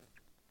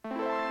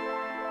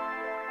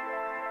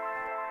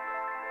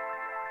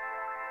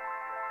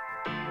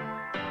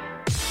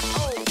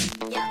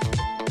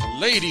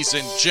Ladies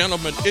and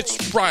gentlemen, it's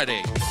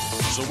Friday,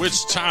 so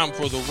it's time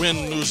for the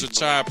Win, Lose, or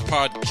Tie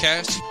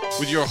podcast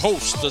with your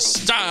host, the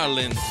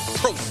styling,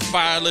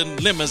 profiling,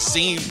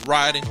 limousine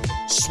riding,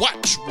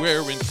 swatch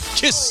wearing,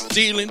 kiss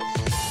stealing,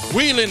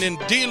 wheeling and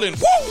dealing,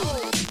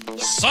 woo,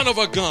 son of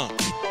a gun.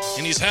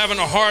 And he's having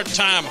a hard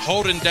time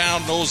holding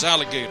down those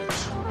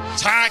alligators.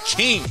 Ty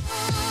King.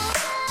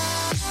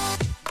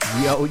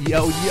 Yo,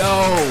 yo,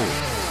 yo.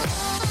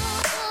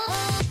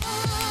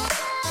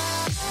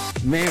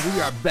 Man, we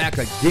are back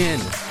again.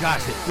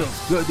 Gosh, it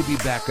feels good to be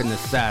back in the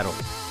saddle.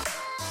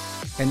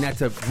 And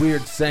that's a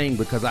weird saying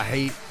because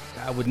I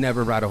would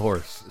never ride a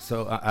horse.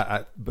 So,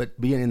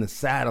 but being in the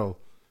saddle,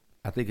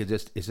 I think it's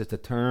just a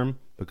term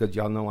because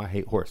y'all know I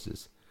hate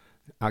horses.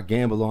 I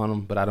gamble on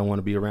them, but I don't want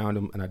to be around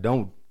them. And I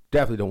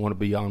definitely don't want to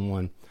be on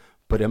one.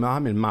 But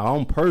I'm in my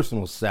own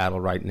personal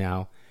saddle right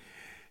now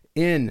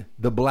in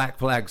the Black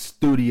Flag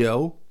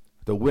Studio,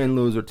 the Win,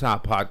 Lose, or Tie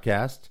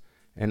podcast.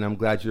 And I'm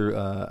glad you're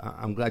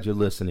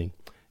listening.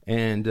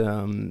 And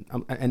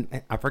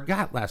I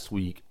forgot last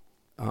week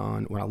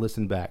when I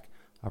listened back,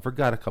 I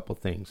forgot a couple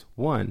things.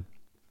 One,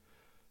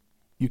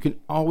 you can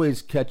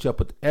always catch up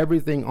with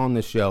everything on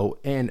the show,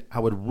 and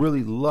I would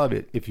really love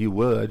it if you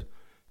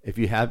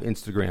have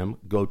Instagram,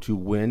 go to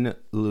Win,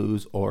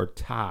 Lose, or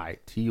Tie,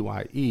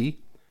 T-Y-E.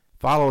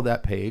 Follow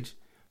that page.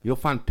 You'll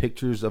find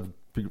pictures of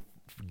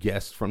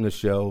guests from the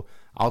show.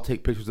 I'll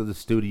take pictures of the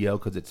studio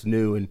because it's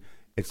new and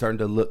it's starting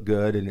to look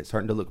good and it's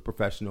starting to look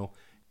professional.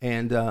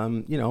 And,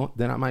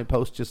 then I might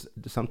post just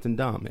something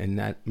dumb and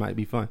that might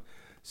be fun.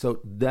 So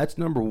that's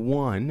number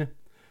one.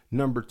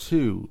 Number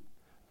two,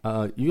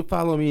 you can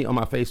follow me on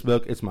my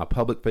Facebook. It's my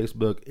public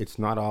Facebook. It's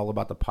not all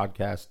about the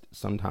podcast.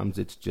 Sometimes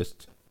it's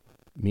just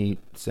me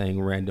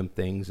saying random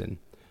things and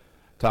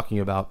talking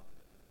about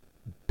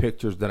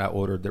pictures that I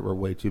ordered that were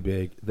way too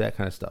big, that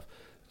kind of stuff.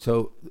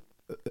 So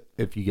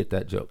if you get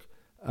that joke.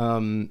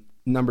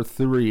 Number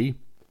three,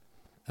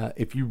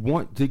 if you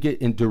want to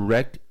get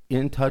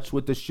in touch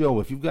with the show,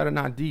 if you've got an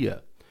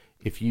idea,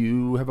 if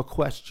you have a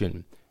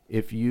question,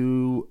 if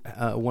you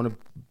want to,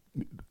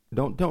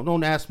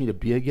 don't ask me to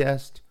be a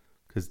guest,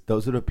 because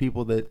those are the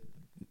people that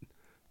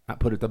I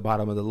put at the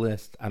bottom of the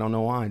list. I don't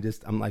know why.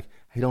 I'm like,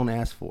 hey, don't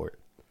ask for it.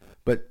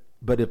 But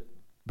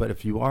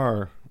if you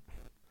are,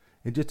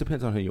 it just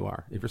depends on who you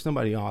are. If you're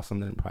somebody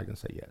awesome, then I'm probably gonna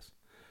say yes.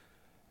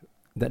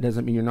 That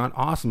doesn't mean you're not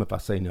awesome if I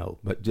say no,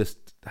 but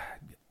just,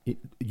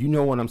 you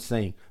know what I'm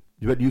saying.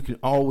 But you can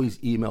always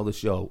email the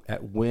show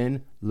at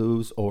win,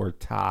 lose, or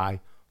tie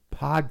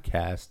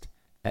podcast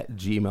at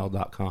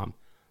gmail.com.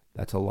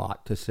 That's a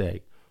lot to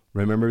say.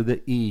 Remember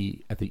the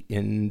E at the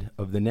end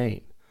of the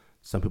name.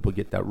 Some people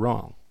get that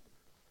wrong.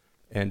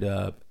 And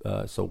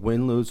so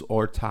win, lose,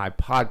 or tie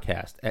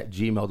podcast at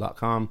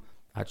gmail.com.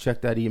 I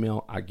check that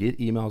email. I get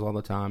emails all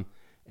the time.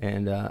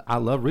 And I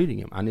love reading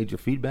them. I need your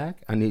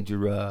feedback. I need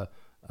your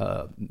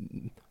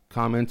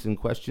comments and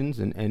questions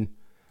and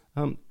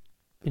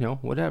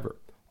whatever.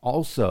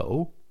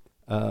 Also,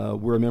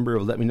 we're a member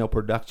of Let Me Know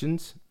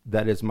Productions.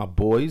 That is my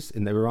boys,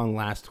 and they were on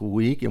last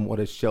week, and what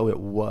a show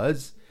it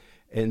was.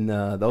 And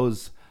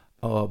those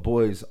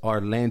boys are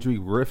Landry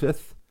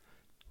Griffith,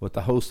 with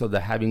the host of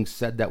the Having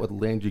Said That with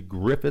Landry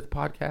Griffith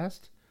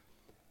podcast,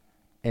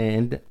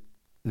 and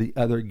the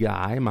other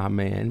guy, my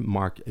man,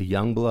 Mark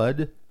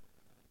Youngblood,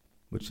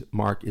 which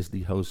Mark is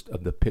the host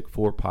of the Pick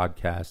 4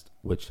 podcast,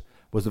 which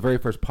was the very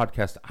first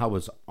podcast I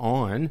was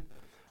on.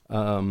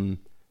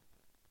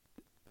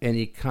 And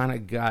I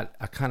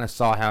kind of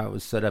saw how it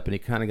was set up, and he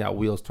kind of got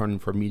wheels turning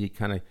for me to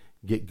kind of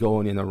get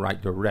going in the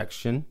right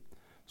direction.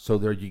 So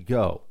there you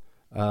go.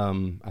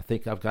 I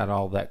think I've got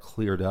all that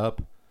cleared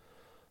up.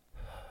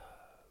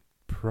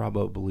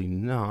 Probably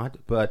not,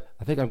 but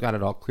I think I've got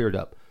it all cleared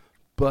up.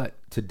 But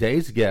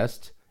today's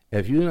guest,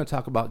 if you're going to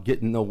talk about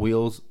getting the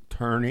wheels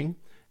turning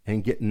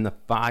and getting the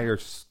fire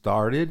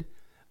started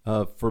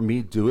for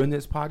me doing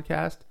this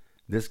podcast,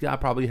 this guy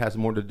probably has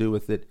more to do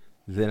with it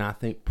than I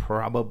think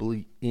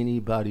probably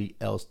anybody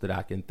else that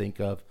I can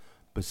think of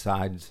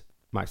besides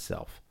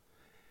myself.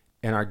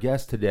 And our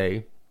guest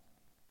today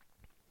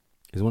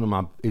is one of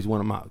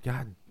my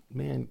God,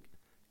 man,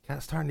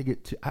 it's starting to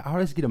get I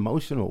always get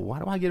emotional. Why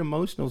do I get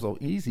emotional so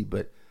easy?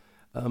 But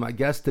my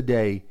guest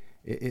today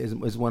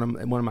is one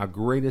of my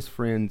greatest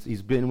friends.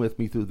 He's been with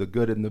me through the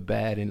good and the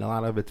bad, and a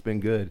lot of it's been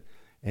good,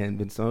 and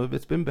then some of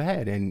it's been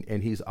bad.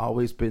 And he's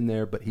always been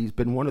there, but he's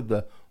been one of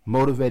the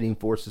motivating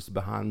forces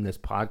behind this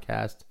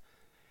podcast.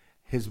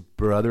 His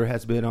brother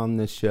has been on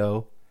this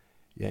show,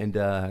 and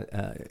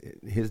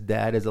his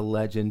dad is a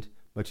legend.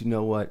 But you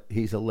know what?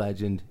 He's a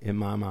legend in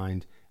my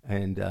mind.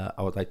 And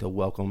I would like to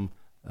welcome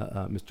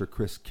Mr.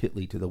 Chris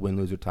Kittley to the Win,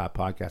 Lose, or Tie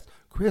podcast.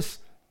 Chris,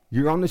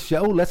 you're on the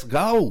show. Let's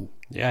go.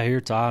 Yeah,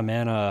 here, Ty,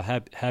 man.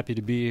 Happy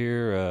to be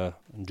here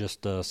and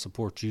just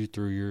support you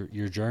through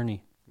your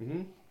journey.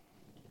 Mm-hmm.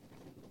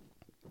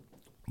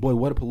 Boy,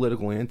 what a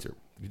political answer.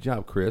 Good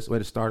job, Chris. Way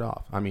to start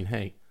off. I mean,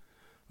 hey.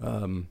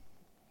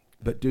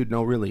 But, dude,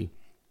 no, really.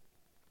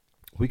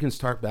 We can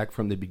start back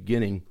from the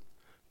beginning,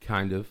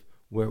 kind of,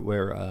 where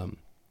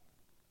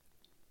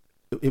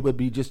it would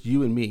be just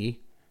you and me,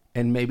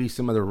 and maybe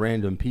some other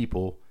random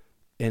people,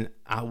 and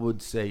I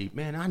would say,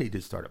 man, I need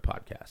to start a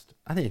podcast.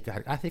 I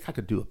think I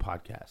could do a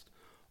podcast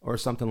or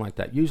something like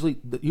that. Usually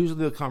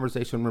the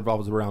conversation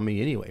revolves around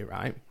me anyway,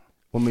 right?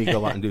 When we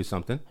go out and do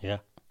something. Yeah.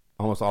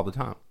 Almost all the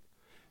time.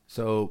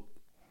 So,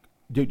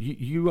 dude,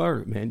 you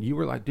were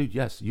like, dude,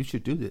 yes, you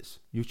should do this.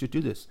 You should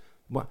do this.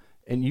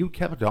 And you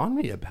kept on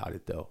me about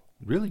it, though.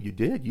 Really, you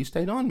did. You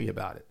stayed on me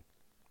about it.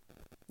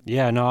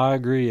 Yeah, no, I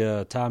agree,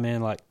 Ty,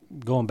 man. Like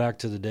going back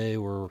to the day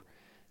where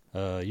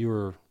you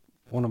were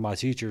one of my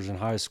teachers in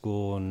high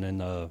school and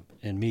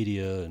in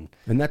media, and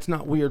that's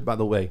not weird, by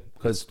the way,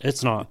 because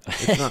it's not.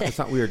 It's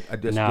not weird.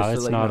 No,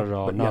 it's not at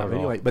all. But not at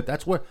anyway, all. but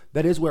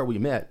that is where we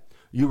met.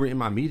 You were in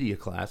my media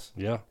class.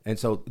 Yeah. And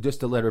so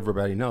just to let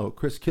everybody know,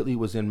 Chris Kittley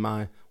was in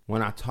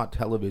when I taught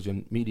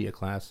television media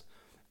class.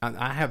 And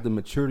I have the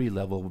maturity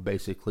level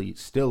basically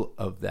still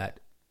of that,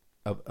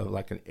 of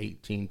like an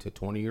 18 to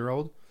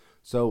 20-year-old.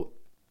 So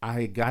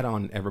I got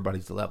on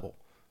everybody's level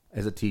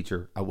as a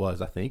teacher. I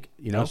think,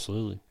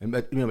 Absolutely. And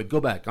but go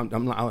back.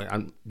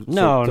 Man,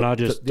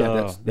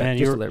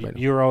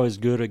 you're always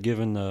good at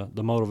giving the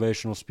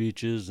motivational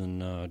speeches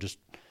and just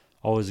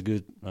always a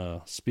good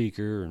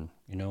speaker. And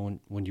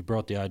when you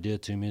brought the idea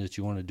to me that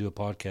you wanted to do a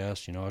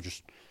podcast, I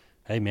just,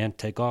 hey man,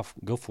 take off,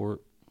 go for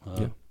it.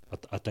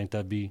 I think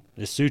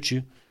it suits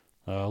you.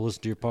 I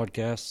listen to your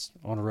podcasts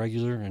on a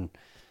regular, and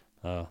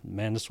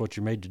man, this is what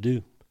you're made to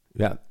do.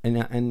 Yeah,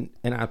 and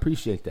I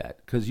appreciate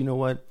that, because you know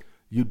what,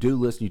 you do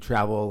listen. You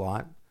travel a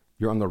lot.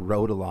 You're on the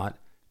road a lot,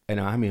 and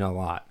I mean a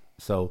lot.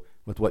 So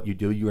with what you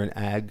do, you're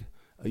in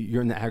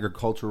the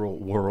agricultural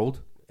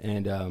world,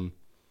 and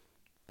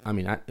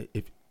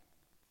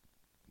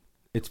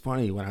it's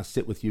funny when I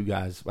sit with you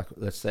guys. Like,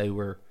 let's say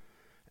we're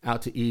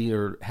out to eat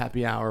or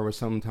happy hour or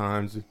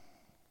sometimes,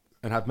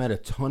 and I've met a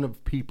ton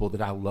of people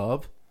that I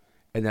love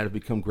and that have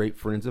become great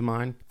friends of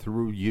mine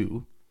through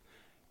you.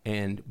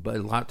 But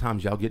a lot of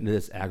times y'all get into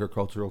this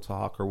agricultural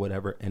talk or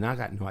whatever, and I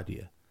got no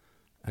idea.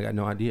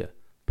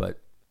 But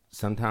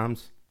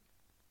sometimes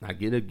I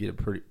get a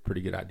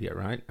pretty good idea,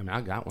 right? I mean,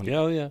 I got one.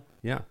 Yeah.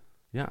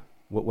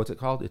 What's it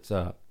called? It's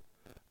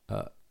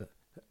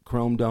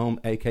Chrome Dome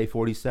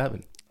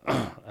AK-47.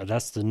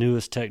 That's the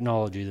newest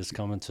technology that's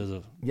coming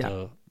to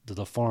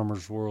the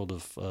farmer's world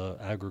of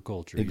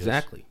agriculture.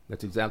 Exactly. Yes.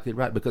 That's exactly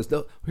right. Because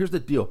here's the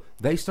deal: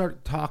 they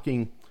start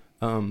talking.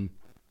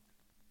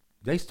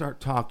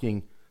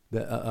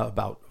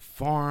 About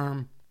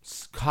farm,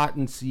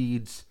 cotton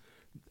seeds,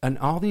 and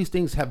all these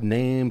things have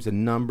names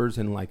and numbers,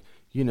 and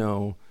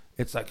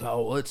it's like,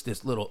 oh, well, it's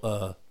this little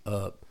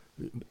the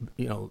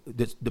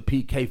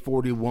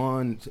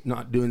PK-41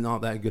 not doing all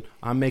that good.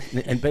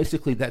 And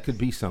basically that could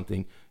be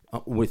something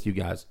with you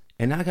guys,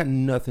 and I got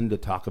nothing to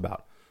talk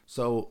about.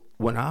 So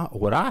what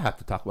I have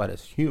to talk about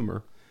is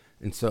humor,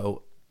 and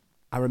so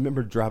I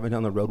remember driving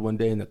down the road one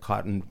day and the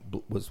cotton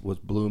was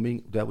blooming.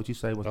 Is that what you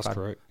say? That's cotton?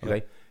 correct.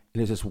 Okay. And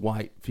there's just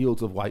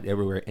fields of white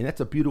everywhere. And that's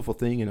a beautiful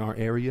thing in our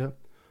area,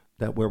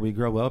 that where we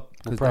grow up.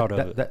 I'm proud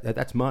of it.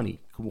 That's money.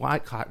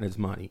 White cotton is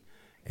money.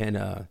 And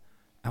I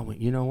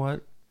went, you know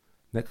what?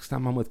 Next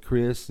time I'm with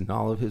Chris and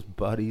all of his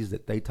buddies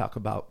that they talk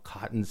about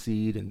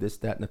cottonseed and this,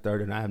 that, and the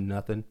third, and I have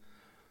nothing,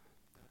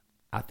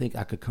 I think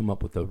I could come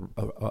up with a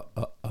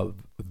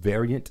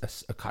variant,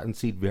 a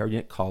cottonseed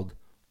variant called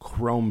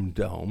Chrome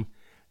Dome.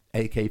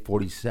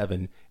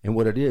 AK-47, and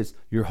what it is,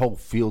 your whole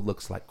field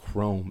looks like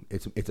chrome.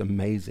 It's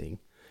amazing.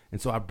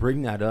 And so I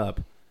bring that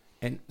up,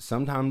 and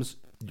sometimes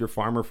your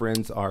farmer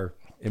friends are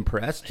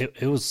impressed.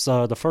 It was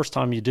the first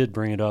time you did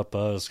bring it up. It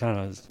was kind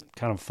of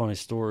a funny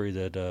story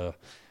that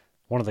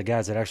one of the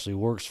guys that actually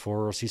works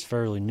for us, he's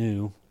fairly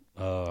new.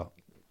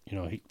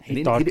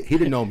 He thought he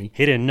didn't know me.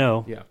 He didn't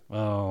know. Yeah.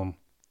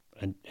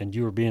 And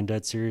you were being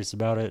dead serious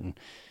about it, and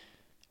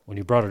when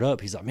you brought it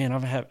up, he's like, "Man,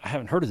 I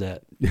haven't heard of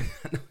that."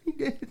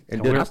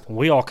 And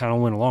we all kind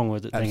of went along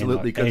with it.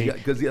 Absolutely,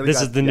 because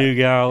this is the new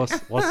guy.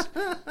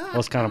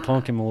 Let's kind of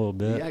punk him a little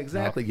bit. Yeah,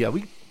 exactly. Yeah,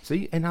 we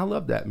see, and I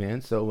love that,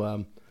 man.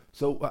 So,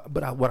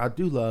 what I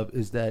do love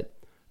is that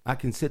I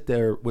can sit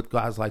there with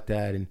guys like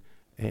that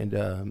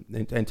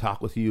and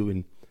talk with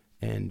you,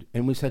 and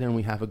we sit there and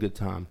we have a good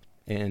time.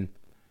 And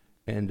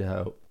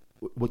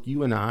with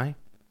you and I,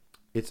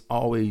 it's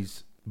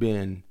always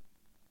been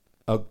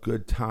a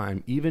good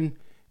time, even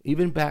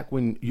back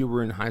when you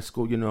were in high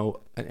school,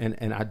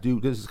 and I do,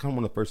 this is kind of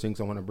one of the first things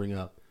I want to bring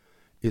up,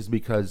 is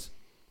because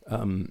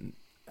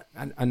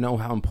I know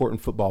how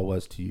important football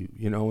was to you,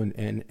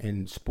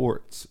 and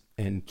sports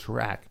and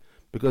track.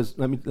 Because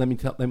let me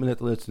let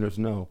the listeners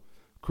know,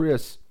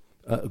 Chris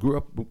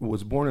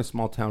was born in a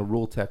small town,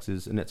 rural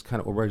Texas, and that's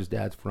kind of where his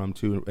dad's from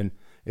too. And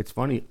it's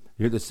funny,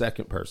 you're the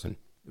second person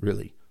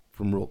really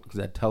from rural, because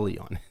that Tully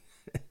on.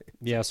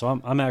 Yeah, so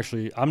I'm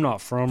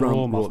not from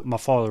rural. My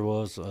father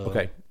was.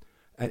 Okay.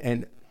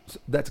 And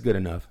that's good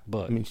enough.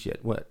 But I mean,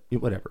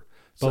 whatever.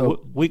 But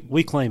so,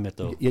 we claim it,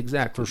 though.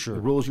 Exactly. For sure.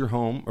 Rule's your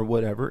home or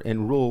whatever.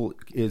 And rural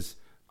is,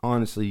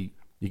 honestly,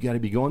 you got to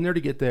be going there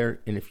to get there.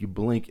 And if you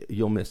blink,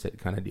 you'll miss it,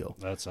 kind of deal.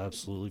 That's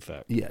absolutely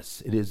fact.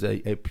 Yes, it is a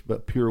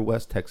pure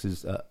West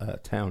Texas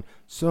town.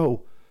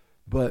 So,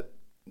 but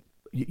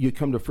you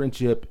come to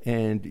Friendship,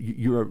 and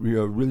you're a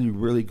really,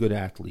 really good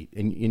athlete.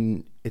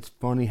 And it's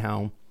funny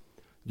how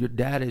your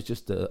dad is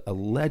just a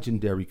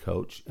legendary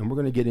coach. And we're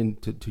going to get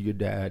into your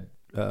dad,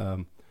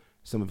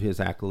 some of his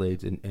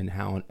accolades and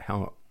how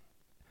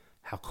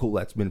cool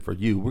that's been for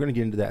you. We're going to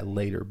get into that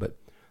later. But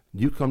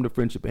you come to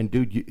Friendship, and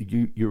dude,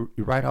 you're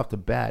right off the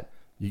bat,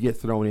 you get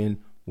thrown in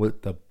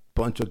with a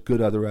bunch of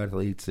good other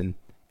athletes, and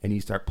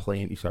you start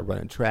playing, you start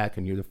running track,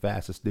 and you're the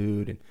fastest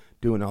dude and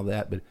doing all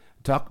that. But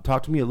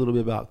talk to me a little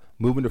bit about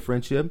moving to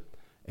Friendship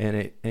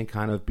and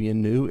kind of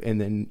being new,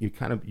 and then you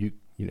kind of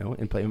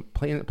and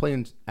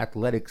playing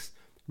athletics,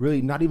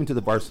 really not even to the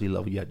varsity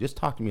level yet. Just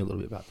talk to me a little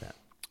bit about that.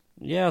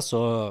 Yeah,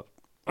 so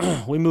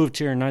we moved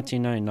here in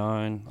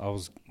 1999. I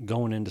was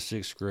going into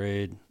 6th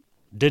grade.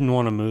 Didn't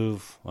want to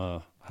move.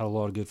 Had a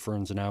lot of good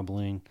friends in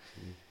Abilene.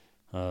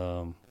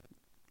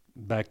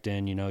 Back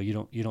then,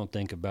 you don't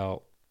think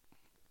about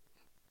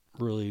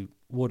really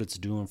what it's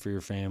doing for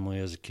your family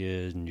as a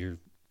kid, and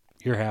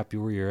you're happy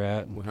where you're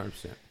at.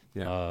 100%.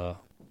 Yeah.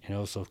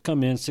 So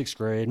come in 6th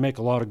grade, make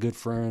a lot of good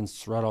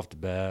friends right off the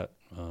bat.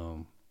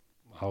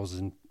 I was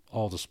in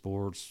all the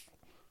sports,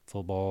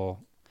 football,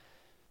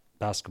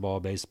 basketball,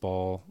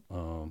 baseball.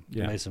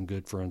 Made some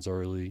good friends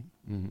early.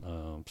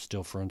 Mm-hmm.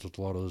 Still friends with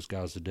a lot of those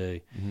guys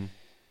today. Mm-hmm.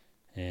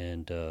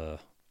 And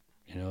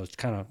it's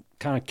kind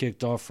of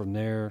kicked off from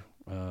there.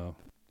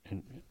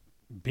 And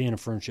being a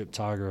Friendship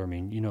Tiger, I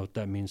mean, you know what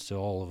that means to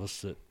all of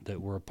us that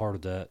we're a part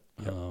of that.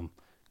 Yep.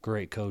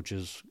 Great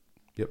coaches.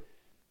 Yep.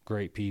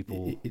 Great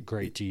people.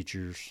 Great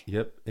teachers.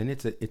 Yep. And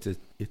it's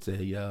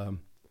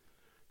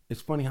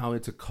funny how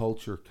it's a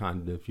culture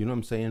kind of. You know what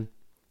I'm saying?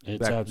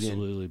 It's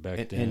absolutely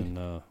back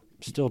then.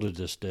 Still to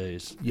this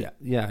days. Yeah.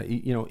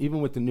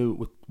 Even with the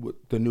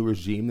new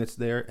regime that's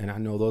there, and I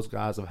know those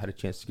guys have had a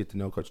chance to get to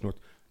know Coach North.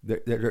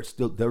 They're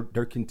still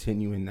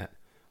continuing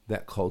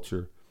that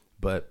culture,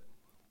 but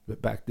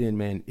back then,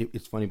 man,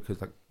 it's funny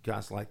because like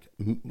guys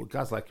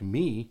like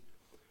me,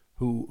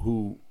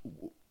 who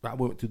I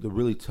went through the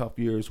really tough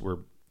years where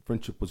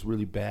Friendship was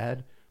really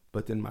bad,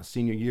 but then my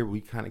senior year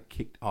we kind of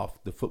kicked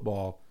off the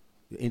football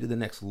into the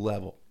next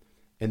level,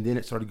 and then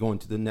it started going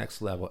to the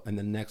next level and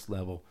the next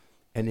level.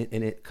 And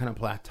it kind of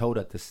plateaued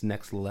at this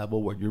next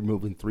level where you're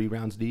moving 3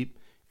 rounds deep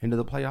into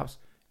the playoffs.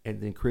 And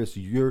then, Chris,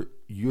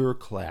 your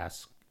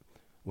class,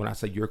 when I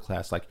say your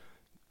class, like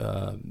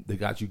the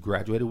guys you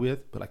graduated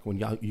with, but like when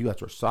you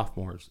guys were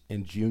sophomores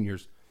and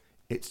juniors,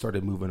 it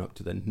started moving up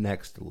to the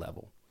next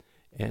level.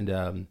 And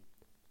how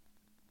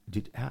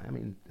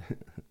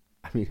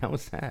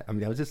was that? I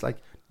mean, I was just like,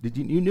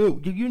 you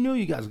knew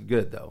you guys were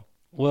good though.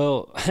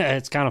 Well,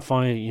 it's kind of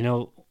funny,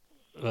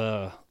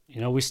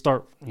 we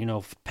start,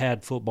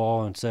 pad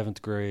football in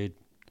 7th grade.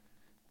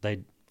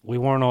 We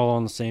weren't all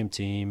on the same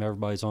team.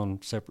 Everybody's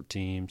on separate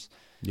teams.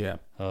 Yeah.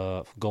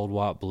 Gold,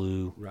 white,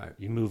 blue. Right.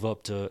 You move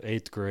up to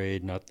 8th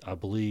grade, and I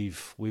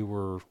believe we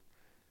were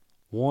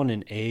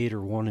 1-8 or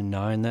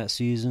 1-9 that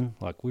season.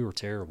 Like, we were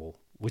terrible.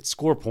 We'd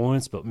score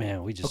points, but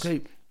man, we just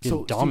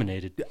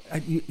dominated.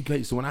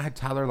 So when I had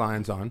Tyler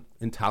Lyons on,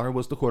 and Tyler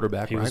was the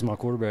quarterback, he was my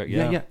quarterback.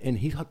 Yeah. Yeah. And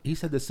he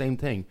said the same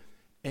thing,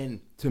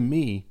 and to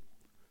me,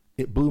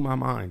 it blew my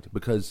mind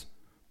because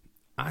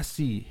I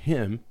see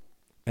him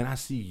and I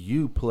see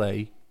you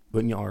play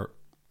when y'all are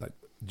like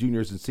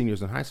juniors and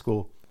seniors in high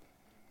school,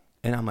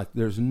 and I'm like,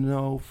 there's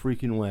no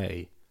freaking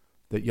way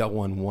that y'all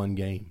won one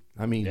game.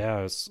 I mean,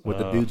 with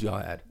the dudes y'all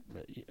had.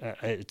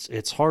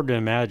 It's hard to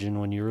imagine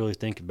when you really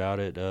think about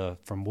it,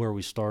 from where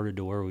we started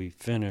to where we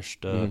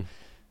finished. I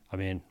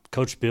mean,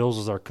 Coach Bills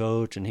was our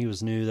coach, and he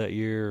was new that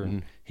year,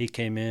 and he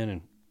came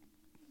in,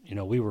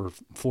 and we were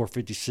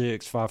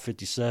 456,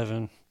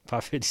 557.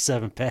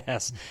 557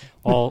 pass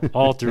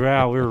all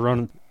throughout. We were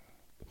running.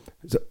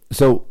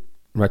 So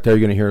right there, you're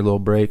gonna hear a little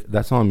break.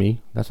 That's on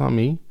me.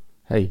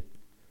 Hey,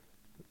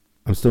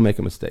 I'm still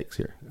making mistakes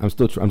here. I'm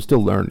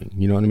still learning.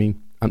 You know what I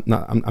mean? I'm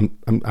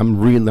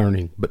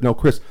relearning. But no,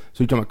 Chris. So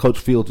you're talking about Coach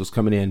Fields was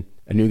coming in,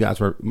 and you guys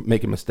were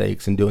making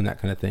mistakes and doing that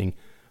kind of thing.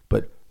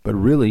 But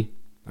really,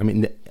 I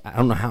mean, I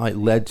don't know how it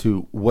led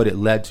to what it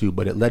led to,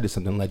 but it led to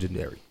something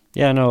legendary.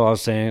 Yeah, no, I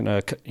was saying,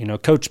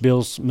 Coach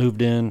Bills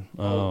moved in.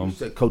 You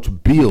said Coach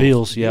Bills.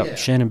 Bills, yeah.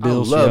 Shannon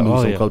Bills. I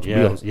love some Coach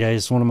Bills. Yeah,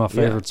 he's one of my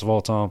favorites of all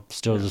time,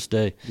 still to this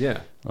day.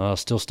 Yeah.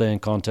 Still stay in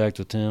contact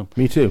with him.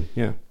 Me too,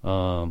 yeah.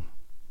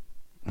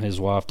 His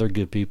wife, they're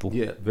good people.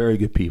 Yeah, very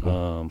good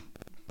people.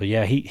 But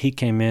yeah, he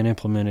came in,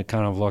 implemented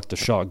kind of like the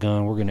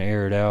shotgun. We're going to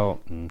air it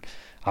out. And,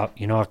 I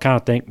kind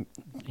of think,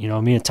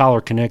 me and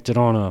Tyler connected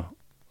on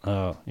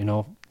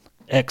a,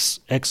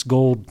 X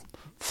gold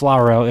fly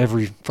route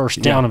every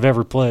first down of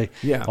every play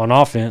on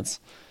offense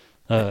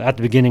at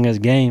the beginning of the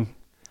game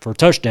for a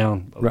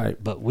touchdown. Right.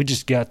 But we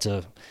just got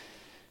to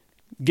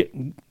get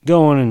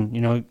going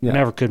and,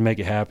 never could make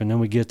it happen. Then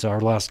we get to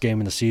our last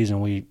game of the season.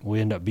 We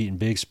end up beating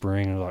Big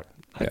Spring. And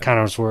that kind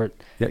of was where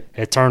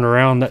it turned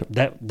around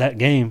that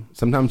game.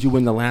 Sometimes you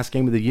win the last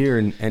game of the year,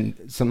 and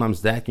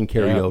sometimes that can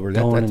carry over.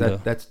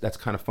 That's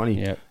kind of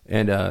funny.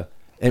 Yeah.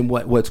 And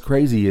what's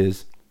crazy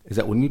is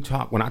that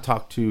when I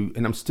talk to,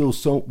 and I'm still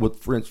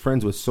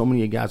friends with so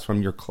many guys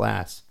from your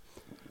class,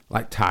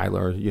 like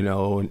Tyler, you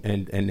know,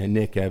 and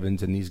Nick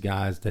Evans and these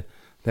guys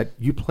that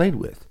you played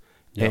with.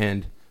 Yep.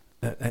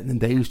 And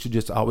they used to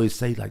just always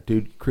say, like,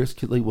 dude, Chris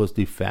Kittley was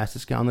the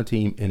fastest guy on the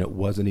team, and it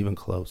wasn't even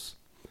close.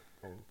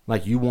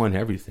 Like, you won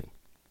everything.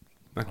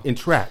 Like, in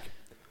track.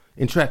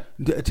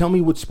 Tell me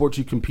which sports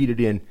you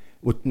competed in.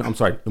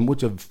 In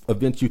which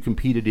events you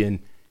competed in,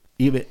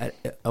 even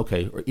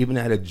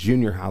at a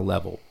junior high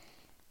level.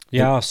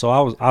 Yeah, so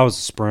I was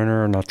a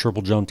sprinter, and I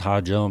triple jumped,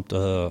 high jumped.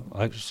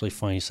 Actually,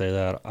 funny you say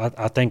that.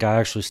 I think I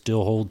actually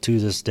still hold to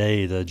this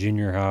day the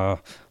junior high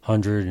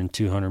 100 and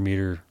 200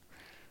 meter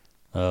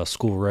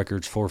school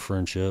records for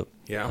friendship.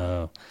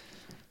 Yeah.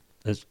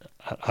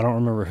 I don't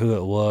remember who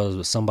it was,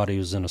 but somebody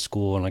was in a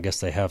school, and I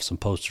guess they have some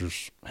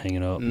posters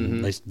hanging up.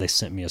 Mm-hmm. And they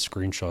sent me a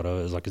screenshot of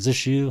it. It was like, "Is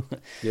this you?"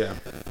 Yeah.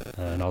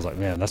 And I was like,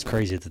 "Man, that's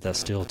crazy that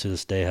still to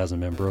this day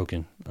hasn't been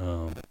broken."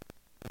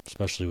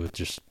 Especially with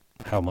just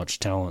how much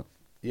talent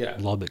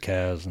Lubbock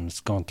has, and it's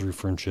gone through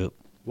friendship.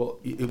 Well,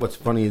 what's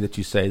funny that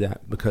you say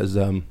that, because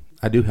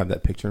I do have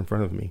that picture in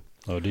front of me.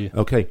 Oh, do you?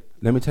 Okay,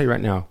 let me tell you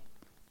right now.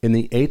 In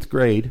the 8th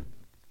grade,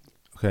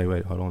 okay,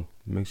 wait, hold on,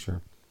 make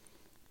sure.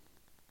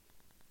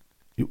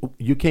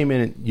 You came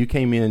in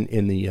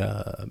in the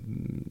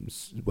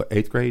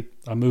 8th grade?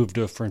 I moved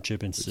to a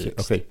friendship in 6th.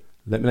 Okay,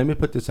 let me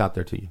put this out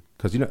there to you,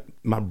 because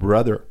my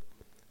brother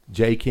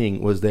Jay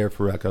King was there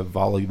for like a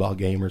volleyball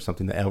game or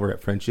something that over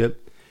at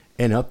Friendship,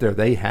 and up there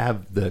they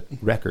have the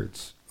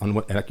records on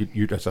what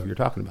you're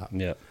talking about.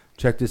 Yeah.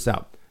 Check this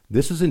out.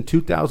 This is in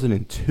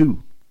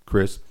 2002,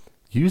 Chris.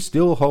 You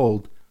still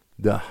hold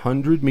the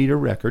 100-meter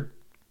record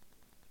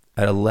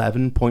at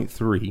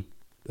 11.3.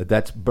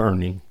 That's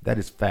burning. That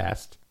is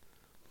fast.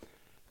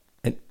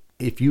 And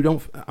if you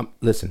don't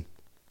listen,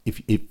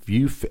 if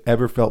you've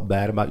ever felt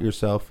bad about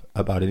yourself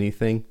about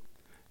anything,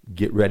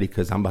 get ready,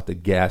 because I'm about to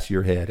gas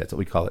your head. That's what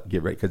we call it.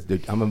 Get ready, because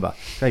I'm about.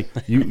 Hey,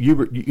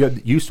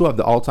 you still have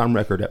the all-time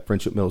record at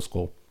Friendship Middle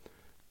School,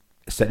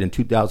 set in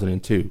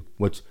 2002,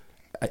 which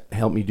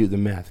helped me do the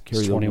math.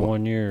 Carry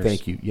 21 years.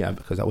 Thank you. Yeah,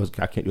 because I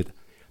can't do it.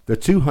 The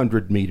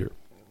 200 meter,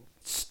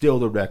 still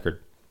the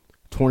record,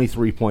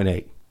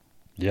 23.8.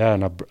 Yeah,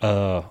 and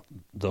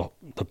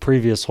the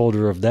previous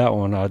holder of that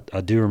one,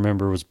 I do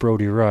remember, was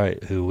Brody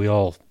Wright, who we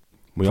all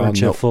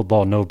know.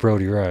 Football know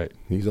Brody Wright.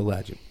 He's a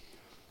legend.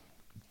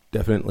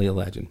 Definitely a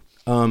legend.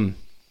 I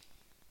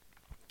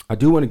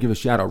do want to give a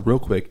shout out real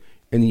quick.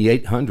 In the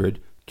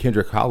 800,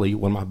 Kendrick Holly,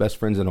 one of my best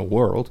friends in the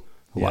world,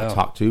 who I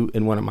talked to,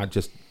 and one of my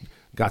just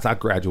guys I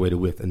graduated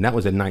with, and that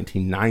was in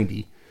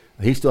 1990.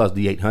 He still has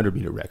the 800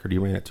 meter record. He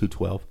ran at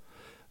 2:12.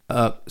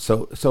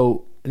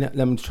 So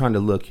I'm trying to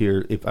look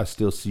here if I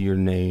still see your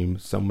name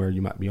somewhere.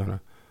 You might be on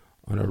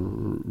a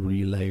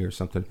relay or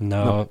something.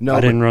 No,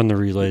 I didn't run the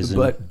relays.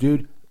 But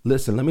dude,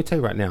 listen, let me tell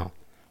you right now,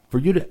 for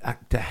you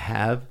to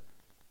have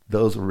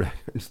those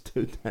records,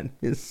 dude, that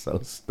is so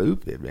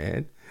stupid,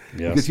 man.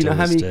 Yeah, because you know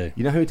how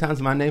many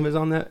times my name is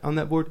on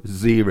that board?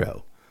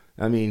 0.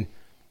 I mean,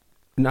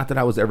 not that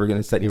I was ever going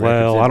to set any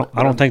records. Well,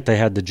 I don't think they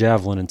had the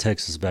javelin in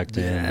Texas back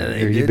then. Yeah,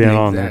 they did,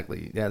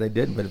 exactly. Yeah, they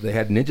did. But if they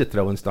had ninja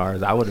throwing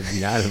stars, I would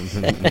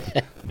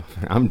have.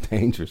 I'm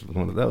dangerous with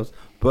one of those.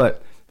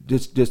 But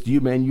just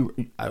you, man.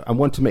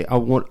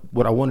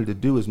 What I wanted to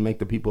do is make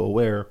the people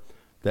aware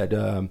that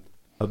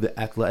of the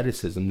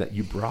athleticism that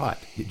you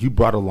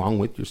brought along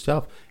with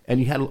yourself, and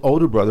you had an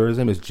older brother. His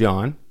name is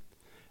John.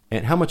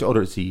 And how much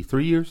older is he?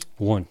 3 years?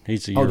 1.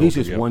 He's a year. He's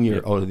just 1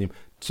 year older than him.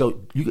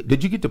 So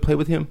did you get to play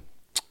with him?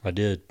 I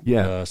did.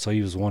 Yeah. So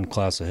he was one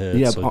class ahead.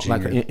 Yeah, so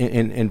like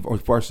in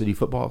varsity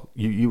football,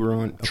 you were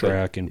on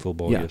track and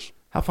football. Yeah. Yes.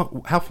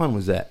 How fun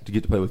was that to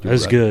get to play with your brother?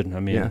 It was good.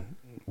 I mean,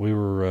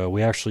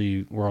 we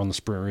actually were on the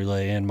sprint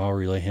relay and mile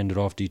relay, handed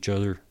off to each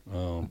other.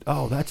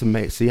 That's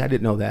amazing. See, I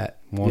didn't know that.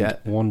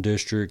 One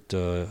district.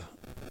 Dude,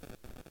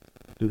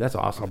 that's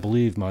awesome. I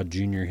believe my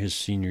junior, his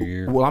senior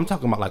year. Well, I'm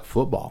talking about like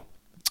football.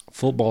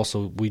 Football,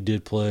 so we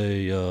did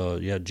play,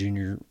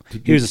 junior.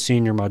 He was a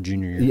senior my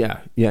junior year.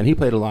 Yeah, and he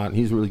played a lot.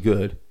 He's really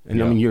good. And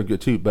I mean, you're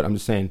good too, but I'm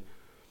just saying,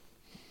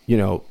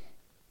 that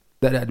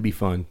had to be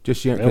fun.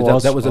 Just sharing,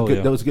 because that was a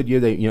good year.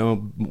 They,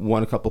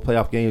 won a couple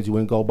playoff games, you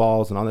win gold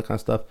balls and all that kind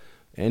of stuff.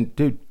 And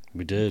dude,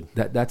 we did.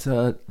 That's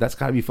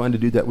got to be fun to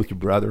do that with your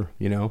brother,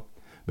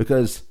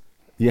 because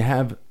you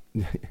have,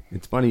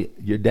 it's funny,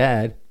 your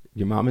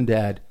mom and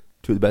dad,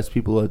 two of the best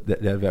people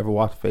that have ever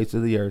walked the face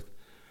of the earth.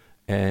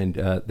 And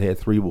they had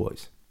 3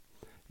 boys.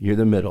 You're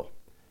the middle.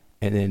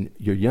 And then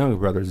your younger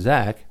brother,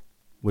 Zach,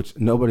 which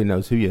nobody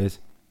knows who he is,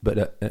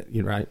 but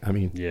you're right. I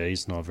mean, yeah,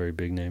 he's not a very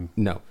big name.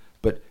 No,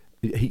 but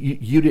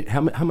you did.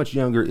 How much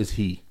younger is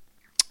he?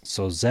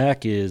 So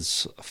Zach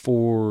is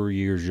 4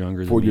 years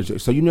younger. 4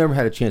 years. So you never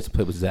had a chance to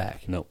play with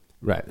Zach. No.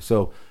 Right.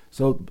 So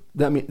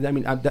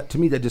that to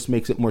me that just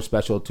makes it more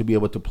special to be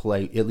able to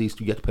play. At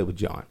least you get to play with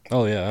John.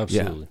 Oh yeah,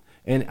 absolutely.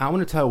 Yeah. And I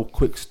want to tell a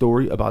quick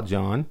story about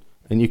John.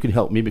 And you can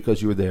help me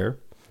because you were there.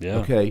 Yeah.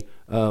 Okay.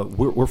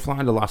 We're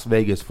flying to Las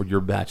Vegas for your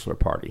bachelor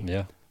party.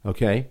 Yeah.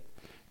 Okay.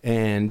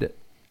 And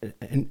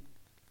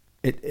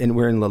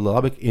we're in the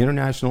Lubbock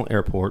International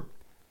Airport.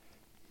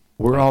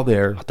 We're all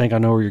there. I think I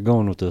know where you're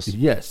going with this.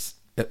 Yes.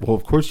 Well,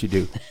 of course you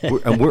do.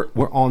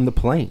 We're on the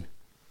plane.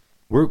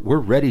 We're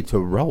ready to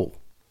roll.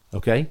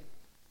 Okay.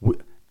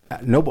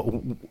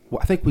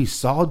 I think we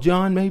saw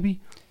John maybe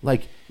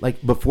like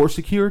before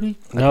security.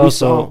 No, we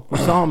saw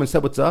him and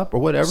said what's up or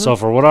whatever. So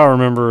for what I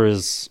remember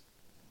is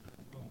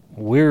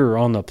we're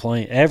on the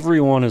plane.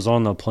 Everyone is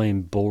on the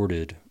plane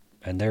boarded,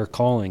 and they're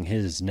calling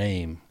his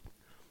name,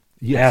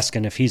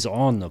 asking if he's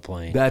on the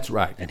plane. That's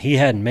right. And he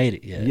hadn't made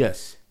it yet.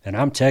 Yes. And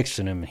I'm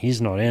texting him, and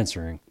he's not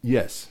answering.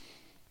 Yes.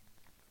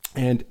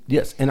 And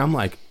I'm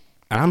like,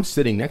 and I'm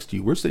sitting next to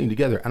you. We're sitting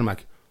together, and I'm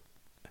like,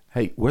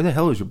 hey, where the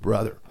hell is your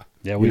brother?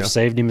 Yeah, we've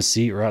saved him a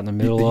seat right in the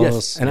middle of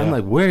us. And I'm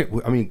like, where?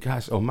 I mean,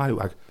 gosh almighty,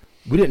 like,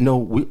 we didn't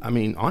know.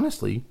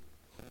 Honestly,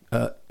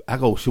 I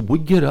go, should we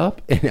get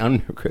up?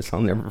 And Chris,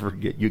 I'll never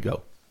forget. You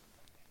go,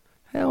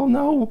 hell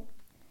no.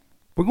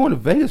 We're going to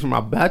Vegas for my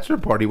bachelor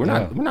party. We're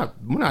not.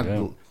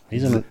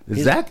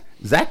 Yeah.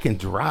 Zach can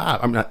drive.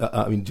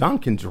 I mean, John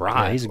can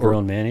drive. Yeah, he's a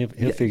grown man.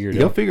 He'll figure it out.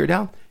 He'll figure it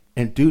out.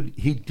 And dude,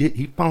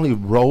 he finally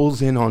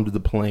rolls in onto the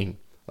plane.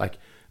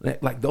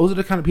 Like those are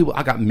the kind of people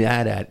I got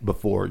mad at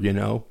before, you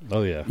know.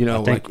 Oh yeah. You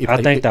know,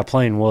 I think that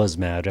plane was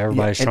mad.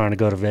 Everybody's trying to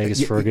go to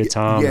Vegas for a good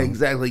time. Yeah,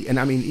 exactly. And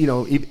I mean, you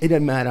know, it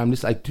doesn't matter. I'm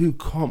just like, dude,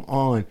 come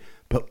on.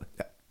 But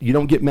you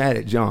don't get mad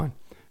at John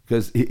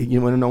because you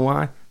want to know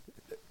why?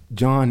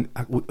 John,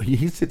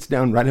 he sits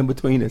down right in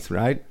between us,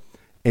 right?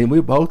 And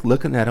we're both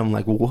looking at him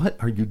like, what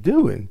are you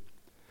doing?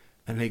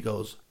 And he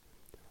goes,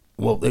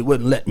 well, they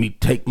wouldn't let me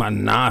take my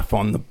knife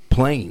on the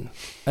plane.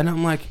 And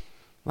I'm like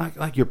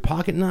your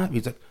pocket knife?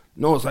 He's like,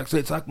 no,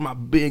 it's like my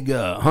big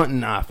hunting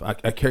knife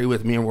I carry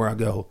with me where I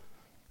go.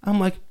 I'm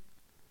like,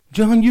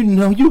 John, you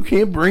know you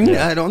can't bring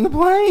that on the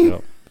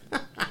plane.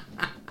 Yep.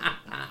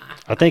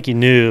 I think he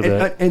knew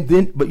that. And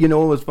then, but you know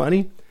what was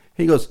funny?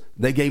 He goes,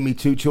 they gave me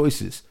two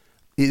choices.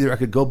 Either I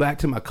could go back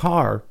to my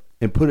car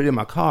and put it in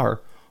my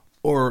car,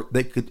 or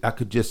I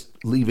could just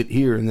leave it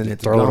here and then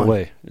it's throw gone. It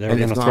away. They're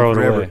going to throw it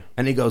away.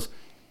 And he goes,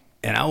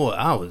 and I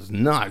was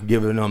not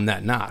giving them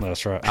that knife.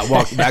 That's right. I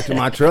walked back to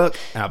my truck,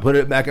 and I put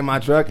it back in my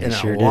truck, and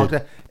I walked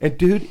out. And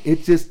dude,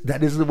 it's just,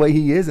 that is the way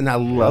he is, and I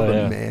love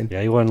him, man.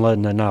 Yeah, he wasn't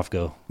letting that knife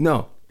go.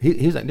 No.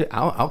 He's like,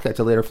 I'll catch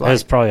a later flight.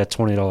 It's probably a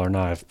 $20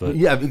 knife, but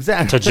yeah,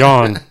 exactly. To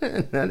John,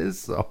 that is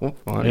so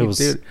funny.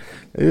 Dude.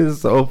 It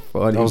is so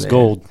funny. That was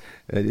gold.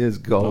 It is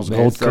gold. That was man.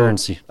 gold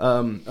currency.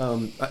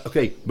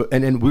 Okay,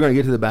 and then we're gonna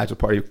get to the bachelor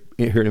party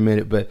here in a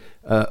minute. But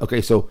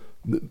okay, so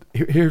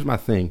here's my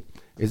thing: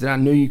 is that I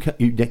knew you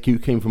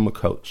came from a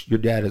coach. Your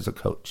dad is a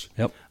coach.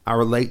 Yep. I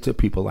relate to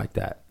people like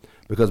that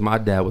because my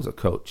dad was a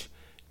coach,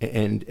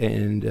 and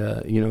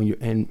you know,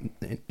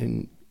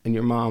 and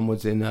your mom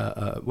was in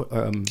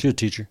she was a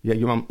teacher. Yeah,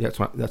 your mom. That's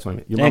what I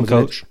meant. Your and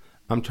mom coach.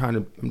 I'm trying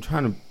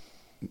to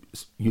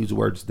use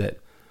words that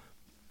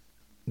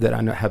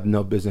I have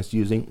no business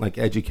using, like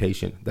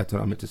education. That's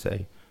what I meant to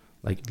say.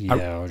 Like,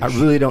 yeah, I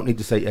really don't need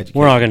to say education.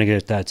 We're not going to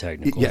get that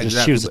technical. Yeah,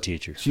 exactly. She was a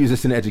teacher. She was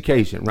just in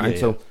education, right?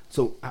 Yeah,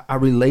 so I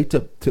relate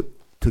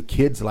to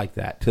kids like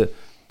that, to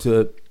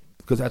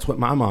because that's what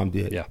my mom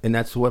did, and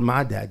that's what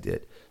my dad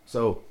did.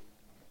 So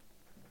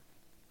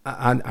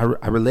I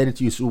related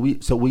to you,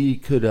 so we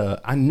could.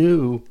 I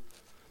knew,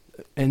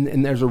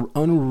 and there's an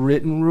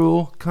unwritten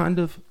rule, kind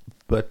of.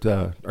 But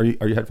are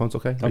your headphones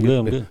okay? I'm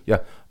good. Yeah.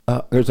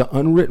 There's an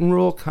unwritten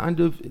rule, kind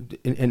of,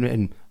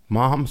 and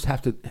moms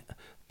have to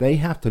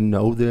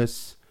know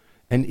this,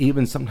 and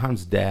even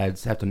sometimes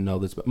dads have to know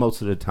this. But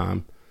most of the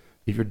time,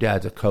 if your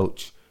dad's a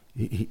coach,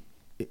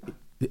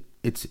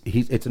 it's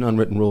an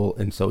unwritten rule,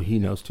 and so he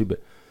knows too.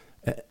 But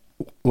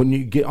when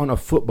you get on a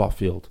football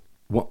field,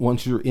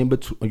 once you're in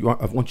between,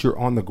 once you're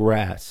on the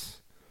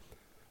grass,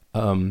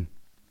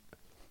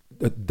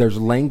 there's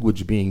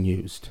language being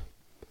used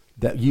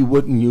that you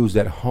wouldn't use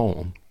at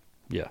home.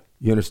 Yeah,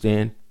 you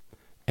understand.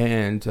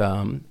 And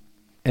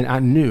I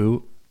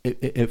knew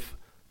if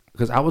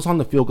because I was on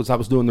the field because I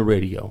was doing the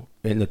radio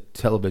and the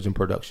television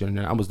production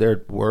and I was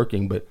there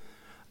working, but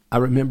I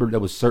remember there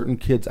was certain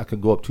kids I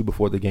could go up to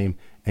before the game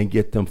and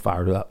get them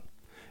fired up.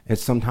 And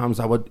sometimes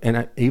I would,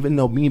 even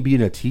though me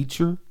being a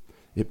teacher,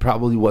 it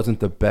probably wasn't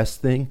the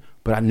best thing,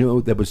 but I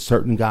knew there was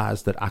certain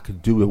guys that I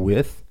could do it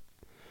with,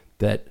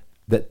 that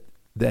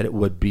it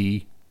would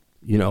be,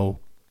 you know,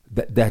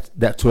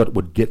 that's what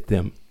would get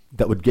them,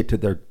 that would get to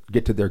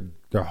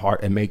their heart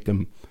and make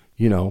them,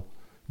 you know,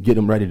 get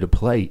them ready to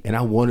play. And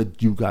I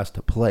wanted you guys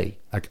to play.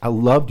 Like, I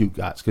loved you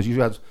guys because you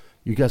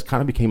guys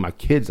kind of became my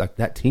kids, like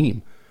that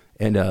team.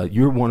 And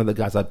you're one of the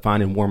guys I'd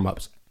find in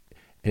warm-ups.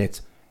 And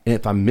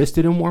if I missed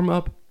it in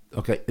warm-up,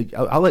 okay,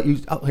 I'll let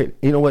you.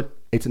 You know what?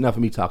 It's enough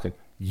of me talking.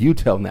 You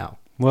tell now.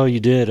 Well, you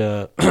did.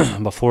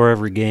 Before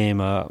every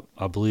game,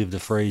 I believe the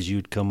phrase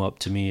you'd come up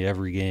to me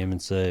every game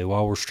and say,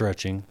 while we're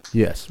stretching.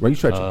 Yes. Where are you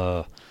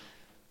stretching?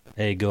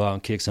 Hey, go out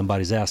and kick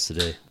somebody's ass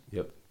today.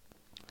 Yep.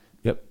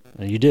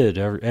 And you did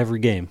every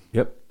game.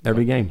 Yep.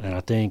 Every game. And I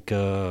think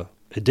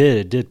it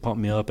did pump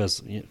me up.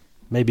 As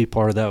maybe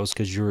part of that was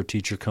because you were a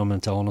teacher coming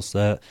and telling us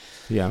that.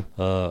 Yeah.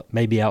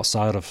 Maybe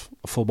outside of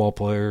a football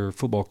player,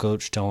 football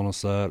coach telling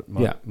us that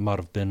might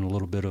have been a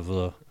little bit of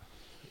a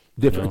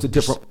different.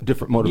 It's a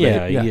different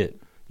motivation. Yeah.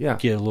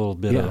 get a little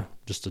bit of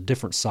just a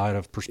different side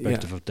of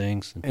perspective of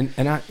things.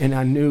 And I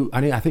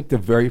think the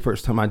very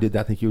first time I did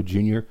that, I think you were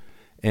junior,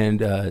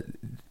 and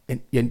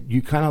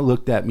you kind of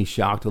looked at me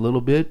shocked a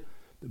little bit,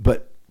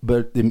 but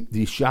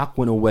the shock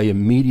went away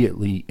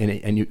immediately, and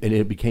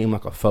it became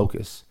like a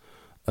focus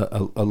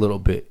a little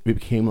bit. It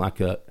became like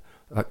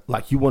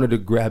you wanted to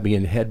grab me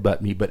and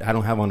headbutt me, but I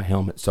don't have on a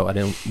helmet, so I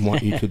didn't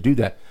want you to do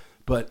that.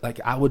 But like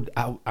I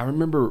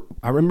remember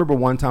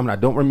one time, and I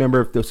don't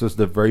remember if this was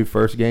the very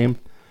first game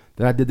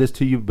that I did this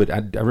to you, but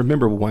I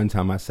remember one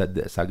time I said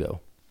this. I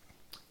go,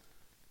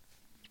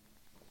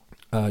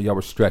 y'all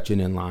were stretching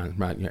in line,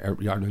 right?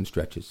 Y'all doing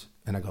stretches,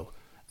 and I go,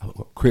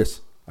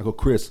 Chris,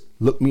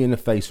 look me in the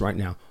face right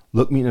now.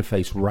 Look me in the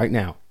face right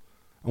now.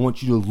 I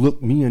want you to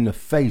look me in the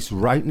face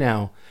right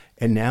now,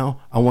 and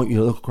now I want you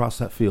to look across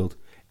that field.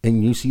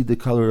 And you see the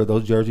color of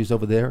those jerseys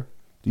over there?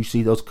 Do you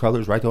see those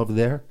colors right over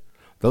there?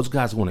 Those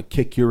guys want to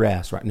kick your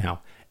ass right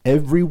now.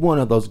 Every one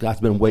of those guys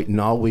been waiting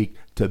all week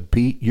to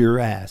beat your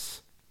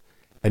ass.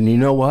 And you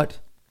know what?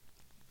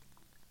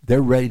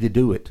 They're ready to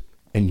do it.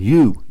 And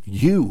you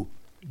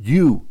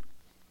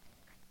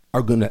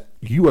are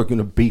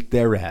gonna beat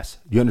their ass.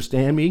 You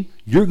understand me?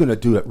 You're gonna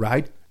do it,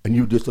 right? And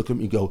you just look at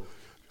me and go,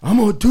 I'm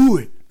gonna do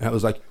it. And I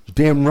was like,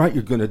 damn right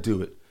you're gonna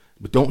do it.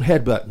 But don't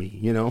headbutt me,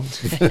 you know?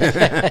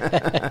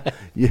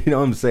 You know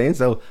what I'm saying?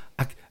 So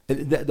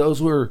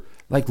those were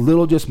like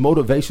little just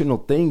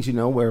motivational things, you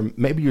know, where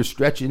maybe you're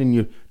stretching and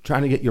you're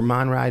trying to get your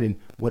mind right and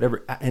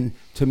whatever. And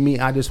to me,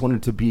 I just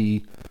wanted to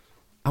be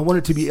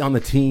on the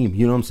team,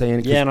 you know what I'm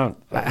saying? Yeah, no.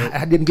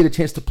 I didn't get a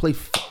chance to play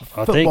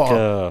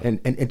football.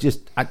 And it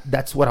just,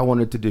 that's what I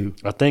wanted to do.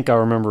 I think I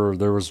remember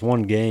there was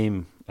one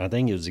game, I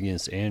think it was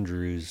against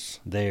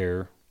Andrews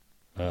there.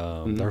 They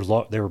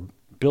were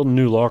building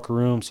new locker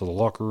rooms, so the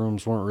locker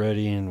rooms weren't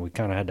ready, and we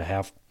kind of had to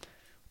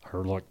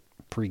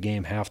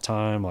pregame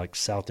halftime, like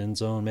south end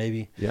zone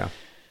maybe. Yeah.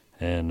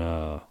 And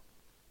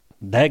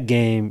that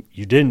game,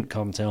 you didn't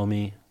come tell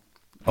me.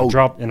 I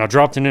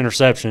dropped an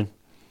interception.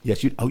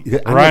 Yes, in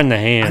the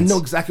hands. I know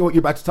exactly what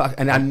you're about to talk,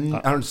 and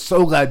I'm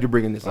so glad you're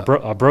bringing this up.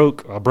 I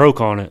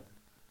broke on it.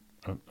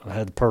 I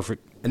had the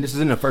perfect. And this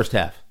is in the first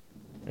half.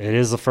 It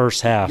is the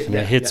first half, and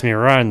it hits me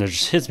right. And it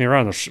just hits me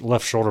right in the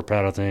left shoulder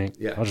pad. I think.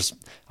 Yeah.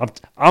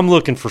 I'm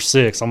looking for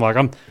 6. I'm like,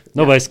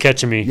 nobody's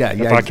catching me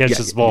if I catch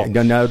this ball.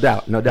 No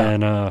doubt.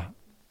 And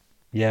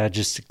it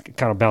just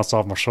kind of bounced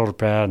off my shoulder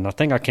pad. And I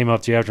think I came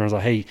up to you after and was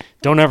like, hey,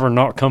 don't ever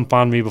not come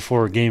find me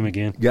before a game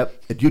again.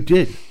 Yep, you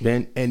did,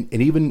 man. And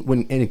even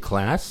when in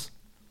class,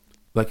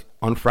 like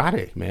on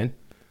Friday, man,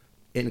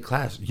 in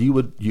class, you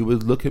would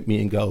look at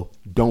me and go,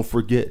 don't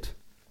forget.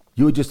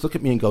 You would just look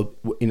at me and go,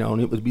 you know,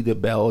 and it would be the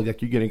bell, like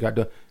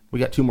we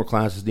got 2 more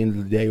classes at the end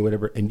of the day or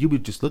whatever. And you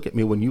would just look at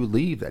me when you would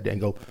leave that day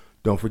and go,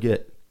 don't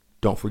forget.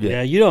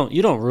 Yeah, you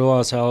don't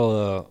realize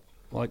how,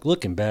 like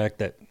looking back,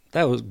 that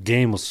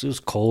game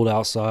was cold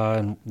outside,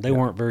 and they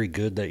weren't very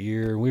good that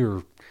year. We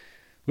were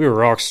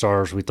rock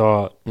stars, we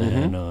thought,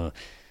 and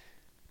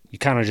you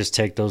kind of just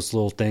take those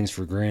little things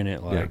for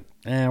granted, like,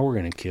 we're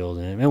gonna kill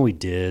them, and we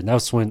did.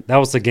 That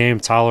was the game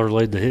Tyler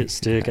laid the hit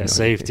stick at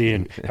safety,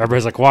 and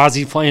everybody's like, "Why is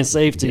he playing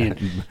safety?"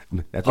 And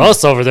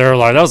us over there,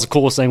 like, that was the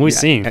coolest thing we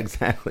seen.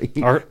 Exactly.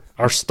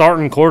 Our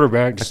starting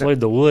quarterback just laid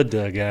the wood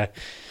to a guy,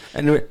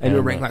 and we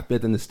ranked like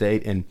 5th in the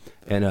state, and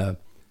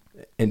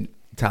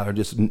Tyler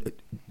just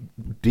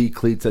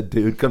decleats a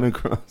dude coming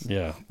across.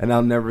 Yeah. And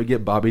I'll never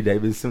forget Bobby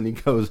Davis when he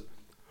goes,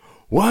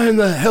 why in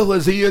the hell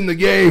is he in the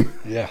game?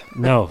 Yeah.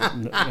 No.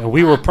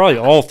 We were probably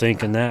all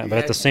thinking that, but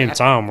at the same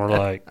time, we're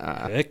like,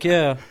 heck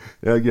yeah.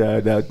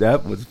 Yeah,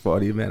 that was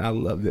funny, man. I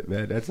loved it,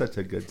 man. That's such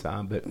a good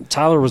time. But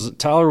Tyler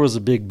was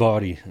a big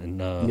body.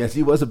 And yes,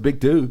 he was a big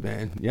dude,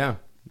 man. Yeah.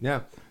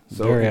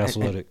 So, very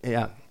athletic.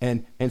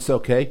 And so,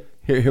 okay,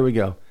 here we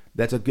go.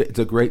 It's a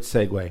great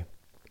segue.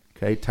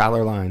 Okay,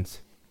 Tyler Lines.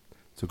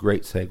 It's a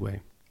great segue.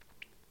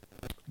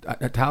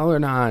 Tyler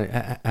and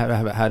I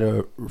have had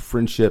a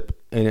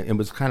friendship, and it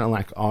was kind of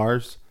like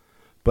ours,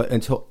 but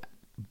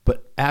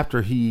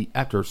after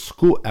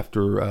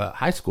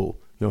high school,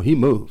 you know, he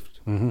moved,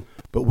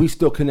 but we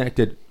still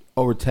connected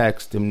over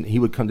text, and he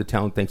would come to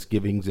town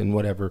Thanksgivings and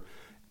whatever,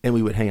 and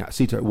we would hang out,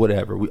 see each other,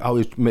 whatever. We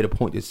always made a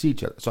point to see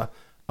each other, so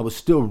I was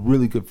still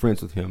really good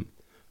friends with him.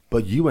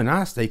 But you and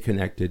I stayed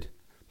connected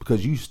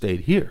because you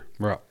stayed here,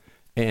 right?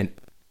 And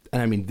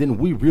I mean, then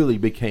we really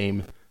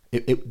became.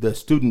 The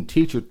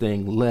student-teacher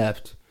thing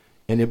left,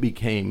 and it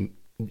became,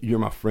 you're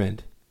my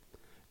friend.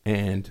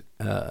 And,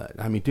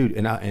 I mean, dude,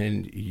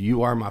 and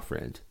you are my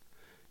friend.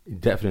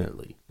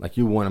 Definitely. Like,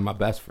 you're one of my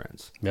best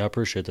friends. Yeah, I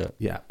appreciate that.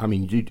 Yeah, I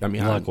mean,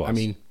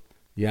 likewise.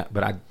 Yeah,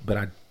 but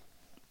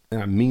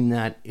I mean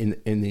that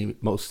in the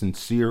most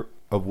sincere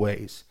of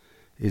ways,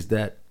 is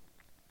that,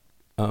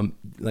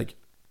 like,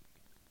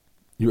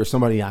 you're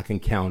somebody I can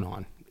count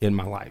on in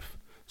my life.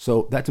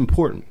 So that's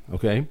important,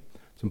 okay?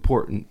 It's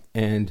important.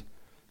 And,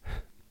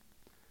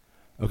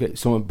 okay,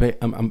 so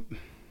I'm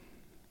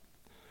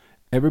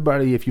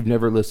everybody, if you've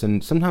never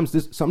listened, sometimes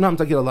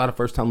I get a lot of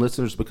first-time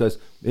listeners because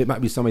it might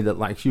be somebody that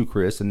likes you,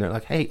 Chris, and they're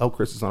like, hey,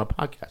 Chris is on a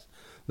podcast.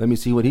 Let me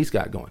see what he's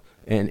got going.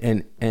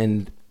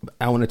 And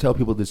I want to tell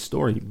people this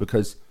story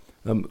because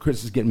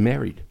Chris is getting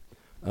married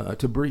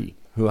to Bree,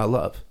 who I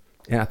love.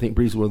 And I think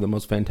Bree's one of the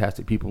most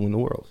fantastic people in the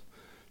world.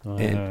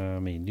 I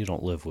mean, you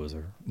don't live with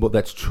her. Well,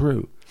 that's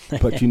true.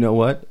 But you know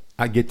what?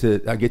 I get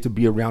to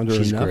be around her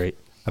She's enough. great.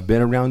 I've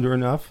been around her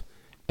enough.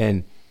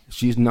 And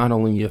she's not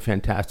only a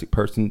fantastic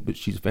person, but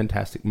she's a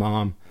fantastic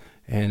mom.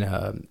 And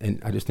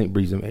I just think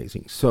Bree's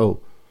amazing.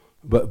 So,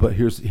 but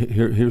here's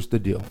the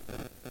deal.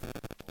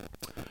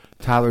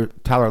 Tyler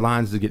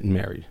Lyons is getting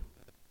married.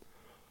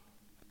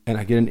 And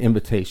I get an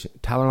invitation.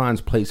 Tyler Lyons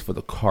plays for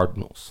the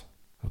Cardinals.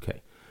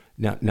 Okay.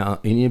 Now,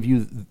 any of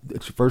you,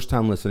 it's your first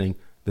time listening,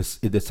 the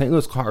St.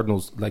 Louis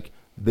Cardinals, like,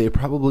 they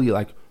probably,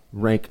 like,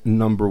 rank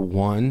number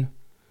one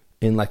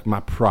in, like, my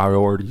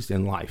priorities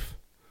in life.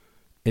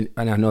 And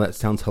I know that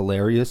sounds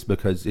hilarious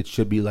because it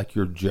should be, like,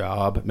 your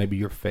job, maybe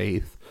your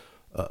faith,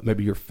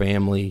 maybe your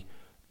family,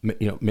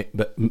 you know,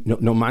 but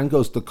no, mine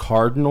goes the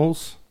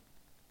Cardinals,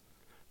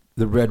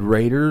 the Red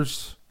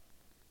Raiders,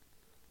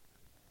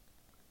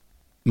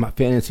 my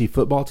fantasy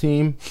football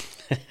team,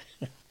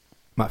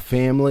 my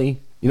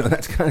family. You know,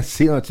 that's kind of,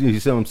 you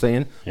see what I'm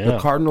saying? Yeah. The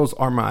Cardinals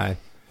are my...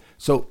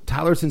 So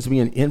Tyler sends me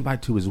an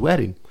invite to his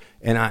wedding.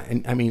 And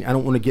I mean, I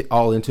don't want to get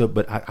all into it,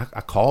 but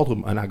I called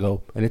him and I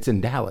go, and it's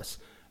in Dallas.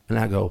 And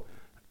I go,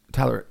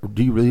 Tyler,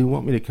 do you really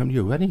want me to come to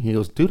your wedding? He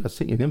goes, dude, I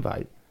sent you an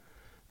invite.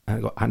 And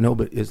I go, I know,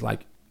 but is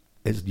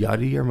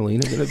Yadi or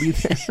Melina going to be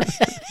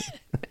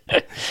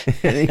there?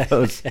 And he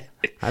goes,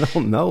 I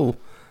don't know.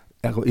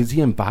 I go, is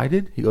he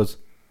invited? He goes,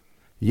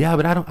 yeah,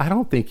 but I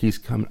don't think he's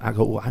coming. I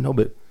go, well, I know,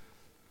 but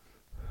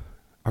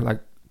are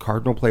like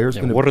Cardinal players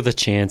going to? What are the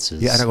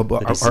chances? Yeah, and I go,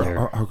 but are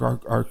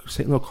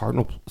St.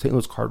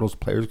 Louis Cardinals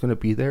players going to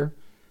be there?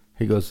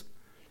 He goes,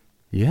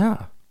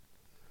 yeah.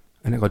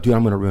 And I go, dude,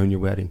 I'm going to ruin your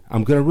wedding.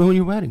 I'm going to ruin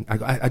your wedding.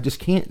 I just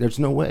can't. There's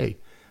no way.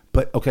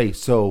 But okay,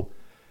 so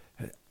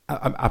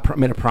I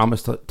made a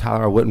promise to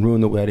Tyler I wouldn't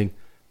ruin the wedding.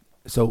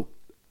 So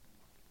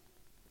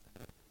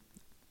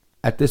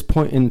at this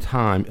point in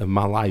time of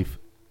my life,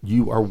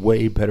 you are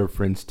way better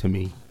friends to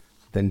me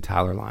than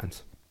Tyler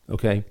Lyons.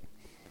 Okay?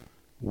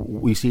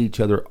 We see each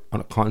other on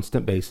a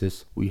constant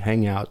basis. We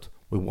hang out.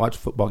 We watch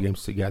football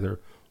games together.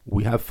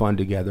 We have fun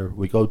together.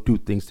 We go do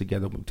things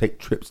together. We take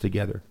trips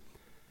together.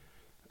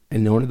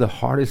 And one of the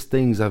hardest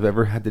things I've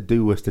ever had to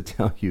do was to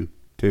tell you,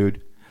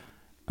 dude,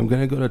 I'm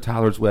going to go to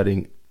Tyler's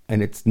wedding.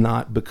 And it's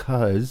not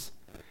because,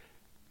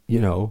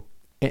 you know,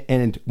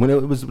 and when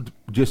it was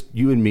just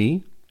you and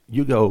me,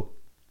 you go,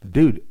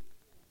 dude,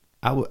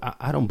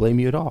 I don't blame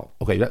you at all.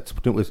 Okay, that's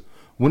it was.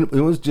 When it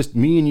was just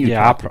me and you.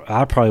 Yeah,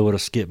 I probably would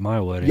have skipped my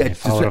wedding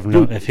if I would have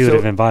known, if he would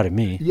have invited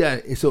me. Yeah,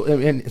 so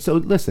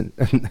listen,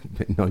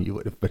 no, you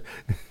would have, but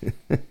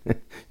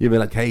you'd be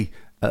like, hey,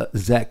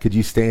 Zach, could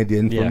you stand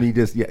in for me?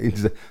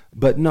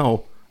 But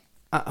no,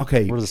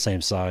 okay, we're the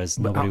same size.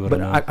 Nobody would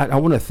have known. I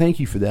want to thank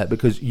you for that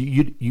because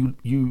you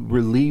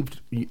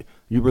relieved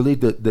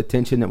the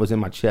tension that was in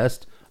my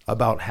chest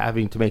about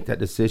having to make that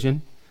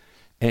decision,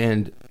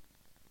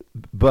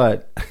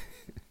 but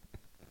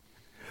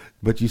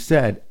you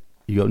said.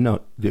 You go,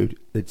 no, dude,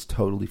 it's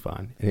totally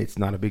fine, and it's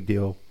not a big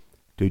deal,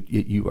 dude.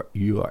 You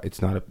are.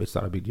 It's not a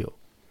big deal.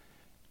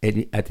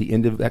 And at the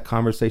end of that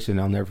conversation,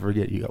 I'll never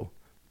forget. You go,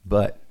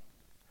 but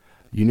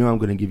you know I'm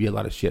going to give you a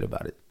lot of shit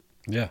about it.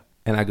 Yeah.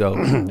 And I go,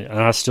 and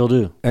I still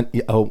do. And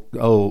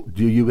do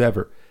you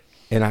ever?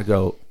 And I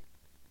go,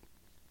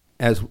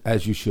 as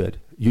you should.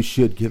 You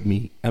should give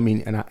me. I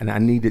mean, and I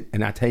need it,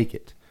 and I take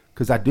it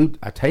because I do.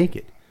 I take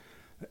it,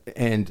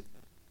 and.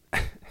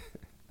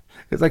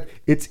 It's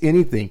like, it's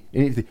anything.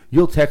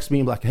 You'll text me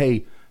and be like,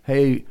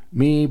 hey,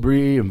 me,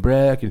 Bree, and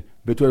Breck, and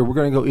Victoria, we're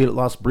going to go eat at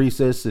Las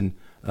Brisas. And,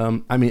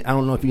 I mean, I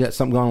don't know if you got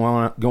something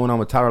going on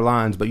with Tyler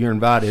Lyons, but you're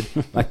invited.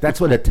 Like,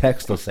 that's what a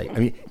text will say. I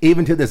mean,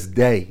 even to this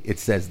day, it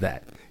says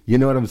that. You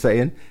know what I'm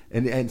saying?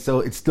 And so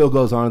it still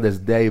goes on to this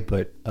day,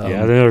 but...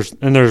 yeah, there's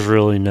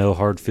really no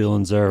hard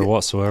feelings there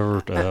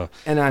whatsoever.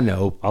 And I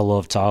know. I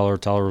love Tyler.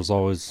 Tyler was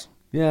always...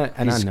 Yeah,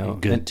 and he's I know. A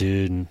good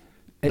dude, and...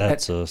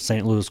 That's a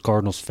St. Louis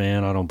Cardinals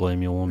fan. I don't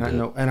blame you one bit. I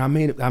know, and I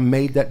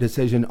made that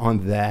decision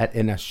on that,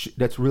 and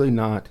that's really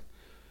not.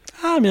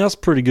 I mean, that's a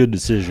pretty good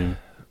decision.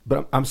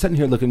 But I'm sitting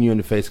here looking you in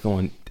the face,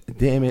 going,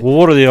 "Damn it!" Well,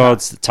 what are the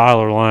odds that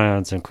Tyler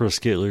Lyons and Chris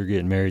Kittley are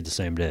getting married the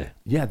same day?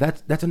 Yeah,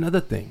 that's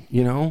another thing,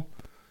 you know.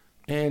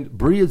 And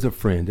Bree is a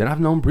friend, and I've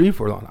known Bree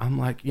for a long. I'm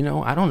like, you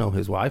know, I don't know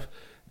his wife.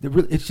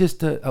 It's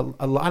just a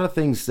lot of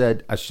things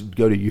said I should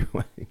go to you.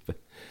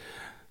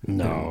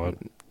 No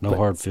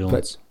hard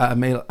feelings. But I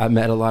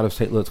met a lot of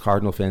St. Louis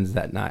Cardinal fans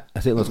that night,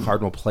 St. Louis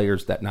Cardinal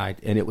players that night,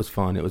 and it was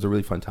fun. It was a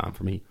really fun time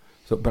for me.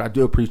 So, but I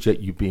do appreciate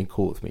you being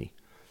cool with me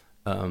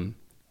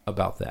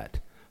about that.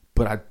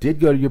 But I did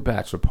go to your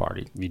bachelor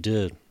party. You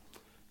did.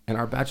 And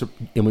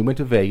we went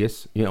to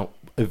Vegas, you know,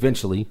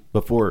 eventually,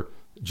 before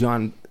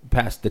John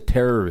passed the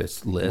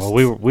terrorist list.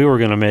 Well, we were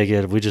going to make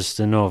it. We just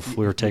didn't know if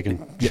we were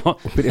taking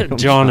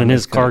John and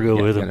his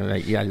cargo with him.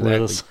 Yeah,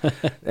 exactly.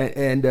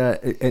 and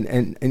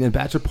the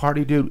bachelor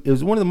party, dude, it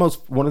was one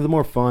of the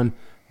more fun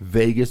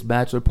Vegas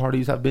bachelor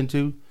parties I've been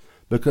to,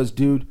 because,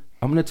 dude,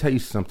 I'm going to tell you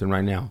something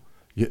right now.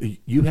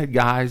 You had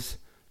guys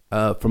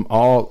from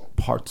all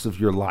parts of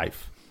your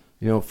life,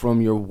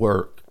 from your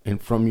work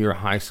and from your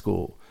high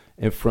school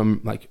and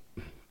from like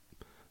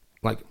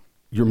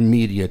your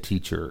media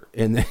teacher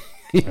and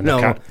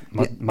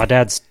my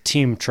dad's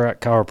team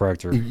track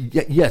chiropractor.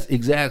 Yes,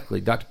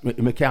 exactly. Dr.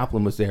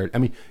 McCaplin was there. I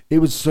mean, it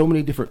was so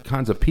many different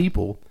kinds of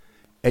people,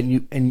 and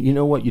you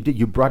know what you did?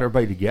 You brought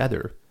everybody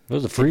together. It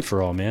was a free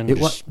for all, man. It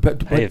was,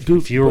 but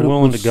if you were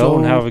willing to go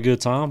and have a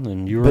good time,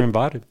 then you were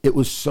invited. It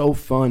was so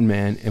fun,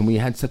 man, and we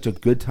had such a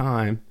good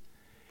time.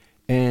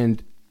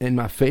 And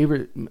my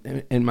favorite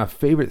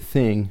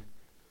thing.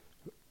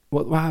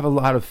 Well, I have a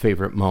lot of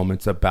favorite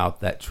moments about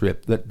that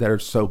trip that are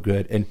so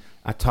good, and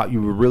I taught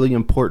you a really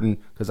important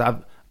because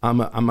I'm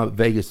a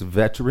Vegas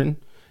veteran,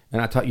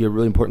 and I taught you a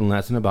really important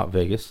lesson about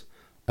Vegas,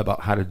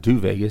 about how to do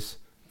Vegas,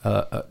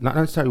 not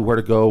necessarily where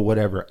to go,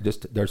 whatever.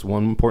 Just there's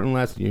one important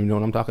lesson. You know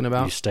what I'm talking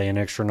about? You stay an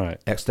extra night.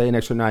 Stay an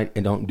extra night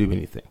and don't do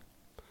anything.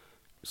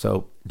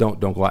 So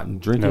don't go out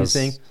and drink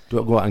anything.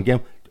 Don't go out and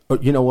gamble. Or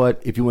you know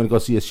what? If you want to go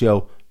see a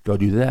show, go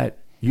do that.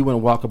 You want to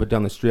walk up and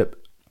down the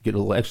strip, get a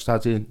little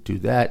exercise in, do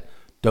that.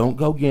 Don't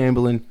go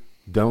gambling.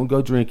 Don't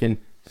go drinking.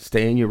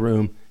 Stay in your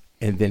room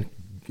and then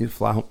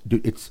fly home.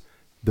 Dude,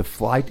 the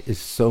flight is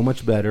so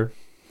much better.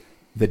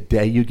 The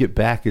day you get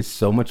back is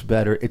so much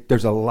better.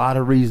 There's a lot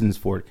of reasons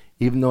for it,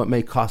 even though it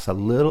may cost a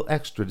little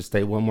extra to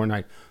stay one more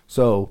night.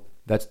 So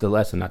that's the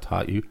lesson I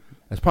taught you.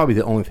 That's probably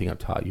the only thing I've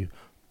taught you.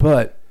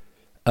 But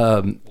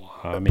I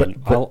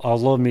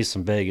love me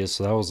some Vegas.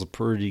 So that was a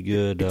pretty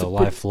good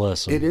life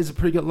lesson. It is a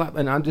pretty good life,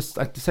 and I just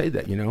like to say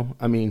that,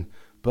 I mean,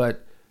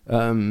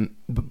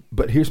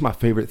 but here's my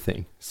favorite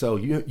thing. So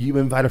you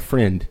invite a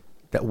friend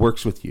that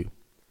works with you.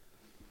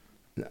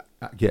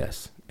 I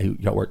guess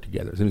y'all work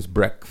together. His name is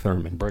Breck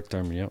Thurman. Breck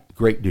Thurman, yep.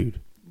 Great dude.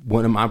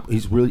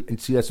 He's really,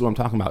 and see, that's what I'm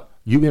talking about.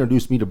 You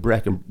introduced me to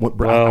Breck, and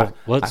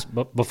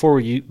before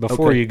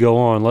you go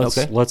on,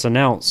 let's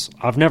announce.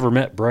 I've never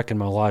met Breck in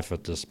my life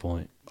at this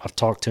point. I've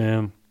talked to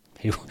him.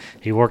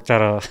 He worked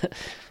at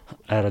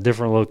a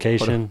different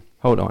location.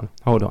 Hold on.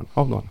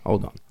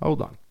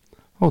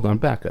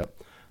 Back up.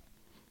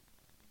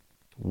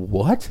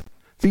 What?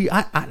 See,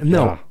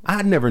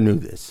 I never knew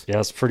this. Yeah,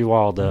 it's pretty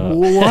wild.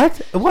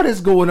 What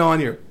is going on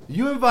here?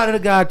 You invited a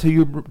guy to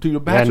your bachelor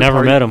party. I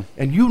never met him,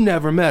 and you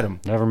never met him.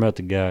 Never met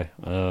the guy.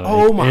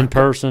 In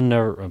person.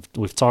 Never.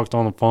 We've talked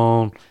on the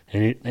phone,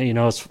 and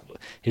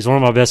he's one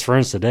of my best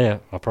friends today.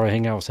 I probably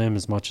hang out with him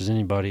as much as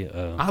anybody.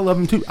 I love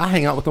him too. I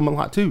hang out with him a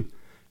lot too,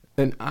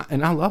 and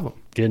I love him.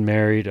 Getting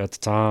married at the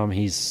time.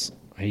 He's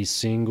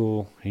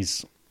single.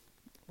 He's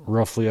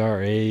roughly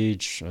our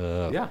age.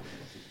 Yeah.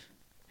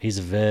 He's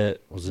a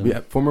vet.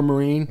 Former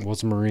Marine.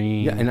 Was a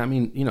Marine. Yeah, and I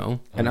mean,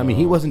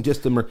 he wasn't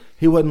just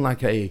he wasn't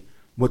like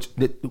which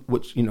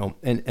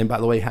and by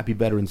the way, happy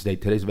Veterans Day.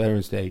 Today's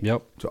Veterans Day.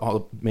 Yep. To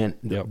all yep,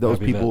 those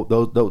people,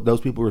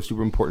 those people are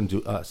super important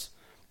to us,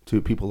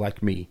 to people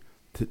like me,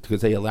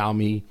 because they allow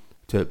me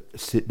to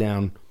sit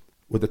down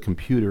with a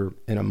computer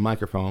and a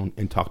microphone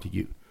and talk to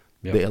you.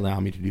 Yep. They allow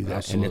me to do that,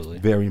 Absolutely. And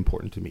it's very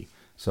important to me.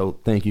 So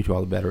thank you to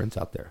all the veterans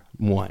out there.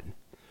 One.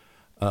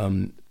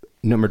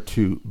 Number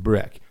two,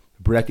 Breck.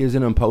 Breck is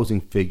an imposing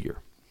figure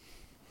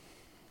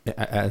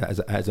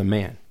as a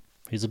man.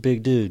 He's a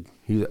big dude.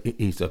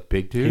 He's a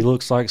big dude. He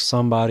looks like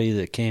somebody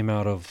that came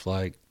out of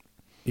the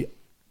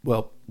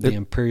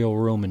Imperial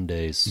Roman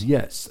days.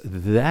 Yes,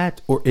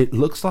 that, or it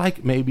looks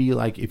like maybe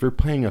like if you're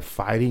playing a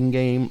fighting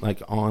game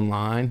like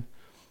online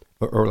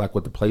or like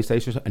with the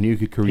PlayStation, and you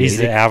could create. He's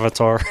the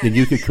avatar. And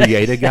you could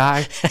create a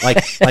guy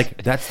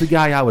like that's the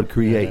guy I would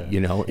create.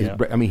 Yeah.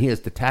 I mean, he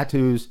has the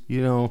tattoos.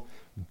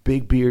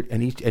 Big beard,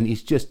 and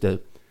he's just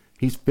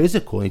he's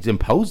physical. He's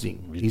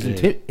imposing. He's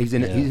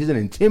an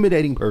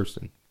intimidating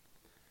person.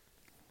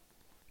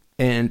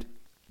 And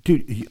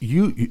dude,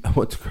 you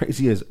what's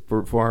crazy is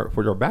for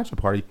your bachelor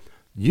party,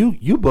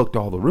 you booked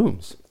all the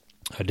rooms.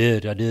 I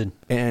did.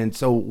 And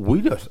so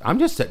I'm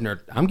just sitting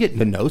there. I'm getting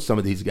to know some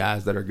of these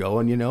guys that are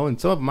going,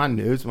 and some of them I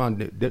knew,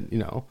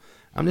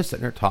 I'm just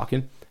sitting there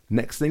talking.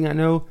 Next thing I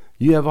know,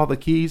 you have all the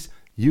keys.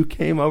 You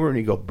came over and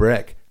you go,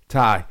 Breck,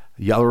 Ty,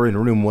 y'all are in a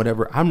room,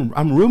 whatever.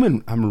 I'm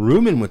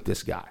rooming with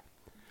this guy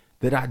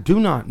that I do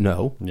not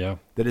know. Yeah.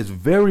 That is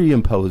very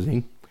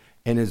imposing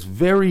and is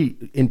very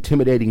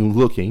intimidating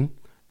looking,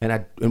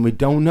 and we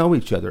don't know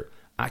each other.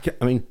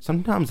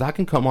 Sometimes I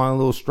can come on a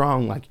little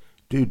strong, like,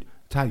 dude,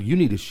 Ty, you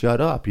need to shut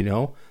up.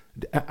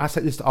 I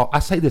say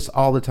this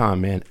all the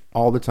time, man,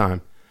 all the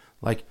time.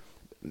 Like,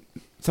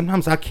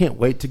 sometimes I can't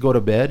wait to go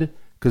to bed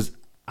because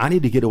I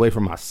need to get away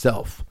from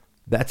myself.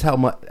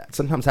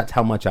 Sometimes that's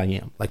how much I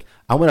am. Like,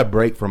 I want a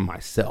break from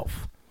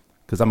myself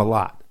because I'm a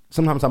lot.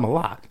 Sometimes I'm a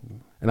lot,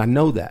 and I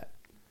know that.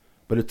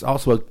 But it's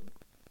also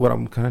what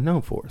I'm kind of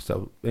known for.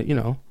 So,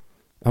 I'm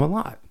a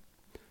lot.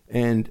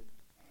 And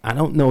I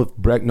don't know if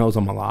Breck knows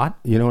I'm a lot.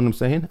 You know what I'm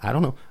saying? I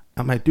don't know.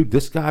 I'm like, dude,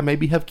 this guy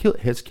maybe has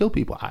killed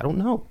people. I don't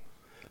know.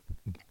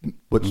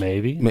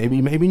 Maybe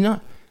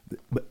not.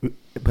 But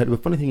the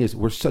funny thing is,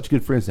 we're such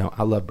good friends now.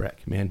 I love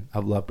Breck, man. I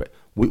love Breck.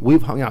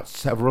 We've hung out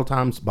several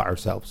times by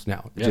ourselves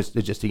now. Yeah. It's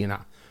just he and I.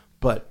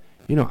 But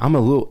you know, I'm a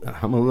little.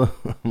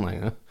 I'm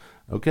like,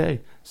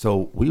 okay.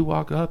 So we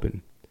walk up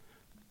and.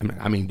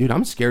 I mean, dude,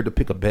 I'm scared to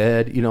pick a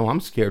bed. You know,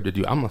 I'm scared to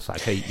do. I'm just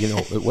like, hey, you know,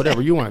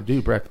 whatever you want to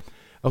do, Brett.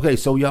 Okay,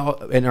 so y'all,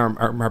 and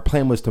our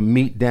plan was to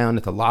meet down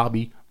at the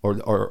lobby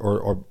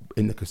or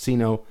in the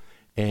casino,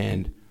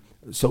 and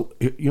so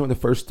you know, the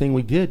first thing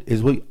we did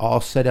is we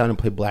all sat down and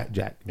played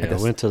blackjack. Yeah,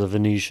 went to the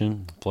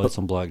Venetian, played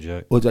some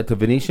blackjack. Was that the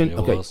Venetian? It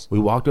okay, was. We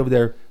walked over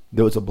there.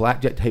 There was a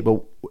blackjack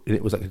table, and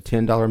it was like a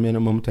 $10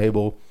 minimum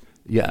table.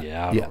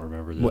 Yeah, I don't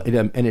remember that.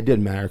 Well, and it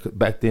didn't matter 'cause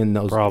back then.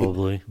 Those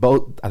Probably.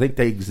 both. I think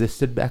they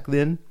existed back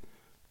then.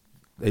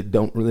 They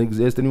don't really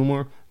exist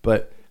anymore.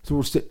 But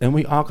so and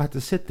we all got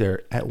to sit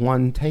there at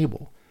one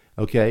table,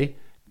 okay.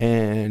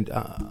 And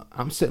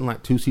I'm sitting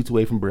like 2 seats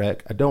away from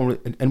Breck.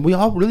 And we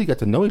all really got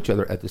to know each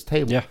other at this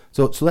table. Yeah.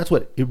 So that's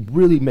what it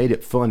really made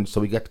it fun. So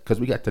we got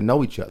to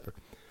know each other.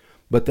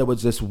 But there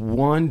was this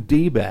one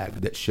D-bag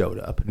that showed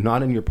up,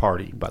 not in your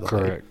party, by the way.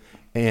 Correct.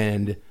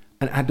 And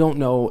I don't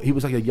know. He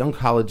was like a young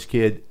college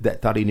kid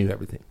that thought he knew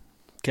everything.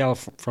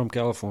 From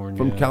California.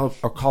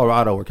 Or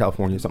Colorado or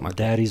California, something like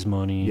that. Daddy's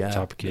money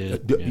type of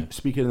kid.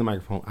 Speak into the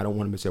microphone. I don't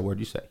want to miss a word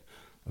you say.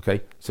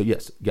 Okay? So,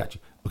 yes, got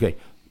you. Okay,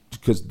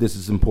 because this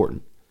is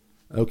important.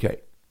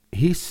 Okay,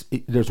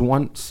 there's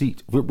one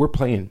seat. We're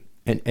playing,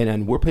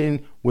 and we're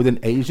playing with an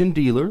Asian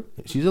dealer.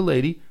 She's a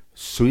lady,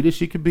 sweet as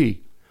she could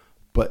be,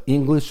 but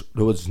English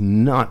was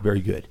not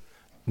very good.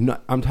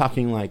 I'm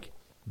talking like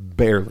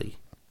barely.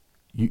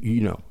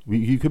 You know,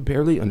 you could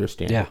barely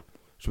understand. Yeah. Her.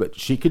 But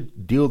she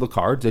could deal the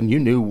cards, and you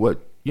knew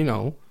what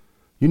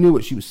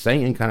she was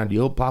saying, kind of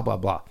deal. Blah blah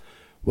blah.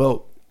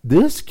 Well,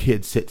 this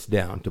kid sits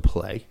down to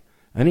play,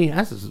 and he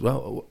asks us,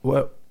 "Well,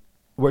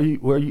 where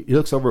you?" He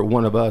looks over at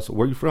one of us.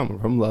 Where are you from? We're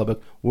from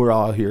Lubbock. We're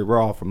all here.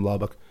 We're all from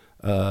Lubbock.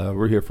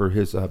 We're here for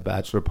his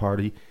bachelor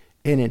party.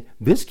 And then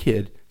this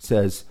kid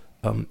says,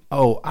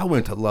 "Oh, I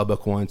went to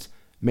Lubbock once.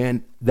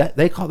 Man, that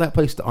they call that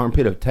place the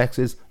armpit of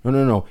Texas.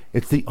 No.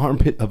 It's the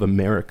armpit of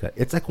America.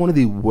 It's like one of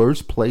the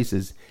worst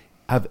places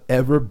I've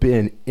ever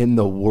been in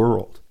the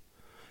world."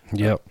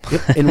 Yep.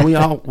 And we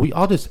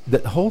all just,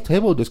 the whole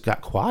table just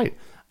got quiet.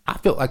 I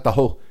felt like I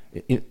felt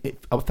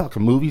like a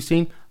movie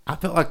scene. I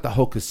felt like the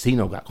whole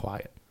casino got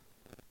quiet.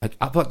 Like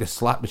I felt like the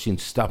slot machine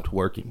stopped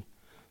working.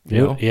 You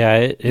know? Yeah,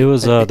 it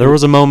was. There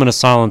was a moment of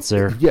silence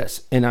there.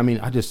 Yes, and I mean,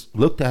 I just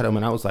looked at him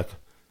and I was like,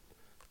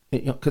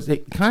 you know, because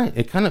it kind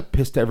of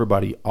pissed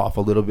everybody off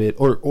a little bit,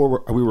 or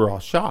we were all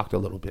shocked a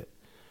little bit.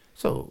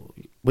 So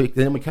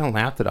then we kind of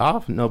laughed it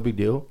off. No big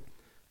deal.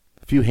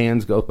 A few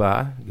hands go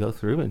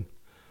through,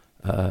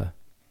 and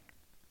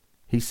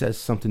he says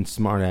something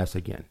smart ass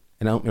again.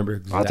 And I don't remember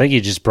exactly. I think he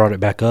just brought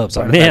it back up. It's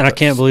like, man, I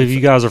can't believe you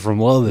guys are from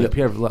Lubbock. Yep,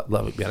 here,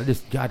 Lubbock, man.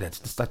 That's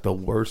just like the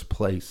worst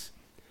place.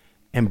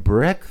 And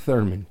Breck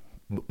Thurman,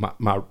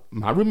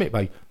 my roommate,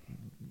 I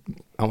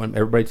want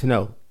everybody to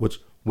know, which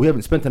we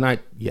haven't spent the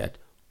night yet.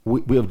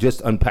 We have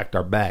just unpacked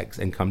our bags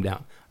and come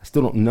down. I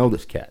still don't know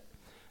this cat.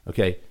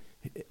 Okay,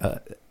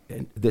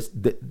 and this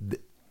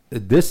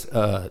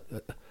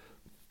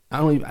I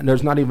don't even.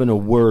 There's not even a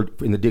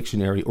word in the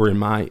dictionary or in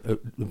my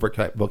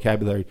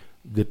vocabulary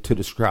to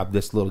describe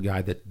this little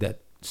guy that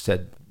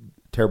said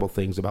terrible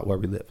things about where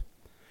we live.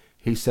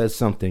 He says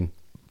something,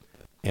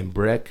 and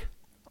Breck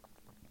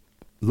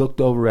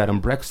looked over at him.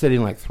 Breck's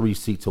sitting like 3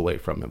 seats away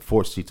from him,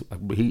 4 seats.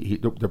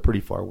 They're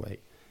pretty far away,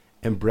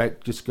 and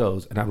Breck just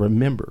goes. And I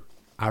remember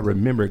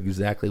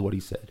exactly what he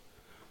said.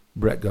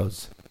 Breck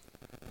goes,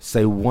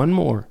 "Say one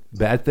more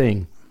bad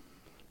thing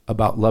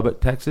about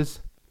Lubbock, Texas,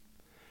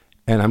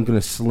 and I'm going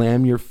to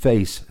slam your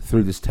face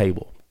through this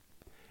table."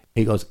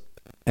 He goes,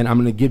 "And I'm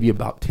going to give you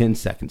about 10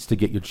 seconds to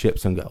get your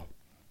chips and go.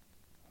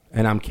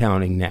 And I'm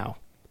counting now."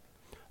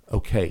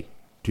 Okay,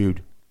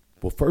 dude.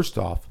 Well, first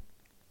off,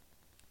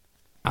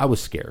 I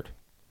was scared.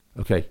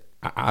 Okay,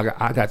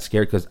 I got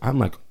scared because I'm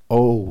like,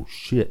 oh,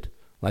 shit.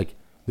 Like,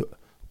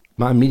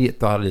 my immediate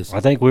thought is...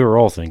 I think we were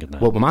all thinking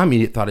that. Well, my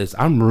immediate thought is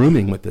I'm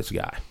rooming with this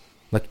guy.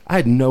 Like, I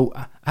had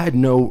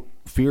no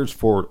fears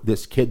for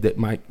this kid that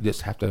might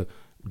just have to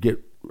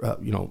get,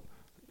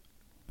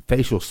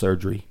 facial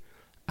surgery.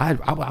 I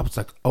was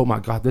like, oh my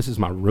God, this is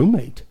my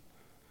roommate.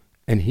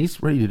 And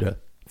he's ready to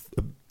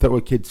throw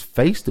a kid's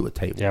face through a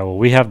table. Yeah, well,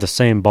 we have the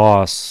same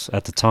boss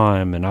at the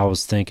time, and I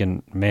was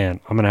thinking, man,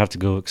 I'm going to have to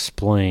go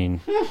explain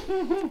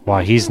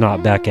why he's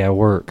not back at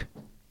work.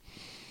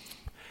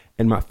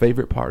 And my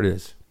favorite part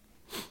is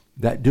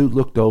that dude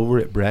looked over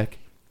at Breck,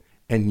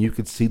 and you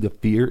could see the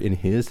fear in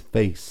his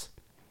face.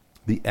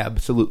 The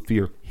absolute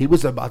fear. He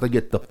was about to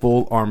get the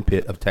full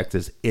armpit of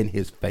Texas in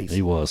his face.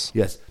 He was.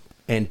 Yes.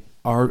 And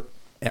our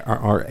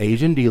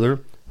Asian dealer,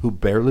 who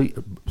barely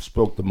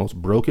spoke the most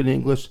broken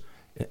English,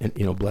 and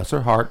bless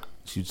her heart,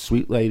 she's a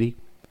sweet lady.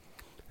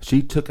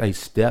 She took a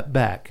step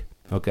back.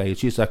 Okay,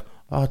 she's like,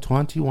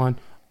 21.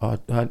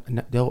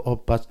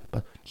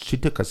 She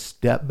took a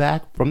step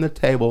back from the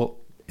table,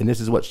 and this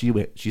is what she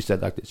went. She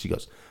said like this. She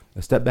goes,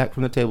 a step back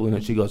from the table, and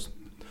then she goes,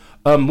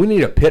 "We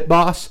need a pit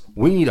boss.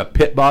 We need a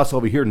pit boss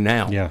over here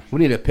now. Yeah, we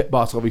need a pit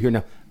boss over here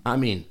now." I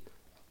mean,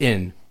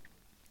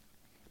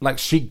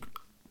 she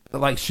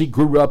like she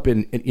grew up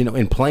in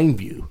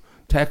Plainview,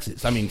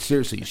 Texas. I mean,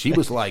 seriously, she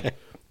was like,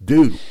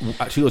 dude,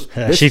 she goes.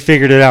 She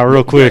figured it out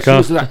real quick,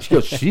 huh?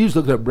 She was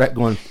looking at Brett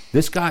going,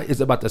 this guy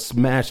is about to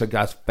smash a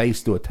guy's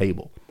face through a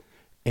table.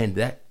 And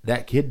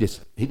that kid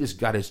just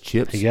got his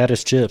chips. He got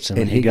his chips,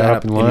 and he got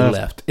up and he left.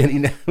 left.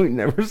 And we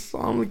never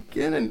saw him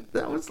again. And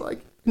that was like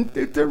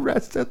the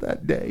rest of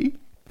that day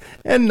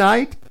and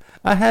night.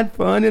 I had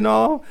fun and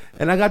all,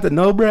 and I got to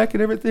know Breck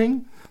and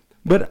everything.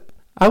 But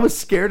I was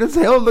scared as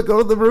hell to go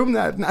to the room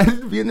that night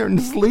to be in there and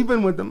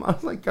sleeping with him. I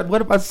was like, God,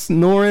 what if I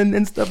snoring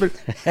and stuff?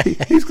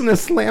 He's going to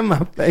slam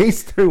my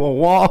face through a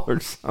wall or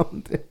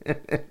something.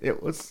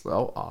 It was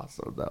so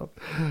awesome, though.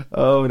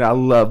 Oh, and I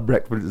love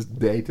Breck for this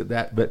day to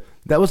that. But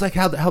that was like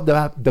how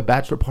the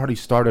bachelor party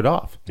started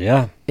off.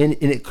 Yeah. And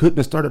it couldn't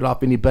have started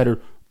off any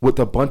better with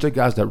a bunch of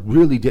guys that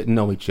really didn't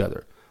know each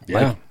other.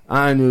 Yeah. Like,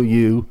 I knew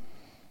you,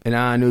 and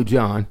I knew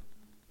John.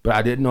 But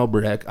I didn't know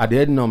Breck. I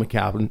didn't know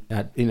McAlpin.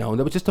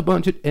 There was just a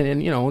bunch of,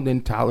 and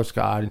then Tyler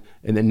Scott,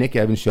 and then Nick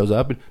Evans shows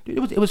up. And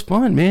dude, it was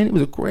fun, man. It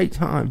was a great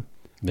time.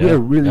 Yeah.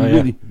 We had a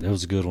really, that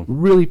was a good one.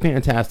 really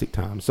fantastic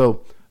time.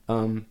 So,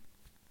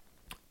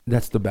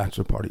 that's the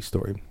bachelor party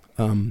story.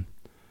 Okay,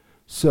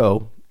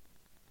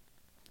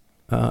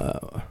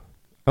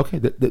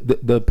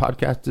 the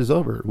podcast is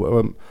over.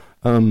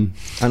 I don't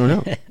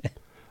know.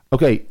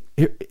 Okay,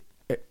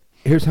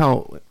 here's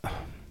how.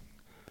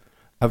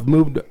 I've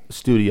moved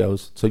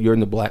studios, so you're in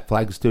the Black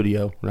Flag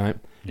studio, right?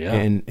 Yeah.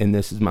 And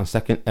this is my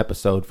second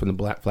episode from the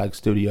Black Flag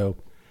studio,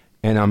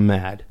 and I'm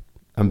mad.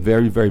 I'm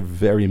very, very,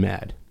 very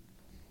mad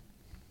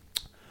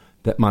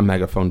that my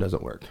megaphone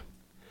doesn't work.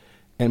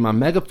 And my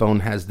megaphone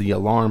has the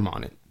alarm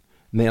on it.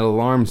 And the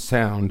alarm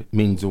sound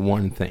means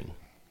one thing,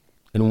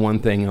 and one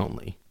thing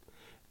only,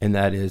 and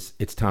that is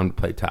it's time to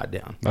play Tied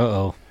Down.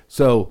 Uh-oh.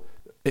 So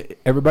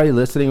everybody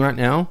listening right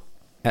now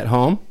at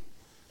home,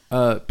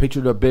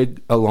 pictured a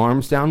big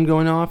alarm sound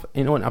going off.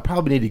 You know what? I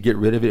probably need to get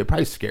rid of it. It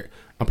probably scare.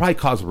 I'll probably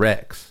cause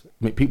wrecks.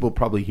 I mean, people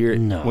probably hear it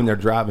when they're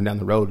driving down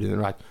the road, and they're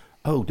like,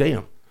 "Oh,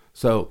 damn!"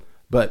 So,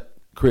 but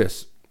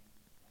Chris,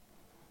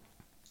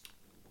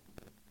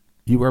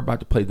 you are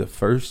about to play the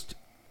first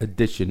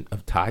edition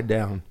of Tied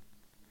Down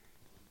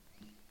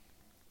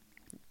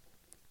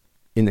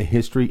in the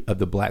history of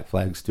the Black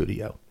Flag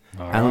Studio.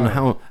 I don't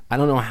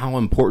know how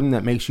important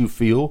that makes you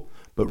feel,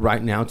 but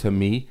right now, to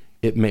me,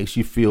 it makes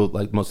you feel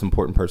like the most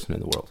important person in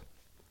the world.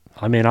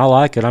 I mean, I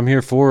like it. I'm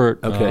here for it.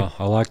 Okay.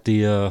 I like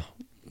the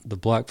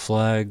Black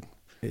Flag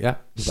Black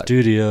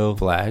Studio.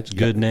 Flag. It's a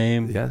good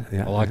name. Yeah.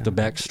 I like the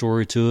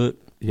backstory to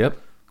it. Yep.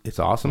 It's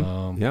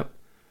awesome. Yep.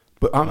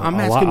 But I'm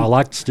asking. I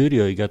like the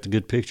studio. You got the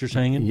good pictures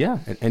hanging. Yeah,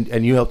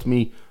 and you helped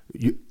me.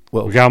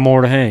 We got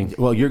more to hang.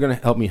 Well, you're going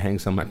to help me hang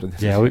some after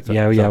this. Yeah,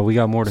 we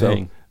got more to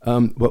hang.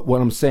 But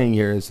what I'm saying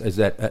here is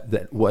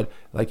that what,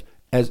 like,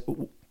 as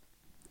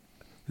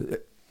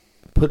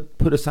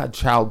put aside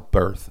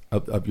childbirth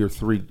of your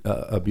three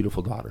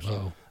beautiful daughters.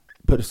 Oh.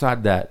 Put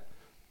aside that,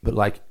 but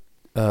like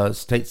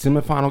state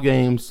semifinal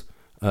games,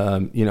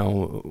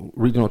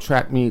 regional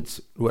track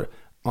meets. What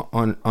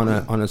on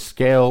a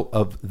scale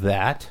of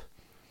that?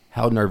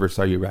 How nervous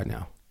are you right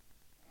now?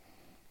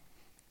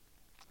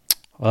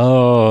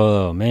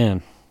 Oh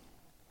man,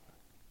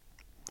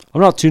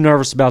 I'm not too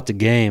nervous about the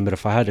game, but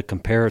if I had to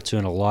compare it to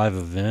a live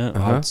event,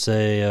 I'd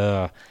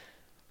say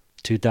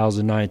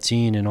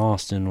 2019 in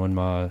Austin when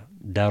my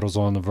dad was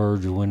on the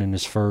verge of winning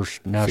his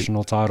first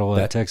national title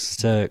at Texas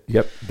Tech.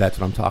 Yep, that's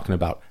what I'm talking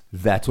about.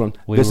 That's what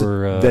this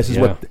is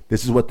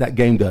what that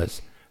game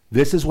does.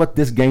 This is what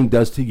this game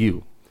does to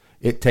you.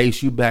 It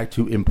takes you back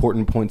to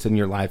important points in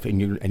your life,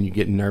 and you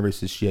get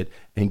nervous as shit.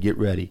 And get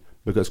ready,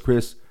 because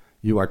Chris,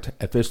 you are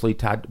officially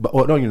tied. But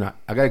no, you're not.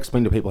 I gotta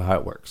explain to people how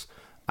it works.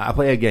 I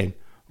play a game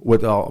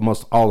with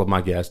almost all of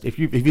my guests. If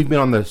you've been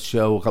on the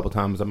show a couple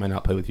times, I might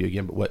not play with you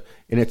again. But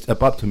and it's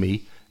up to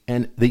me,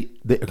 and the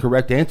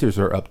correct answers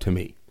are up to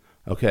me.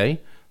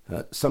 Okay.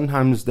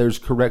 Sometimes there's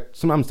correct.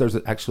 Sometimes there's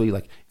actually,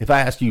 like, if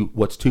I ask you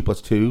what's 2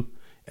 + 2,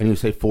 and you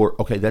say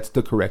 4, okay, that's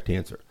the correct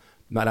answer.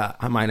 But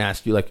I might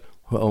ask you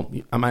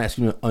I might ask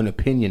you an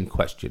opinion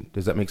question.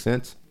 Does that make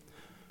sense?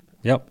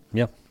 Yep.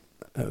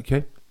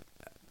 Okay.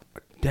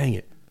 Dang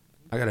it.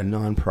 I got a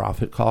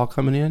non-profit call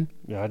coming in.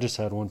 Yeah, I just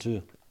had one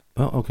too.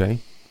 Oh, okay.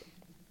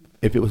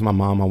 If it was my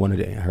mom, I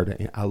wanted her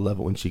to. I love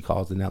it when she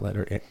calls and I let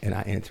her, and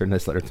I answer and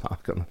just let her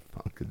talk on the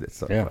phone, because it's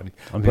so funny.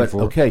 I'm here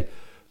for it. Okay.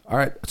 All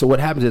right. So what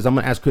happens is I'm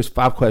going to ask Chris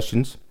 5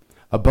 questions,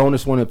 a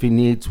bonus one if he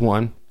needs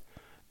one,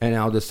 and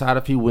I'll decide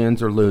if he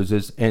wins or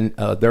loses. And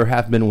there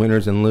have been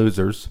winners and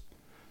losers.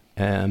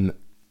 And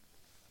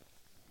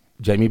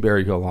Jamie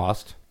Berryhill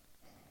lost.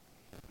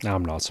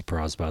 I'm not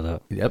surprised by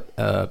that. Yep.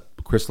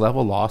 Chris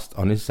Level lost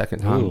on his second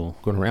time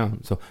going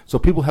around. So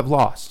people have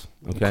lost.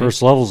 Okay.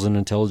 Chris Level's an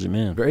intelligent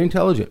man. Very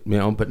intelligent,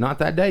 but not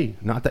that day.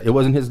 It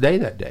wasn't his day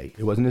that day.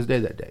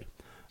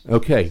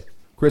 Okay.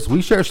 Chris,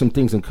 we share some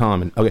things in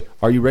common. Okay.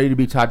 Are you ready to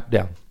be tied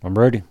down? I'm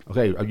ready.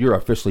 Okay. You're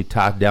officially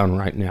tied down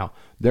right now.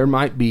 There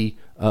might be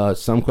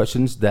some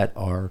questions that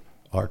are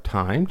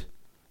timed,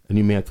 and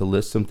you may have to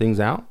list some things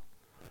out.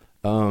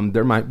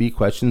 There might be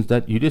questions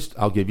that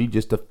I'll give you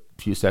just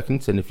few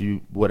seconds, and if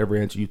you whatever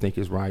answer you think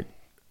is right,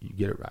 you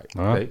get it right.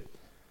 All Okay. right.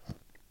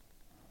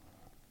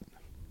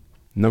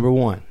 Number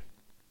 1.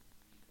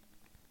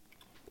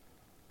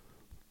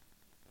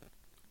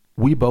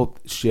 We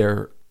both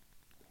share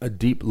a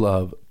deep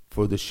love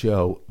for the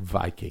show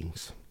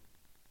Vikings.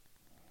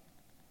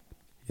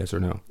 Yes or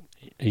no?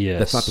 Yes.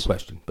 That's not the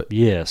question, but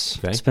Yes.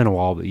 Okay. It's been a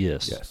while, but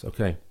yes. yes.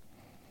 Okay.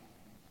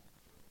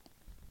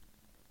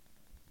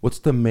 What's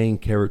the main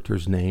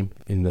character's name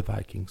in the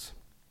Vikings?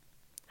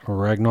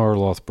 Ragnar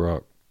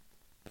Lothbrok.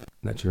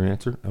 That's your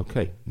answer?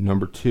 Okay.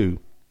 Number 2.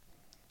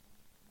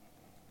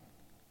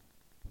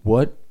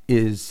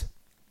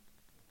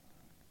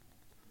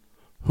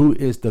 Who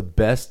is the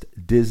best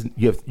Disney?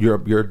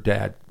 Your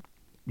dad,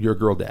 your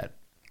girl dad.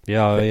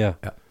 Yeah, yeah.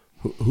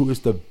 Who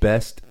is the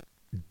best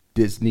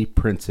Disney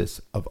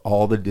princess of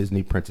all the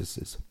Disney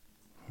princesses?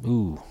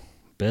 Ooh,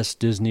 best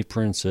Disney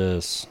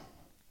princess.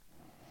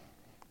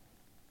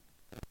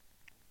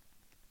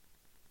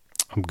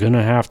 I'm going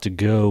to have to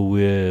go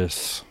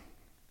with...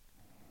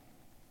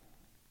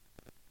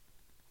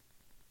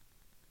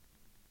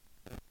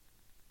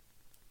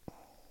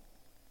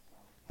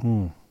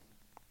 I'm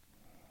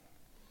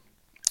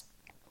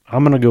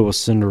going to go with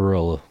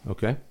Cinderella.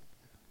 Okay.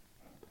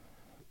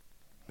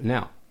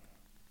 Now,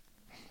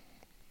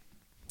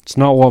 It's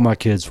not what my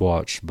kids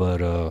watch, but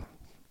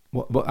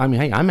well, I mean,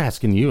 hey, I'm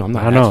asking you. I'm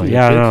not. I know. asking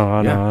Yeah,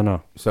 your kids. I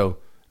know.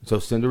 So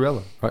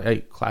Cinderella.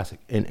 Hey, classic.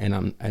 And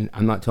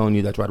I'm not telling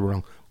you that's right or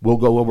wrong. We'll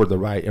go over the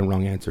right and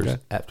wrong answers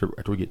after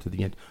we get to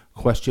the end.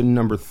 Question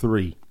number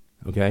 3.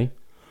 Okay.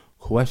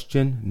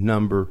 Question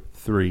number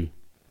 3.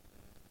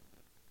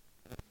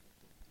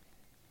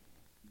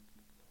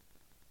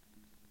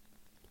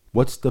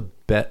 What's the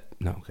bet?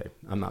 No, okay.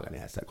 I'm not going to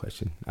ask that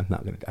question. I'm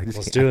not going to.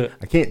 Let's do it.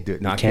 I can't do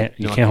it. No, I can't.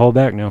 You No, I can't hold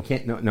back now. I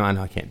can't. No,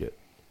 I can't do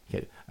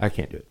it. I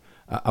can't do it.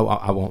 I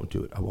won't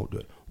do it. I won't do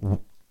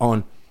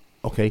it.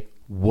 Okay.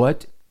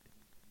 What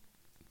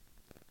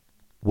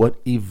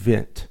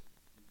event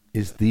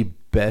is the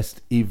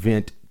best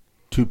event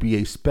to be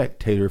a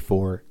spectator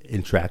for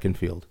in track and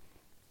field?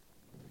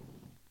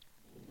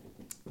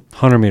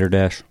 100-meter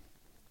dash.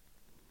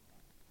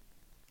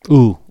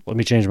 Ooh, let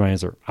me change my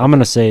answer. I'm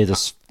gonna say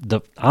this.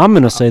 I'm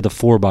gonna say the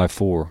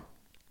 4x4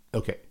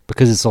 Okay.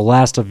 because it's the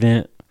last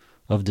event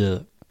of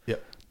the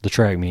Yep.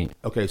 track meet.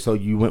 Okay. So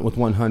you went with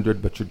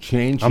 100, but you're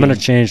changing. I'm gonna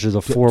change to the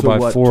to 4x4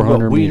 what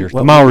 100 we- meters.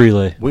 what The mile we-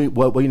 relay.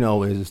 What we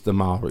know is the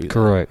mile relay.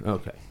 Correct.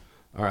 Okay.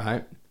 All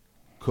right.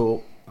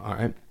 Cool. All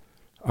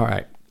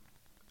right.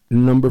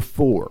 Number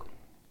 4.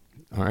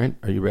 All right.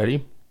 Are you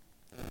ready?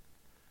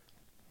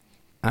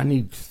 I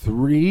need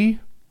 3,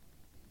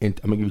 and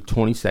I'm going to give you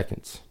 20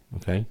 seconds.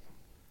 Okay.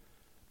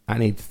 I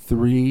need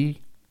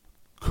 3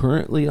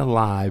 currently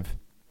alive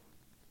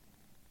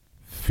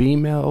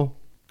female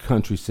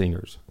country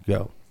singers.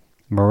 Go.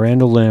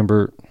 Miranda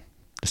Lambert.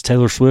 Does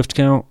Taylor Swift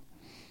count?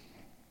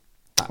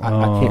 I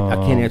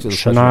can't answer the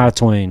Shania question.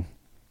 Twain.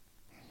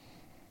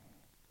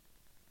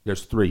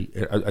 There's 3.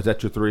 Is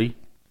that your 3?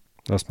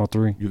 That's my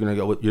 3. You're gonna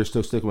go with. You're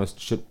still sticking with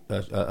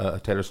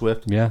Taylor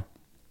Swift. Yeah.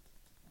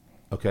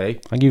 Okay.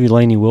 I'll give you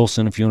Lainey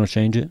Wilson if you want to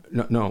change it.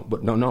 No.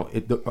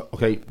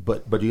 Okay,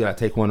 but you gotta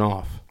take one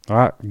off. All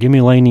right, give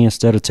me Lainey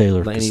instead of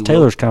Taylor. Lainey Because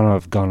Taylor's kind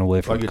of gone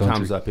away from Oh, the your country.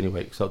 time's up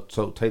anyway. So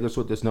Taylor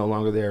Swift is no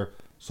longer there.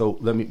 So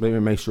let me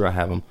make sure I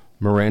have them.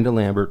 Miranda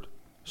Lambert,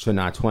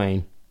 Shania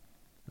Twain,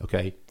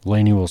 okay,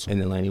 Lainey Wilson.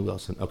 and then Lainey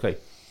Wilson. Okay.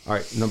 All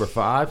right. Number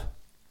 5.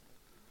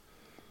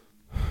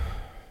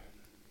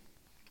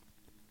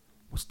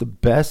 What's the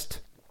best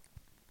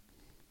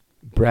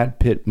Brad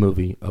Pitt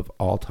movie of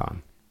all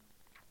time?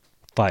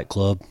 Fight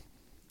Club.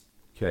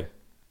 Okay.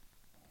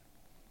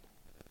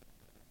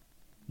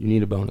 You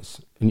need a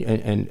bonus,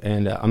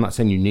 and I'm not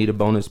saying you need a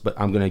bonus, but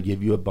I'm going to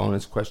give you a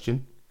bonus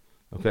question.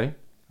 Okay,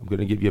 I'm going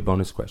to give you a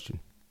bonus question.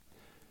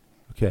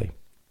 Okay.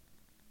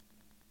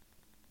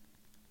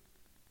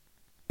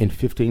 In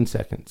 15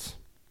 seconds.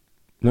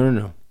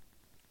 No.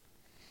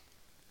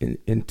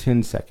 In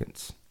 10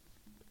 seconds.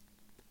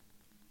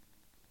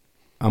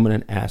 I'm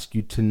going to ask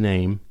you to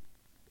name.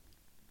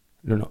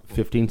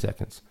 15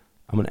 seconds.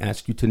 I'm going to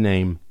ask you to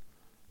name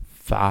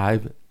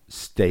 5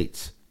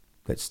 states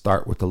that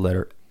start with the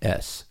letter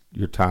S.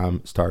 Your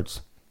time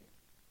starts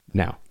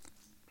now.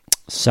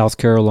 South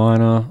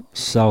Carolina,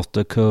 South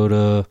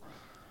Dakota.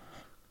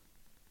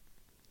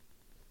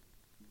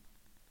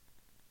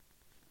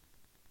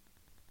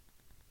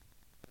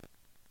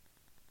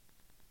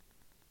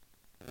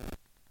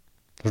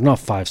 There's not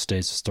 5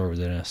 states that start with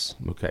an S.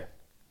 Okay.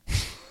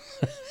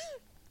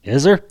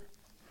 Is there?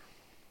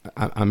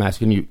 I'm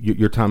asking you.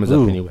 Your time is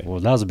Ooh, up anyway. well,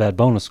 that was a bad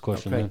bonus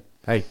question. Okay.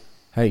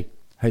 Then.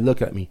 Hey,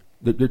 look at me.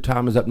 Your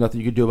time is up.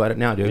 Nothing you can do about it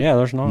now, dude. Yeah,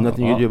 there's not.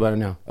 Nothing you can do about it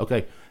now.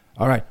 Okay.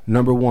 All right.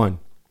 Number 1.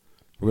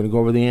 We're going to go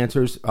over the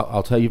answers.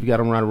 I'll tell you if you got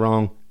them right or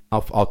wrong.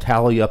 I'll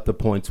tally up the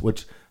points,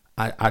 which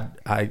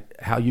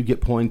how you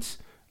get points.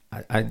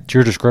 It's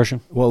your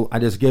discretion. Well, I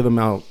just give them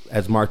out,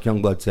 as Mark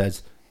Youngblood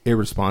says,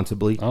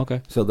 irresponsibly.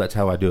 Okay. So that's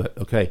how I do it.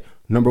 Okay.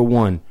 Number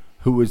 1.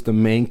 who is the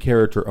main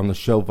character on the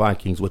show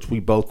Vikings, which we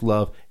both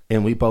love,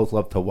 and we both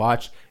love to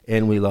watch,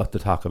 and we love to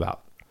talk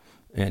about.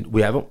 And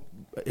we haven't.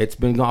 It's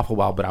been off a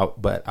while,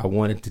 but I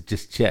wanted to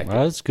just check.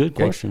 Well, that's a good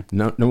question.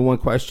 Number one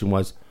question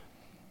was,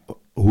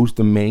 who's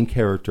the main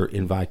character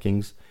in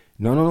Vikings?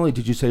 Not only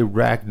did you say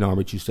Ragnar,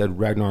 but you said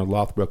Ragnar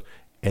Lothbrok,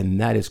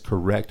 and that is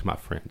correct, my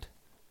friend.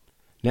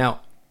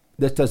 Now,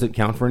 this doesn't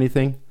count for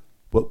anything,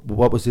 but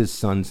what was his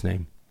son's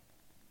name?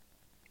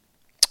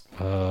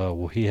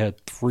 Well, he had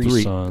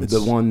three sons.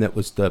 The one that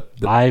was the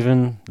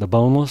Ivan the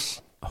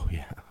Boneless. Oh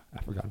yeah,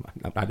 I forgot.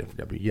 I didn't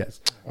forget. But yes.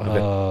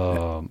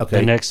 Okay.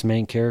 The next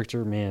main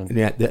character, man.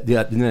 Yeah,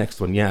 the next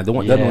one. Yeah, the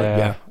one. Yeah, the one,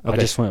 yeah. Okay.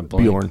 I just went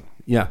blank. Bjorn.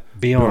 Yeah.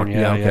 Bjorn.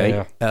 Yeah.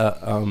 Okay.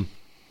 Yeah.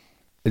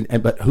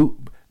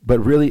 But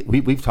really,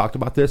 we've talked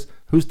about this.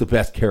 Who's the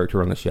best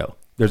character on the show?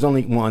 There's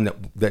only one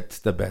that's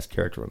the best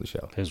character on the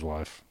show. His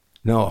wife.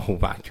 No, oh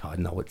my God,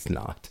 no, it's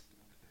not.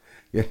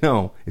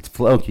 It's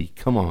Floki.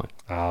 Come on.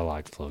 I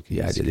like Floki.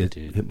 Yeah, it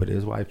is. But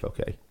his wife,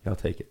 okay. I'll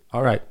take it.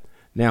 All right.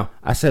 Now,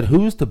 I said,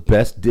 who's the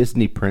best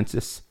Disney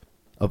princess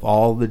of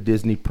all the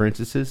Disney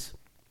princesses?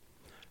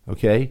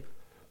 Okay.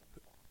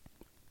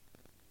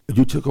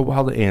 You took a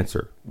while to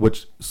answer,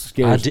 which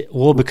scares me.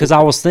 Well, because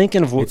I was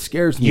thinking of what... It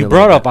scares me. You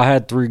brought up I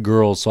had 3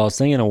 girls, so I was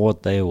thinking of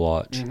what they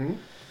watch. Mm-hmm.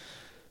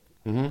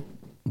 Mm-hmm.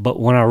 But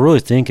when I really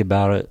think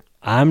about it,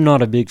 I'm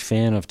not a big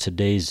fan of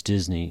today's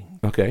Disney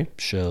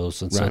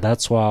shows. And so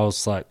that's why I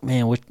was like,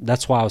 man,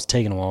 that's why I was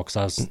taking a while, because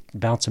I was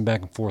bouncing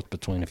back and forth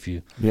between a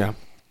few. Yeah.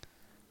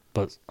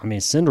 But, I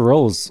mean,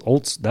 Cinderella's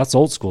that's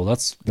old school.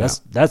 That's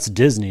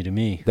Disney to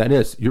me. That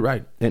is. You're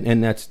right.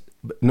 And that's...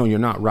 No, you're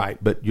not right,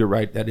 but you're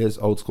right. That is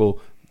old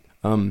school.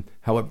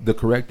 However, the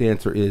correct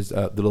answer is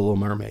The Little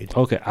Mermaid.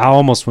 Okay, I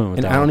almost went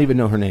with that. And I don't even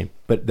know her name,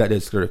 but that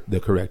is the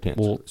correct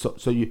answer. Well,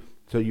 so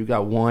you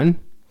got one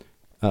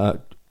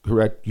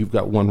correct. You've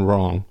got one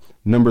wrong.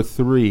 Number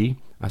 3,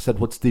 I said,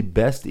 what's the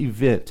best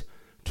event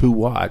to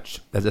watch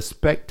as a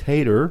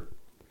spectator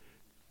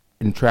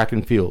in track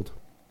and field?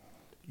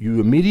 You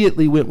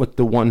immediately went with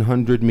the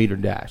 100-meter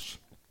dash.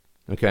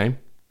 Okay.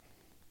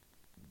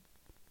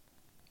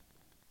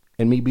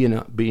 And me being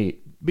a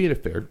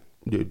fair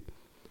dude,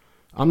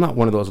 I'm not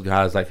one of those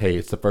guys like, hey,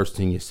 it's the first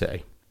thing you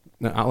say.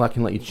 Now, I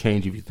can let you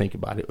change if you think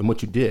about it. And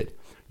what you did,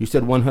 you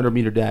said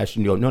 100-meter dash,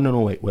 and you go,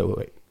 no, wait.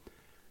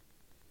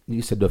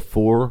 You said the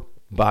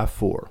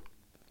 4x4,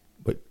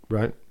 but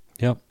right?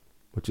 Yep.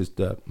 Which is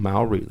the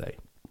mile relay.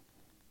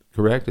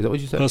 Correct? Is that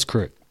what you said? That's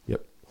correct.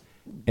 Yep.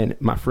 And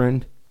my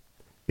friend,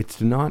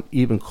 it's not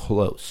even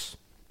close.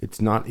 It's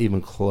not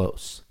even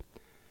close.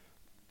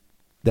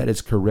 That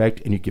is correct,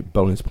 and you get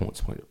bonus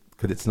points for it.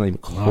 Because it's not even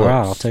close. All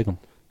right, I'll take them.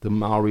 The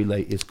mile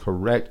relay is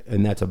correct,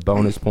 and that's a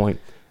bonus point.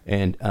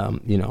 And I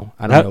don't know.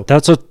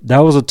 That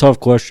was a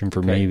tough question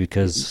for me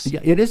because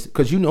it is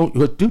because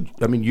dude.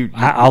 I mean,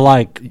 I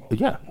like.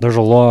 Yeah. There's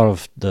a lot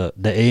of the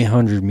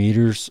 800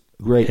 meters.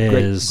 Great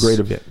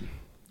event.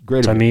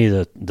 To me,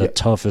 the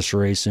toughest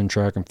race in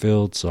track and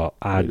field. So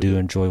I do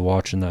enjoy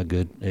watching that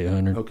good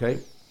 800. Okay.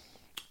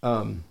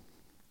 I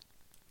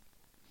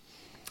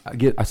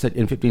said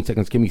in 15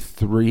 seconds. Give me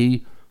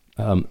 3.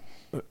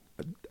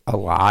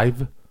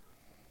 Alive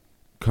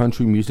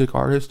country music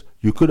artist.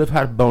 You could have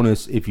had a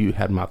bonus if you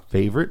had my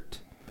favorite,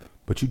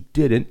 but you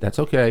didn't. That's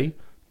okay.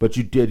 But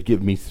you did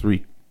give me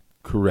 3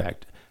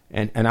 correct,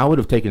 and I would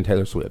have taken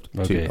Taylor Swift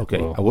too.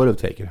 Okay, well, I would have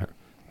taken her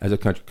as a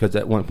country because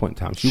at one point in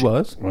time she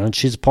was. Well,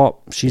 she's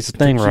pop. She's a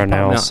thing right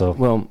now. So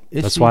well,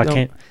 that's why I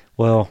can't.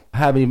 Well, I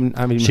haven't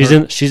even.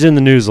 She's in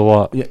the news a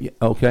lot. Yeah.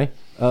 Okay.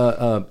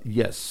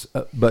 Yes.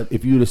 But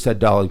if you would have said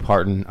Dolly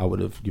Parton, I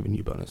would have given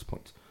you bonus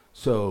points.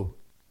 So.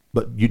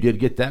 But you did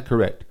get that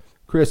correct.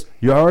 Chris,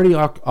 you're already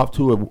off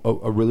to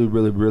a really,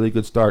 really, really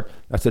good start.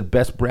 I said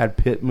best Brad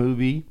Pitt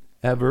movie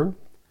ever.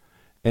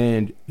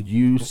 And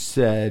you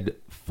said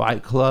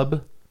Fight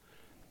Club.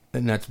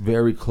 And that's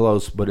very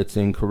close, but it's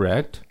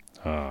incorrect.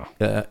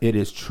 It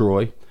is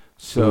Troy.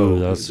 So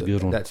that's a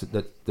good one. That's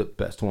the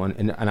best one.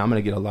 And I'm going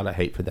to get a lot of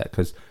hate for that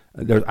because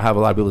I have a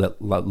lot of people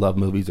that love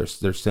movies. They're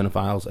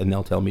cinephiles, and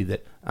they'll tell me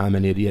that I'm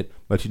an idiot.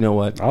 But you know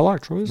what? I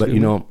like Troy's. But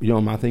you know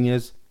what my thing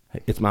is?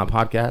 It's my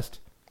podcast.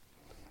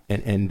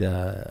 And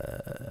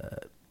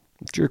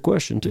it's your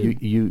question too.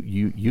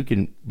 You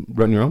can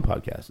run your own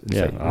podcast.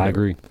 Yeah, I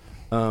agree.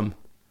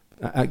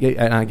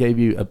 I gave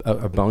you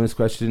a bonus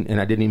question, and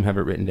I didn't even have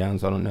it written down,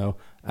 so I don't know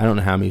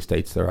how many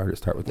states there are to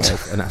start with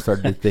S. And I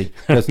started to think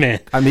because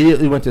I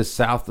immediately went to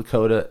South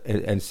Dakota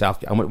and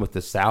South. I went with the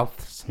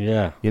Souths.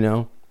 Yeah,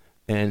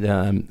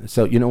 and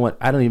so you know what?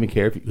 I don't even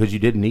care because you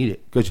didn't need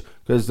it because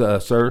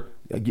sir,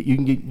 you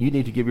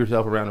need to give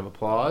yourself a round of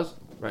applause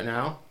right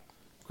now,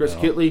 Chris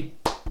Kittley.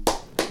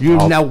 You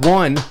have now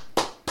won.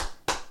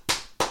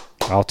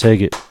 I'll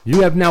take it. You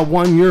have now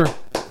won your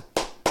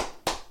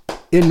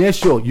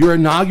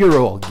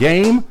inaugural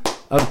game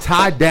of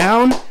Tie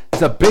Down.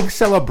 It's a big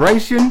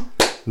celebration.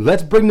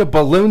 Let's bring the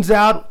balloons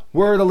out.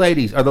 Where are the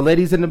ladies? Are the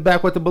ladies in the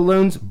back with the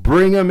balloons?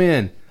 Bring them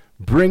in.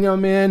 Bring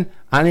them in.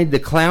 I need the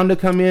clown to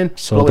come in.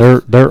 So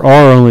there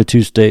are only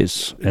 2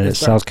 states, and it's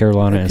South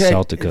Carolina and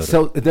South Dakota.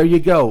 So there you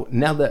go.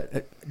 Now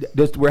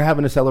that we're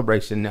having a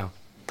celebration now.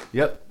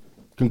 Yep.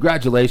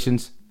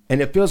 Congratulations.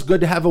 And it feels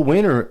good to have a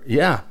winner.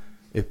 Yeah.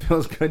 It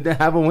feels good to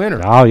have a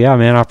winner. Oh, yeah,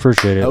 man. I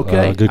appreciate it.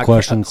 Okay. Good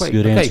questions,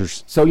 good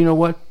answers. So you know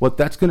what? What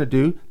that's going to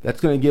do,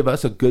 that's going to give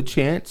us a good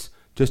chance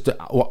just to,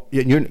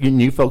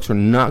 you folks are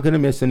not going to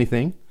miss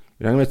anything.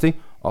 You're not going to miss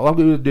anything. All I'm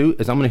going to do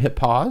is I'm going to hit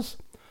pause,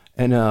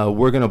 and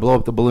we're going to blow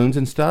up the balloons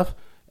and stuff.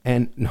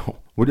 And no,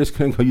 we're just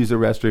going to go use the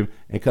restroom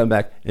and come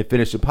back and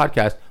finish the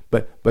podcast.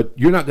 But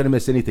you're not going to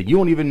miss anything. You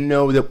won't even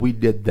know that we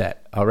did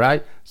that. All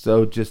right?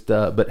 So just,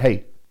 but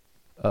hey,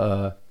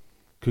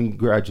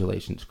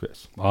 congratulations,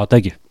 Chris. Oh,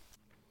 thank you.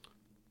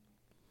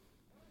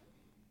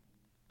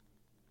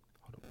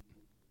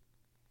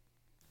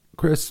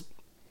 Chris,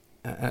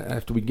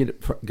 after we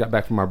got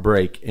back from our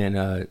break,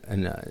 and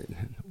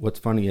what's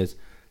funny is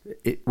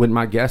when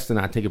my guest and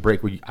I take a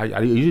break,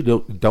 I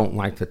usually don't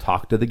like to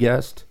talk to the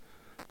guest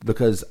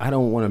because I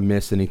don't want to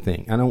miss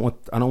anything. I don't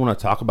want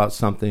to talk about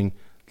something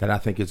that I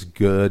think is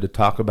good to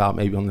talk about,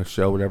 maybe on the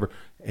show, whatever,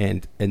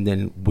 and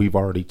then we've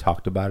already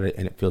talked about it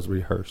and it feels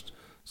rehearsed.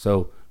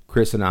 So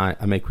Chris and I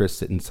made Chris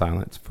sit in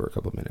silence for a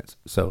couple of minutes.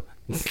 So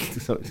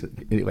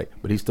anyway,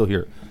 but he's still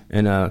here.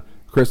 And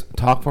Chris,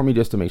 talk for me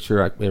just to make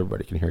sure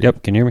everybody can hear you.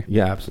 Yep, can you hear me?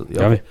 Yeah, absolutely.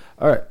 Okay.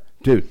 All right,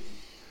 dude.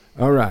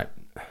 All right.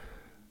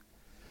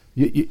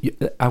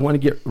 I want to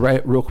get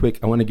real quick.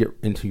 I want to get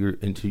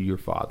into your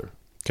father.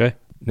 Okay.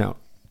 Now,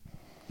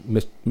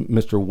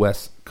 Mr.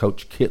 West,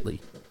 Coach Kittley.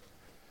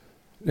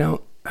 Now,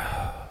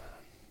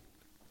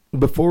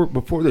 before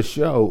the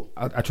show,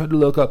 I tried to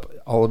look up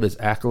all of his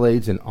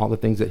accolades and all the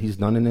things that he's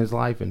done in his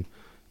life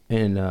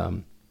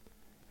and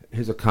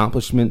his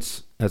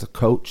accomplishments as a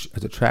coach,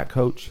 as a track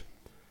coach.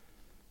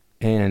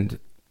 And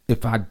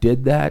if I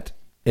did that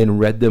and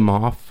read them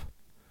off,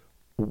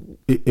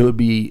 it would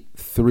be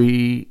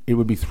 3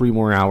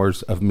 more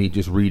hours of me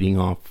just reading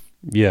off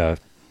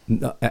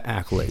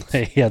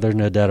accolades. Yeah, there's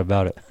no doubt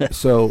about it.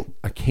 So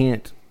I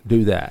can't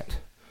do that.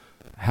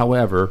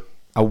 However,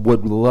 I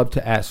would love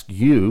to ask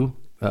you,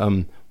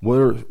 what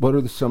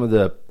are some of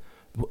the,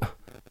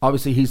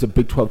 obviously he's a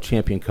Big 12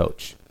 champion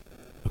coach.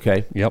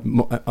 Okay. Yep.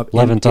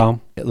 11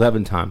 time,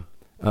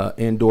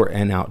 indoor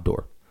and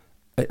outdoor.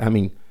 I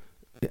mean,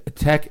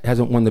 Tech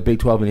hasn't won the Big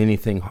 12 in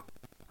anything,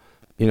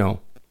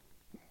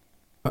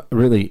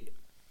 really.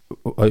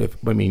 I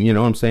mean, you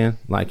know what I'm saying?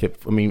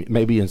 Like,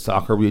 maybe in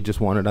soccer we just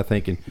won it, I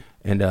think,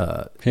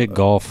 and hit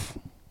golf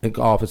and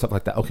stuff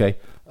like that. Okay,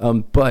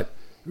 but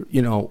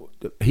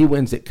he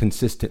wins it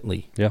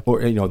consistently. Yeah. Or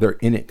they're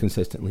in it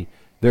consistently.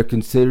 They're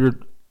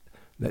considered.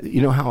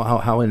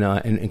 How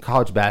in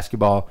college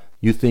basketball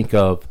you think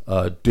of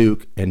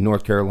Duke and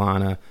North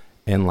Carolina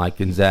and like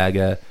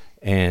Gonzaga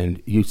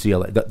and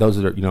UCLA. Those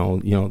are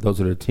those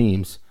are the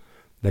teams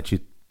that you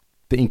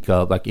think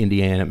of, like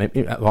Indiana,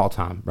 maybe of all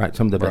time, right?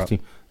 Some of the best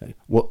teams.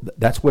 Well,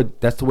 that's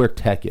where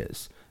Tech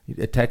is.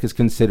 Tech is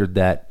considered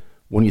that.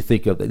 When you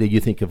think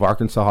of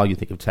Arkansas, you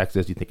think of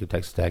Texas, you think of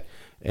Texas Tech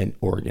and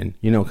Oregon.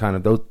 Kind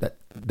of those.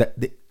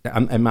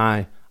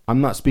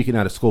 I'm not speaking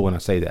out of school when I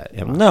say that.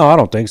 Am I? No, I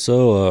don't think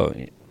so.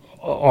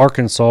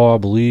 Arkansas, I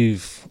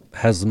believe,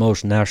 has the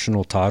most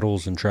national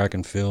titles in track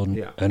and field,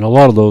 and a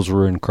lot of those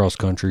were in cross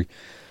country.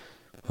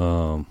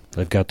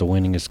 They've got the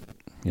winningest,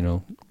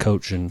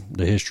 coach in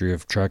the history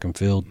of track and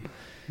field.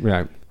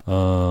 Right.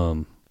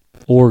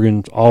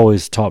 Oregon's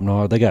always top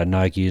notch. They got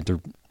Nike at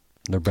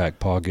their back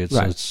pockets.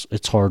 Right. So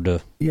it's hard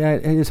to. Yeah,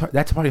 and it's hard.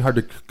 That's probably hard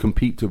to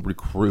compete to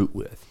recruit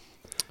with.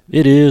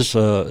 It is,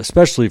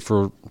 especially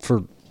for.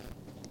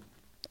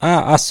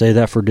 I say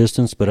that for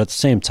distance, but at the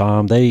same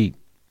time,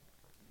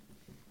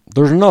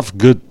 there's enough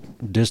good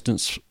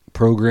distance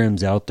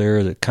programs out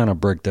there that kind of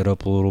break that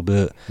up a little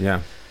bit.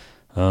 Yeah.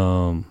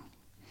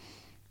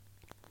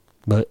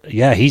 But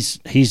yeah, he's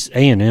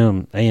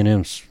A&M.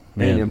 A&M's,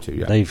 man. A&M too,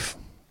 yeah. They've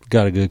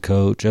got a good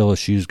coach.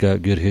 LSU's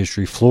got good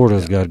history.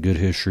 Florida's got a good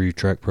history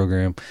track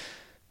program.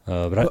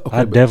 But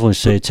I'd definitely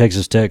say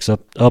Texas Tech's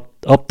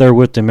up there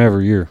with them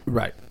every year.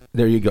 Right.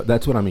 There you go.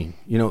 That's what I mean.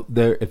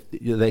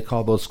 They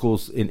call those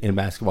schools in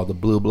basketball the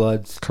Blue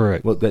Bloods.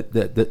 Correct. Well,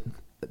 that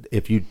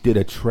if you did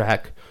a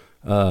track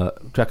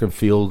and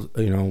field,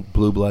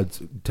 Blue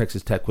Bloods,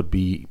 Texas Tech would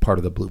be part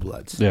of the Blue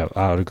Bloods. Yeah,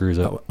 I would agree with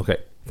that. Oh, okay,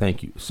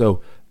 thank you.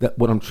 So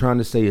what I'm trying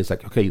to say is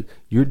like, okay,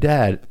 your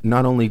dad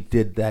not only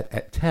did that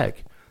at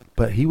Tech,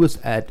 but he was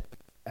at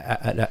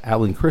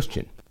Abilene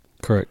Christian.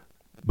 Correct.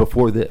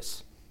 Before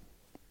this.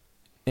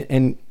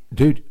 And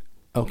dude,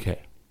 okay.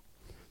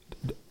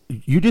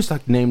 You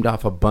just named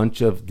off a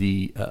bunch of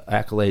the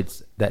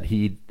accolades that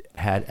he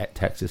had at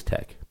Texas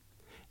Tech.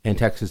 And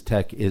Texas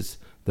Tech is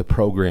the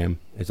program,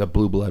 is a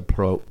blue blood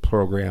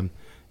program,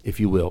 if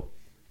you will.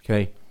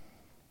 Okay.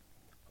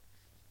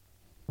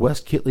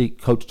 Wes Kittley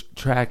coached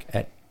track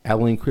at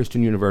Abilene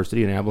Christian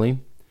University in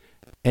Abilene.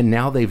 And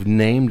now they've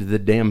named the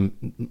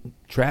damn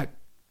track,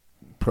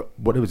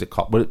 what was it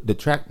called?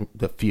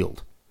 The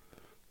field.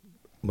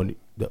 What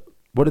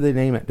do they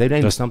name it? They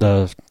named it something.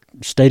 The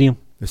stadium.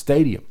 The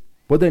stadium.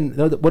 Well, then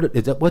what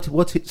is that? What's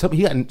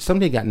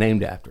something he got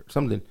named after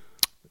something.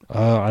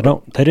 I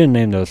don't. They didn't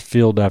name the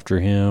field after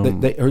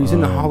him. Or he's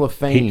in the Hall of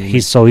Fame.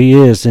 He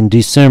is in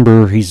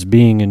December. He's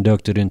being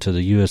inducted into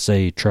the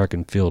USA Track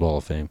and Field Hall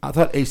of Fame. I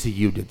thought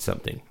ACU did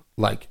something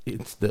like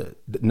it's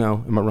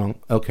no. Am I wrong?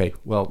 Okay.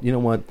 Well, you know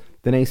what?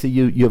 Then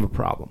ACU, you have a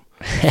problem.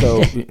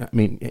 So I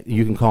mean,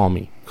 you can call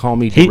me. Call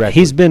me directly.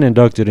 He's been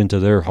inducted into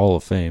their Hall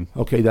of Fame.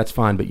 Okay, that's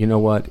fine. But you know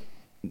what?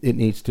 It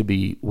needs to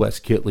be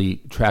West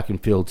Kittley Track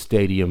and Field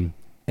Stadium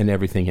and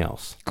everything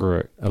else.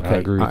 Correct. Okay, I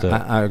agree with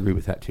that. I agree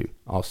with that too.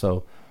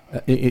 Also.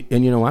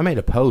 And you know, I made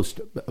a post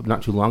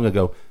not too long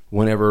ago.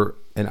 Whenever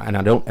and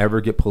I don't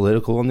ever get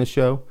political on this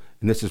show,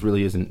 and this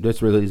really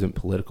isn't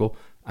political.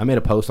 I made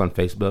a post on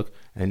Facebook,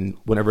 and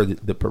whenever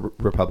the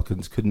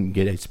Republicans couldn't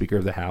get a Speaker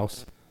of the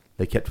House,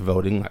 they kept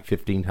voting like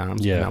 15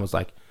 times. Yeah. And I was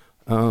like,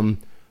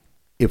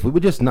 if we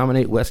would just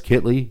nominate Wes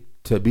Kittley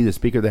to be the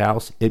Speaker of the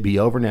House, it'd be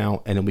over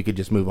now, and then we could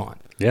just move on.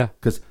 Yeah,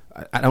 because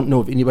I don't know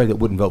of anybody that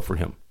wouldn't vote for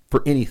him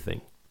for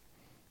anything.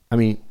 I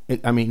mean,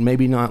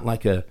 maybe not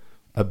like a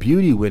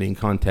beauty winning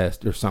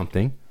contest or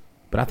something,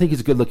 but I think he's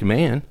a good looking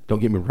man. Don't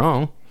get me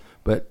wrong,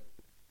 but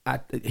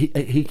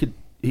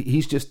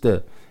he's just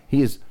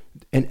he is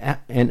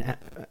and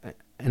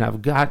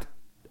I've got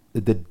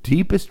the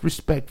deepest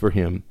respect for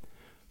him.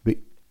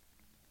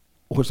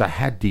 Of course, I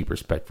had deep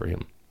respect for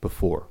him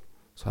before,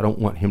 so I don't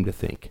want him to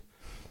think,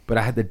 but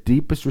I had the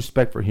deepest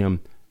respect for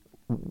him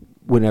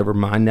whenever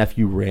my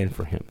nephew ran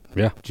for him.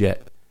 Yeah,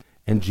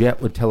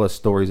 Jet would tell us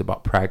stories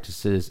about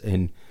practices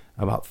and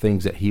about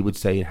things that he would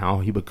say and how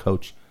he would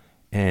coach,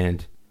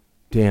 and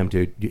damn,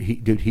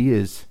 he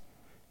is.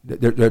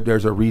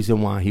 There's a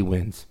reason why he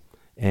wins,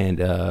 and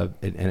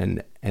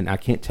I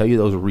can't tell you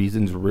those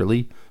reasons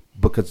really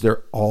because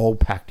they're all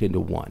packed into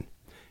one,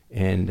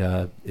 and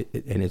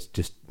it's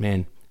just,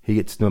 man, he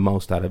gets the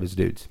most out of his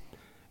dudes,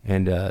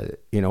 and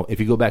you know, if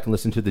you go back and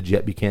listen to the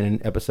Jet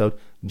Buchanan episode,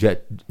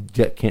 Jet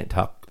can't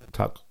talk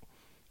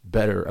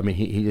better. I mean,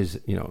 he is,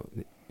 you know,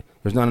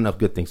 there's not enough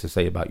good things to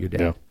say about your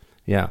dad.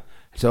 Yeah.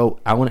 So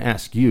I want to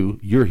ask you,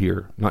 you're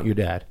here, not your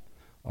dad,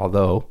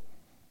 although.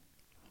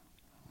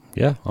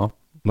 Yeah.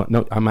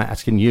 No, I'm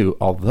asking you,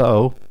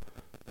 although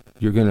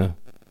you're going to.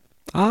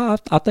 I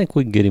think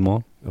we can get him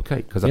on. Okay,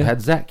 because I've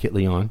had Zach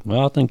Kittley on.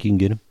 Well, I think you can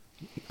get him.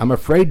 I'm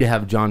afraid to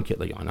have John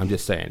Kittley on. I'm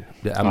just saying.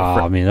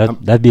 I mean,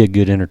 that'd be a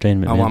good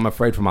entertainment. I'm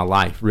afraid for my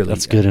life, really.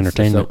 That's good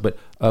entertainment.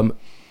 So,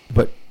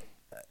 but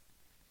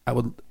I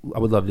would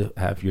love to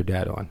have your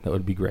dad on. That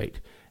would be great.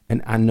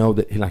 And I know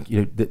that, like,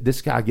 you know,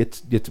 this guy gets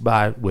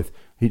by with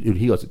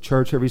he goes to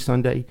church every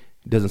Sunday.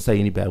 He doesn't say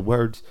any bad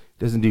words.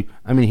 Doesn't do.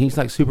 I mean, he's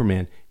like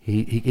Superman.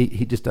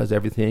 He just does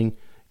everything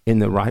in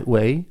the right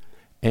way.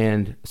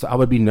 And so I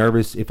would be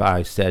nervous if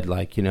I said,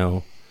 like, you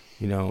know,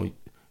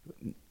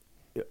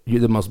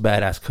 you're the most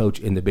badass coach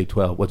in the Big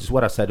 12, which is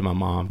what I said to my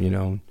mom. You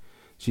know,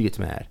 she gets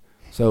mad.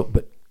 So,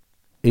 but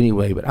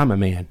anyway, but I'm a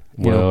man.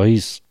 Well,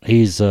 he's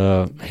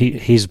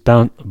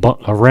bound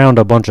around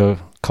a bunch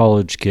of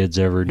college kids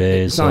every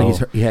day. It's not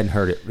like he hadn't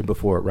heard it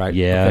before, right?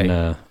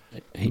 Yeah,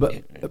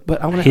 okay.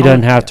 But he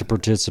doesn't have to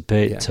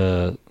participate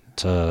to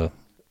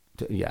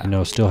you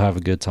know, still have a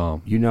good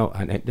time. You know,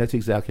 and that's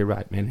exactly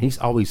right, man. He's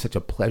always such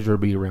a pleasure to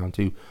be around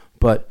too.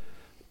 But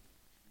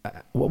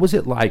what was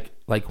it like?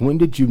 Like, when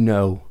did you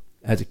know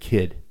as a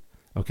kid?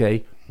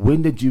 Okay,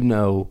 when did you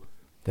know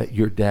that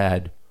your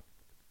dad?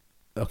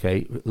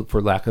 Okay,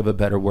 for lack of a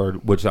better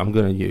word, which I'm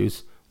going to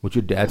use, which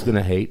your dad's going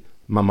to hate,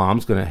 my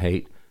mom's going to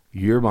hate,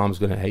 your mom's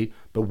going to hate.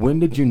 But when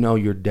did you know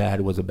your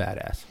dad was a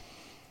badass?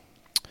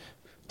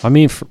 I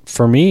mean,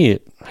 for me,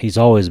 he's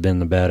always been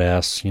the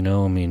badass. You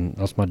know, I mean,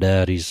 that's my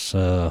dad. He's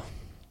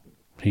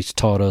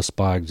taught us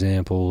by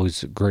example.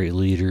 He's a great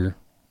leader.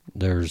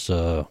 There's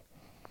not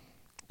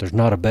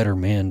a better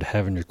man to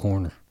have in your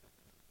corner.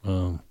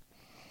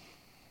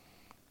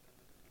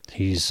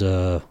 He's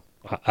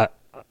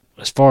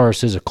as far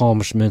as his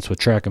accomplishments with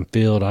track and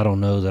field, I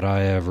don't know that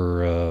I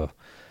ever.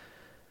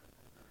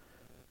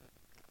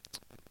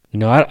 You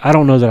know, I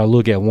don't know that I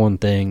look at one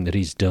thing that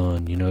he's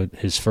done. You know,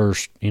 his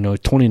first,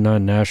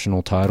 29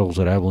 national titles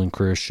at Abilene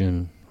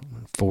Christian,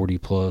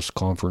 40-plus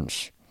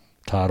conference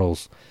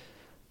titles.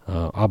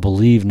 I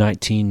believe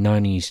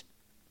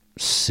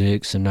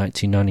 1996 and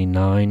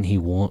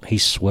 1999 he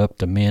swept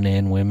the men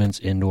and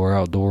women's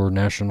indoor-outdoor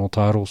national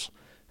titles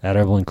at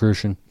Abilene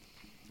Christian.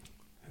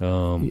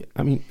 I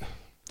mean...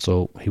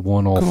 So he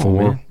won all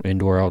four,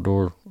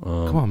 indoor-outdoor.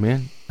 Come on,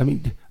 man. I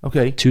mean,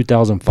 okay.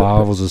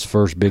 2005 was his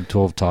first Big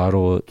 12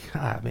 title.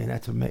 God, man,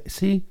 that's amazing.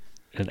 See?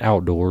 And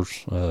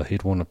outdoors,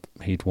 he'd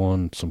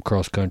won some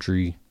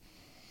cross-country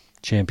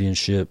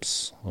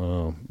championships.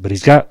 But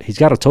he's got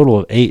a total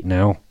of 8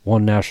 now,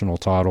 1 national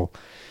title.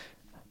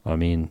 I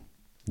mean,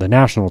 the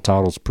national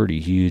title's pretty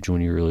huge when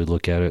you really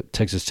look at it.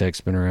 Texas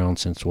Tech's been around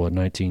since,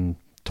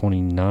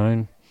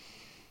 1929?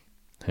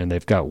 And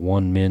they've got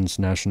 1 men's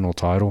national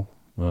title.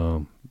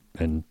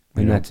 And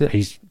that's it.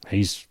 He's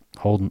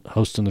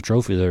hosting the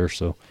trophy there.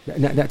 So I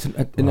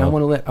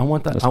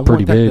want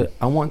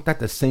that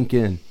to sink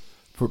in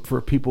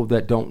for people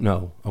that don't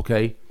know.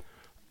 Okay,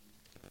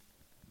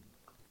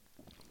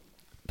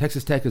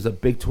 Texas Tech is a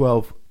Big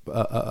 12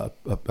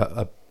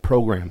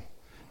 program.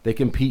 They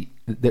compete.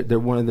 They're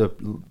one of the.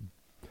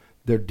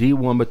 They're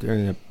D1, but they're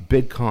in a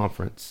big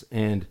conference.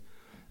 And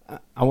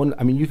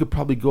I mean, you could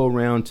probably go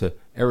around to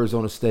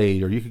Arizona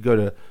State, or you could go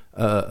to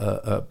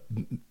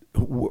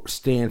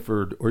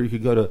Stanford, or you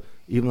could go to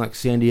even like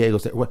San Diego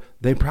State.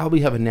 They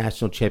probably have a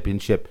national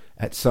championship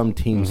at some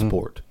team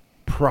sport.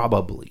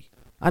 Probably.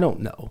 I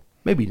don't know.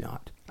 Maybe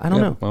not. I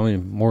don't know. I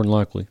mean, more than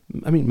likely.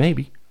 I mean,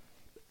 maybe.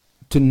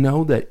 To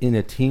know that in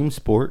a team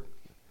sport,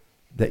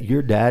 that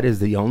your dad is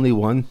the only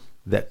one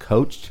that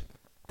coached,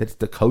 that's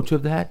the coach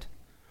of that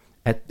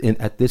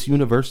at this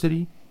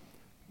university.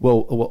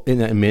 Well,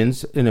 in a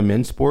men's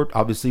sport,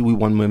 obviously we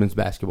won women's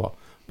basketball,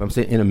 but I'm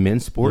saying in a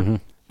men's sport,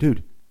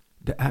 dude.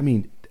 I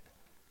mean,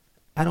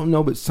 I don't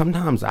know, but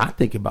sometimes I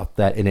think about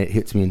that and it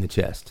hits me in the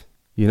chest.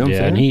 You know what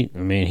I'm saying?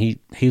 And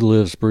he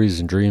lives, breathes,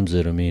 and dreams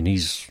it. I mean,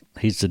 he's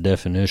the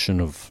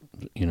definition of,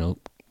 you know,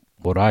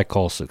 what I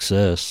call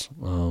success.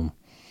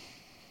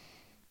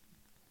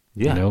 You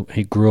know,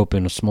 he grew up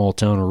in a small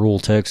town in rural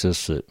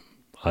Texas that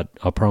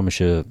I promise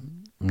you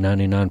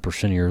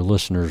 99% of your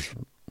listeners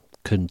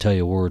couldn't tell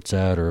you where it's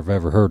at or have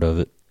ever heard of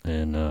it.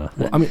 And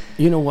well, I mean,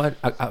 you know what?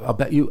 I'll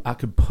bet you I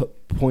could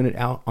point it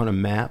out on a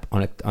map,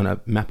 on a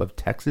map of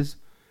Texas,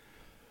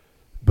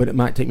 but it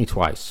might take me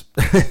twice.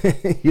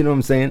 You know what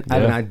I'm saying? I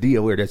have an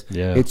idea where it is.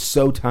 Yeah. It's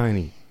so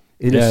tiny.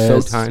 It is so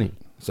tiny.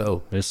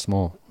 So it's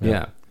small.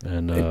 Yeah.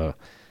 And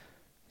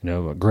you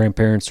know, my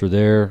grandparents were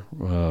there.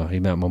 He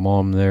met my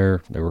mom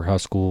there. They were high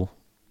school.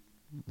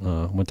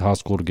 Went to high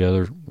school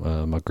together.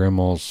 My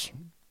grandma's,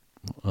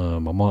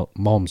 my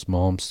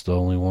mom's the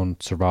only one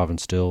surviving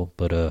still,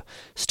 but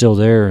still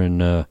there.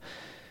 And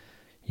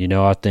you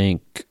know, I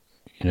think,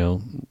 you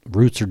know,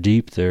 roots are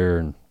deep there.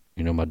 And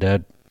you know, my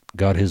dad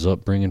got his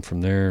upbringing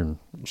from there, and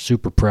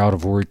super proud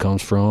of where he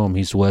comes from.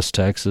 He's West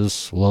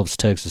Texas, loves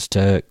Texas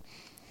Tech.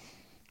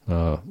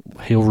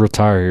 He'll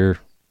retire here.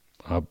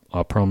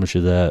 I promise you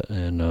that,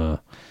 and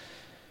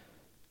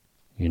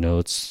you know,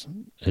 it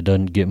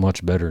doesn't get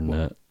much better than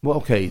that. Well,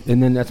 okay,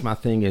 and then that's my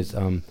thing is,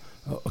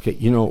 okay,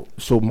 you know,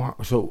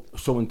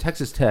 so in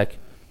Texas Tech,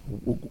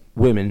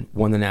 women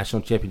won the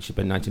national championship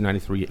in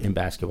 1993 in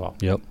basketball.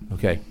 Yep.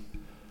 Okay.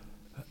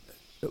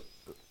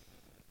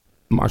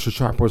 Marsha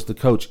Sharp was the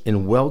coach,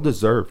 and well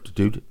deserved,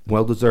 dude.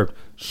 Well deserved.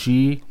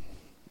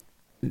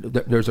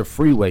 There's a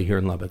freeway here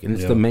in Lubbock, and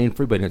it's the main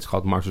freeway, and it's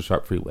called Marsha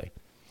Sharp Freeway.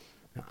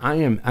 I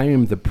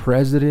am the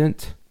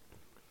president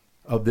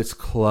of this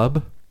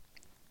club,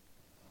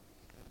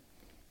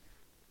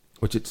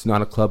 which it's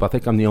not a club. I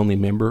think I'm the only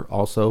member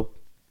also,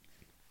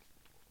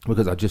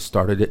 because I just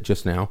started it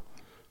just now.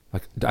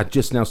 Like I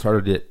just now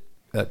started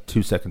it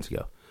 2 seconds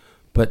ago.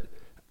 But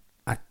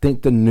I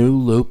think the new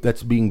loop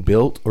that's being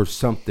built or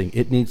something,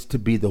 it needs to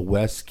be the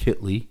West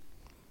Kittley.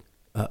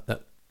 And,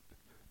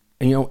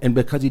 you know, and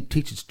because he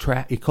coaches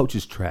track, it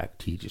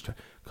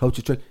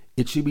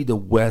should be the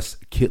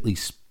West Kittley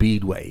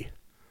Speedway.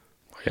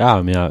 Yeah,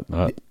 I mean, I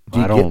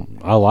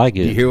like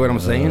it. Do you hear what I'm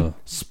saying?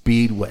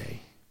 Speedway.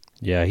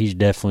 Yeah, he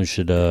definitely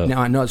should.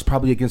 Now I know it's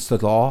probably against the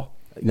law.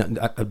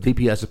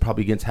 DPS is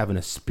probably against having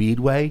a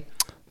speedway,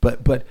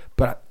 but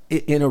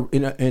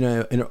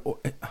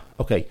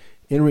okay.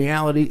 In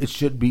reality, it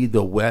should be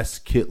the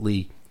West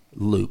Kittley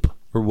Loop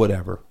or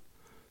whatever.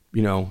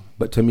 You know,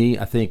 but to me,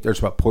 I think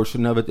there's a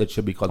portion of it that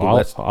should be called the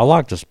West. I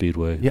like the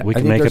Speedway. Yeah, we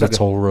can make it a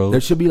toll road.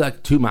 There should be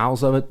like 2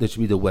 miles of it. There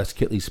should be the West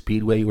Kittley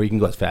Speedway where you can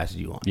go as fast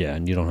as you want. Yeah,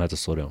 and you don't have to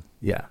slow down.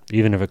 Yeah,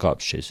 even if a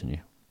cop's chasing you.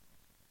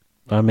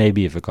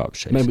 Maybe if a cop's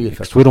chasing you.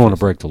 Because we we don't want to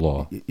break the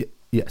law.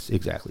 Yes,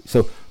 exactly.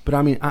 So, but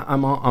I mean,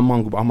 I'm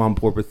on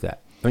board with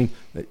that. I mean,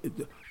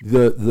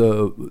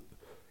 the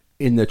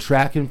in the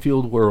track and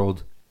field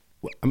world.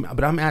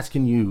 But I'm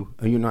asking you,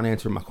 and you're not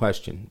answering my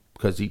question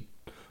because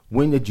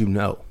when did you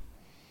know?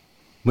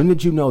 When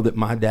did you know that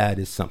my dad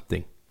is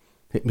something?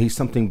 He's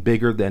something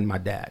bigger than my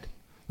dad.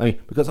 I mean,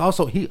 because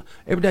also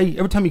every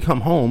time you come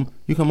home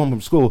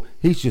from school,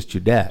 he's just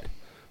your dad.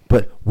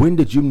 But when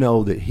did you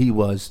know that he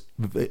was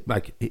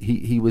like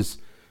he was?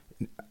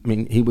 I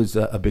mean, he was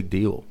a big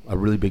deal, a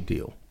really big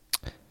deal.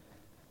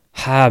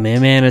 Hi,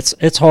 man,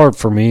 it's hard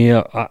for me.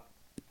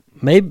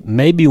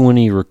 Maybe when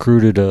he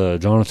recruited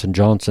Jonathan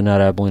Johnson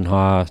at Abilene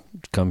High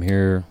to come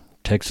here,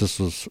 Texas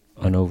was,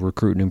 I know,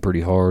 recruiting him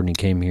pretty hard, and he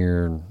came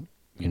here, and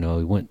you know,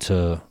 he went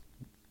to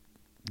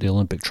the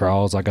Olympic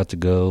trials. I got to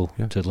go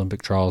to the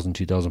Olympic trials in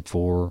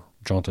 2004.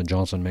 Jonathan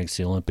Johnson makes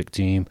the Olympic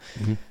team.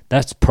 Mm-hmm.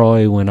 That's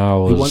probably when I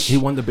was. He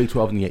won the Big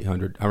 12 in the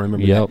 800. I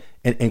remember that.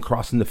 And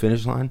crossing the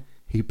finish line,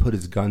 he put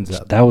his guns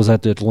up. That was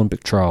at the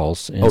Olympic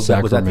trials in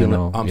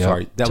Sacramento. I'm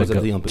sorry. That was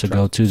at the Olympic trials. To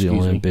go to the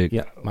Olympic.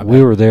 Yeah,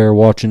 we were there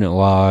watching it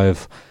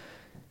live.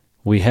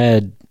 We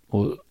had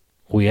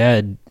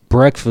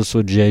breakfast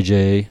with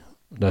JJ.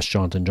 That's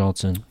Jonathan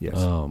Johnson. Yes.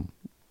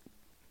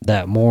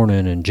 That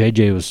morning, and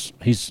JJ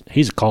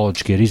he's a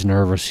college kid. He's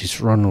nervous. He's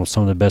running with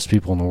some of the best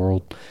people in the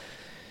world.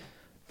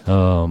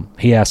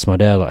 He asked my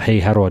dad, like, "Hey,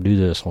 how do I do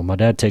this?" Well, my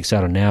dad takes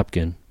out a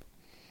napkin,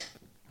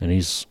 and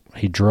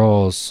he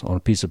draws on a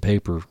piece of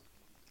paper,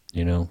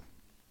 you know,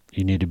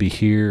 you need to be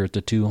here at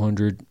the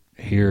 200,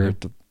 here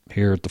at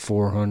the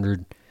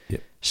 400,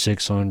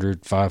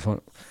 600,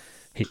 500.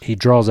 He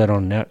draws that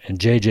on that, and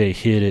JJ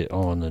hit it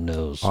on the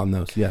nose. On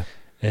those, yeah.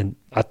 And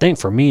I think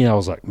for me, I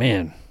was like,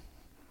 man,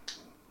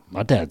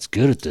 my dad's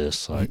good at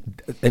this. Like,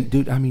 and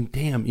dude, I mean,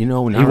 damn, he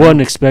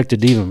wasn't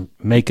expected to even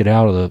make it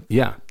out of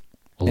the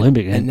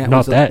Olympic, and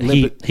not that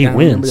Olympic, he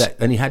wins. That.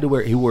 And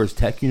he wore his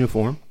tech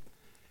uniform,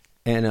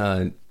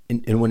 and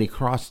when he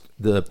crossed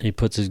he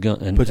puts his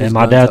gun, and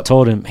my dad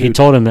told him, dude, he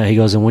told him that, he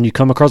goes, and when you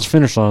come across the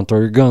finish line, throw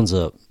your guns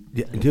up.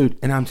 Yeah, dude,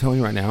 and I'm telling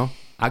you right now,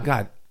 I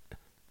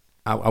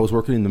was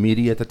working in the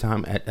media at the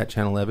time at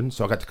Channel 11,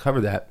 so I got to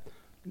cover that.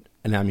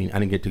 And I mean, I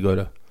didn't get to go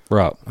to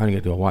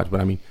watch, but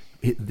I mean,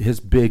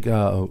 his big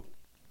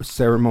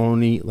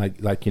ceremony,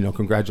 like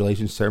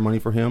congratulations ceremony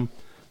for him,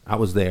 I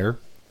was there.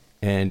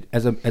 And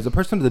as a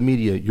person of the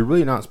media, you're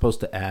really not supposed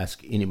to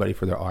ask anybody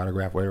for their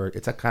autograph, whatever.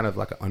 It's a kind of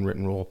like an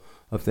unwritten rule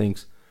of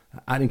things.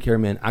 I didn't care,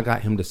 man. I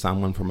got him to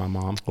sign one for my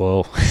mom.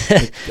 Well,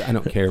 I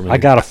don't care, man. I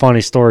got a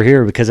funny story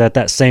here, because at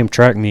that same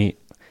track meet,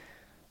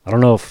 I don't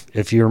know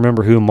if you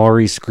remember who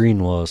Maurice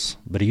Green was,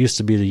 but he used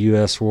to be the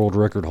U.S. world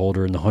record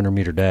holder in the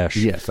 100-meter dash.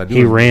 Yes, I do.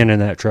 He ran in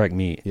that track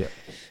meet. Yeah.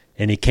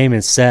 And he came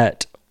and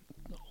sat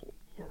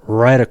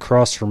right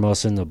across from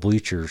us in the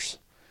bleachers.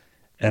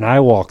 And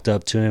I walked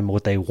up to him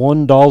with a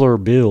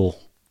 $1 bill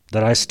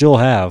that I still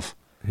have.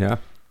 Yeah.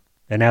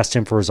 And asked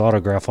him for his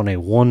autograph on a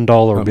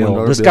 $1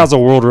 bill. This guy's a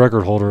world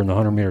record holder in the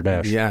 100-meter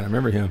dash. Yeah, I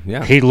remember him.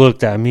 Yeah. He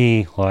looked at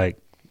me like,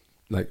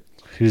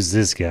 who's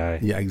this guy?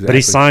 Yeah, exactly. But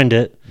he signed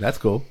it. That's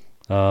cool.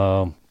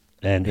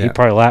 And he's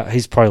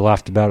probably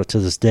laughed about it to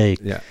this day.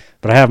 Yeah.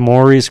 But I have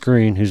Maurice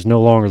Green, who's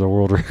no longer the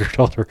world record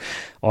holder,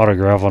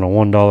 autograph on a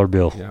 $1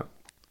 bill. Yeah.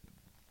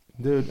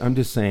 Dude, I'm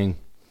just saying.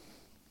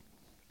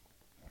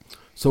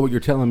 So what you're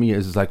telling me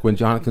is like when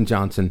Jonathan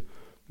Johnson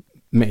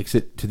makes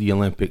it to the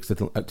Olympics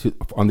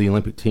on the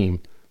Olympic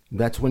team,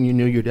 that's when you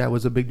knew your dad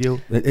was a big deal?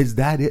 Is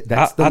that it?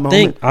 That's the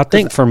moment? I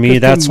think for me,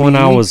 that's when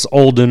I was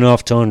old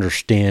enough to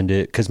understand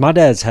it. Because my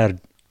dad's had,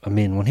 I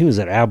mean, when he was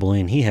at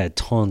Abilene, he had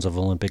tons of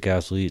Olympic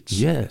athletes.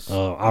 Yes.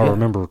 I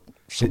remember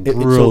some really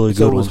good ones.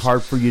 So it was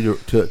hard for you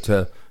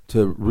to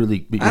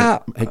really make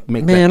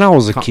man, I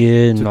was a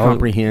kid and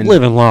comprehend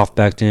living life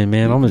back then,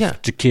 man. I'm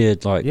just a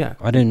kid. Like,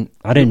 I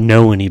didn't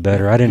know any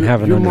better. I didn't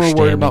have an understanding.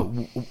 You're more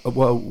worried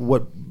about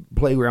what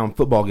playground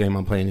football game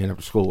I'm playing in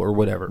after school or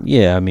whatever.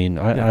 Yeah, I mean,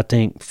 I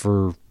think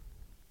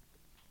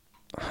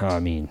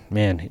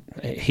man,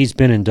 he's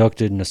been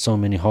inducted into so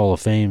many Hall of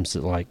Fames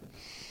that like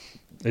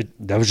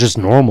that was just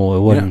normal.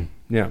 It wasn't.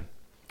 Yeah.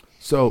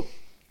 So,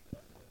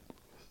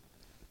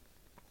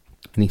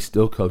 and he's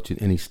still coaching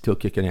and he's still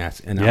kicking ass.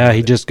 And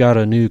he just got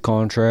a new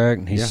contract.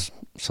 And he's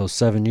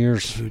 7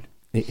 years. Dude,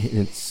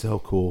 it's so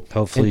cool.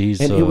 Hopefully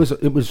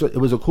it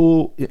was a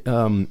cool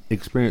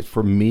experience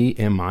for me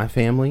and my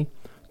family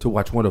to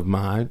watch one of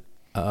my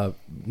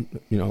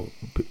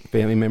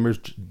family members,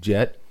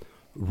 Jet,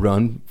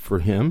 run for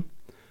him,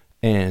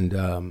 and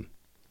I'll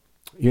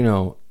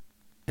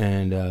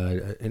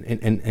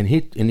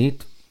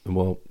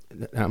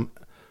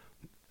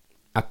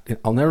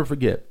never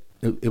forget.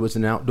 It was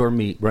an outdoor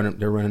meet.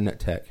 They're running that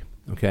tech,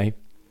 okay,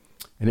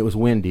 and it was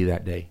windy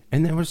that day,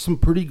 and there were some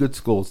pretty good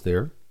schools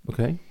there,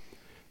 okay,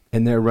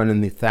 and they're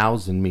running the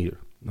 1,000 meter,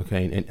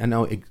 okay, and I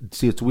know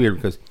it's weird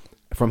because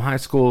from high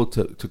school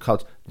to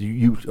college,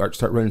 you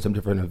start running some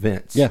different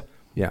events.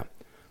 Yeah.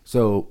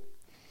 So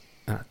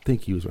I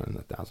think he was running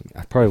the 1,000.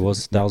 Probably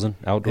was 1,000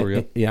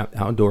 outdoor. Yeah,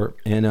 outdoor,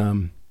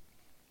 and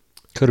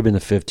could have been the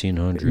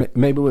 1,500.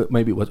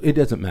 Maybe it was. It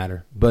doesn't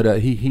matter. But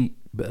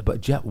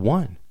but Jet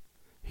won.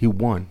 He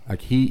won.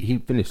 Like he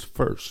finished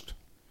first.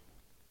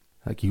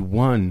 Like he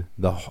won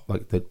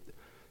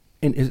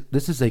and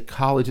this is a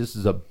college. This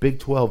is a Big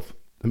 12.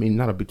 I mean,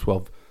 not a Big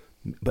 12.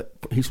 But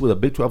he's with a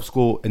Big 12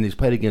 school, and he's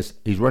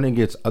running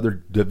against other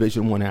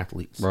Division I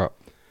athletes. Right.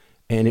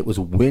 And it was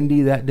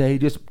windy that day,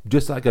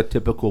 just like a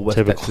typical West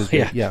Texas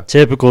day. Yeah,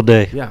 typical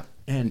day. Yeah.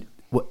 And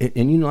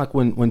like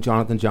when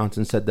Jonathan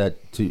Johnson said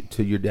that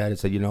to your dad and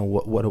said,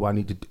 what do I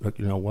need to do? Like,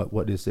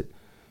 what is it?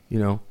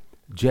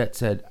 Jet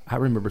said, I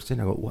remember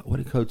saying, I go, what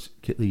did Coach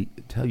Kittley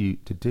tell you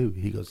to do?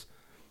 He goes,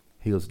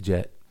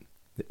 Jet,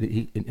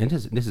 and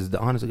this is the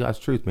honest to God's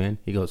truth, man.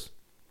 He goes,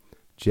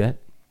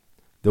 Jet,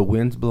 the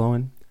wind's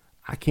blowing.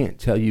 I can't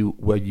tell you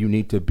where you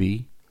need to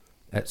be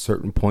at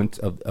certain points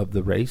of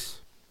the race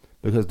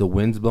because the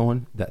wind's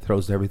blowing. That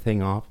throws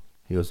everything off.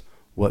 He goes,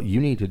 what you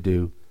need to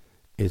do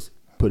is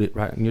put it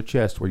right in your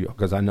chest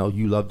because I know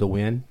you love to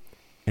win,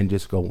 and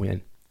just go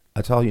win.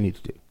 That's all you need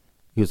to do.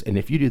 He goes, and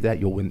if you do that,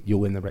 you'll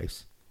win the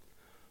race.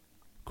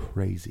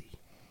 Crazy.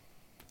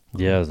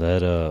 Yeah,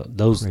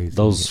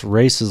 those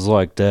races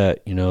like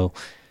that,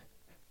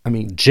 I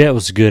mean, Jet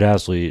was a good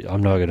athlete.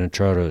 I'm not going to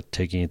try to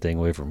take anything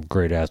away from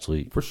great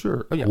athlete. For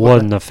sure. Oh, yeah.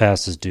 Wasn't the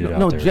fastest dude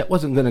out there. No, Jet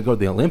wasn't going to go to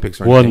the Olympics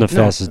or anything. Wasn't the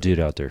fastest dude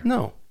out there.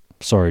 No.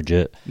 Sorry,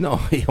 Jet. No,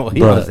 he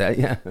was that,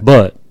 yeah.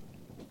 But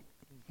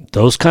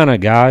those kind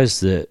of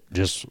guys that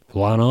just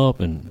line up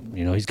and,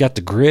 he's got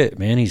the grit,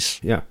 man.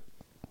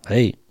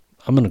 Hey,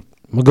 I'm gonna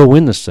go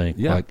win this thing.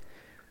 Yeah. Like,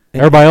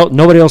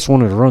 Nobody else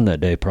wanted to run that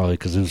day probably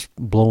because it was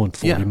blowing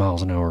 40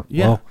 miles an hour.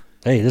 Yeah. Well,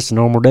 hey, this is a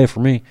normal day for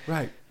me.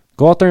 Right.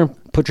 Go out there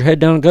and put your head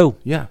down and go.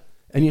 Yeah.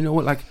 And you know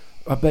what? Like,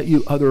 I bet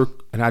you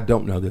and I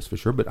don't know this for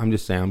sure, but I'm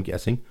just saying, I'm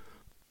guessing,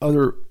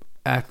 other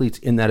athletes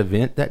in that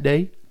event that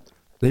day,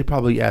 they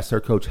probably asked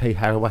their coach, hey,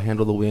 how do I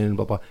handle the wind,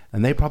 blah, blah.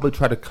 And they probably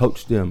try to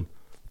coach them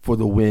for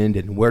the wind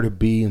and where to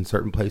be in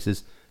certain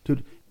places.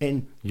 Dude,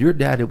 and your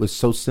dad, it was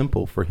so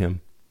simple for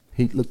him.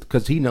 He looked,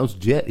 because he knows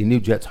Jet. He knew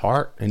Jet's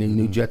heart, and he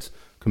knew Jet's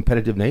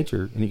competitive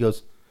nature. And he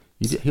goes,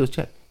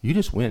 Jet, you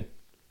just win.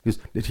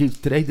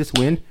 Today, this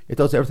win, it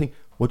does everything.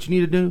 What you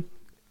need to do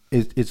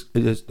is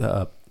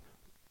I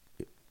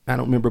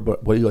don't remember,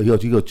 but what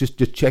he goes,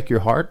 just check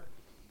your heart,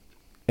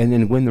 and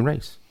then win the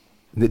race.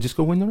 Just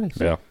go win the race.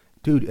 Yeah.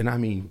 Dude, and I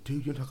mean,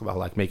 dude, you talk about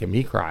like making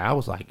me cry. I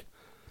was like,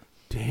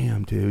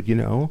 damn, dude, you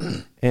know?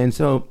 And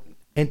so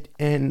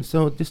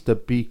just to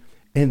be,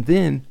 and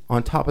then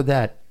on top of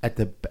that, at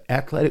the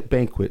athletic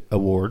banquet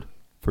award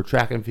for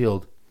track and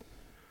field,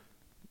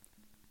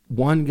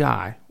 one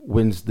guy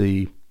wins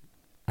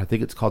I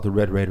think it's called the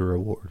Red Raider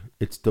Award.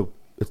 It's the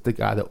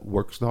guy that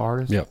works the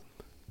hardest. Yeah.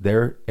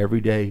 There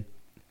every day,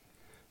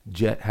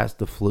 Jet has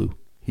the flu.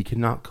 He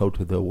cannot go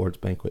to the awards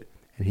banquet,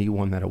 and he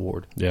won that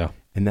award. Yeah.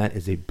 And that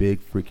is a big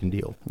freaking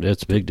deal.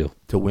 It's a big deal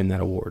to win that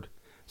award.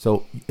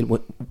 So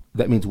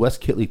that means Wes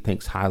Kittley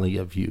thinks highly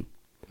of you.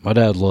 My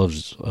dad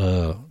loves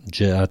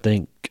Jet. I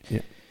think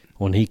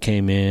when he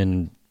came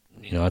in,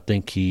 I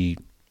think he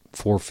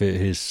forfeit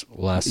his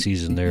last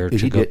season there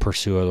to go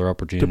pursue other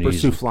opportunities. To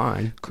pursue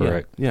flying.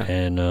 Correct. Yeah.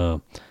 And I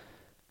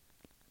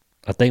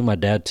think my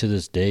dad to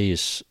this day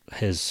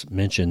has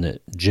mentioned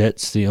that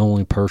Jet's the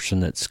only person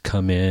that's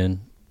come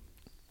in,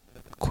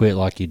 quit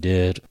like he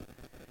did,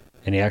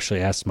 and he actually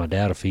asked my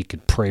dad if he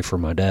could pray for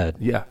my dad.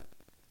 Yeah.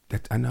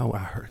 I know. I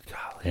heard.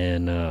 Golly.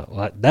 And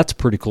that's a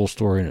pretty cool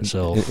story in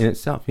itself. In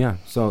itself, yeah.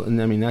 So,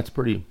 and I mean, that's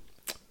pretty.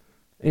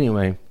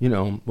 Anyway,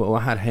 well,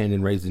 I had a hand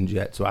in raising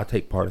Jet, so I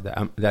take part of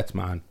that. That's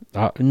mine.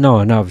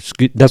 No,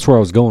 that's where I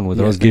was going with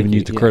it. I was giving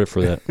you the credit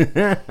for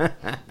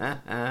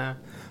that.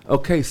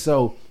 Okay,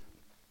 so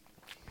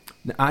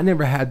I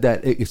never had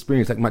that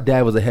experience. Like, my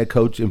dad was a head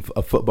coach and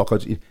a football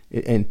coach,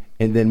 and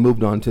then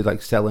moved on to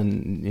like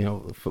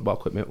selling, football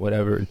equipment,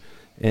 whatever.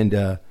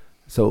 And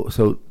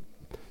so.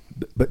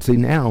 But see,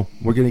 now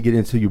we're going to get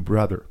into your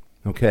brother,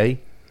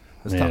 okay?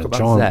 Let's talk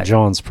about Zach.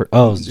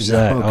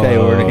 Zach.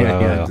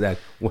 Okay, Zach.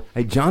 Well,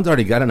 hey, John's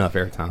already got enough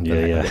airtime.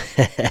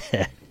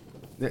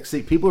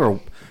 See, people are,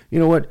 you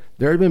know what?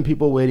 There have been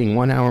people waiting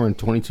 1 hour and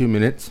 22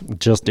 minutes.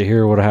 Just to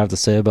hear what I have to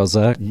say about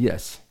Zach?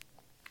 Yes.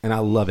 And I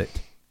love it.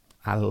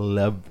 I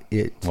love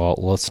it. Well,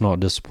 let's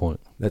not disappoint.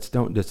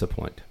 Don't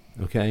disappoint,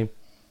 okay?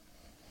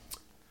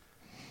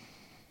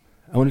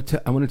 I want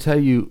to tell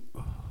you.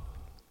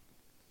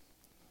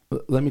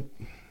 Let me.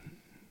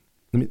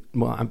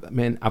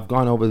 Man, I've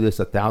gone over this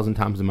 1,000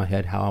 times in my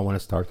head how I want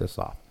to start this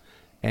off,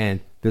 and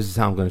this is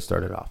how I'm going to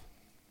start it off.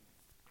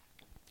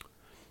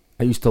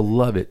 I used to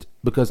love it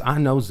because I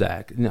know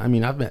Zach. I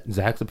mean, I've met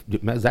Zach's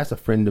a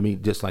friend to me,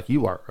 just like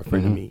you are a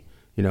friend to me,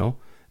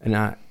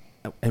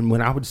 And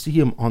when I would see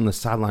him on the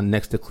sideline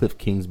next to Cliff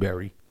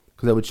Kingsbury,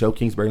 because I would show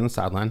Kingsbury on the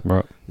sideline,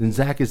 right? And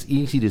Zach is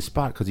easy to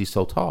spot because he's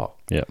so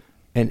tall. Yeah,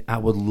 and I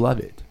would love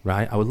it,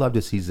 right? I would love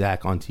to see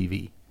Zach on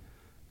TV.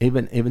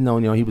 Even though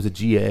he was a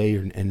GA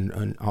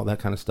and all that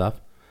kind of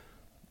stuff,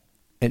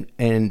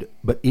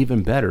 but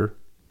even better,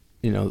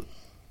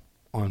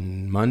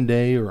 on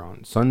Monday or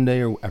on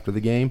Sunday or after the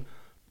game,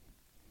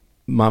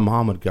 my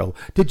mom would go,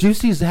 "Did you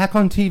see Zach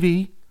on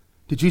TV?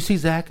 Did you see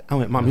Zach?" I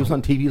went, "Mom, he was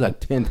on TV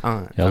like 10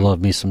 times." Yeah, I love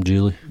me some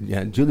Julie.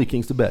 Yeah, Julie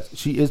King's the best.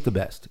 She is the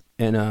best,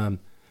 and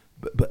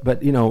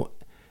but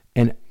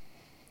and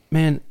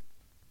man,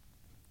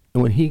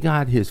 when he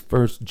got his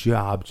first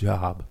job.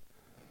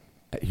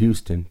 At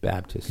Houston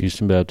Baptist.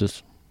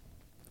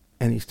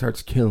 And he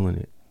starts killing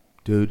it,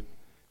 dude.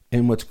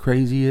 And what's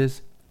crazy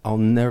is, I'll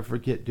never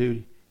forget,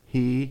 dude.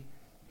 He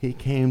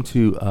came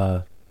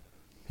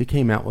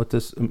out with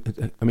this.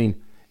 I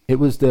mean, it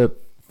was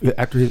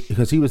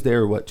because he was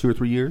there, 2 or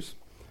 3 years?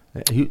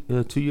 2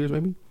 years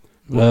maybe?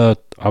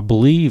 I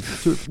believe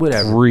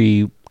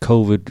 3.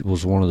 COVID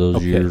was one of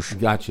those years.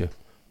 Gotcha.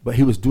 But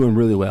he was doing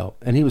really well,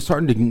 and he was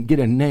starting to get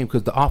a name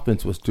because the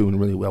offense was doing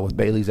really well with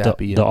Bailey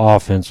Zappi. The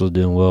offense was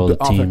doing well. The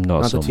team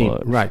not so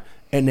much. Right,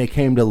 and they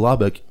came to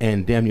Lubbock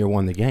and damn near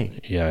won the game.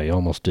 Yeah, he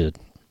almost did.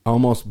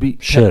 Almost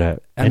beat. Should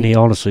have, he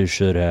honestly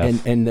should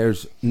have. And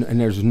there's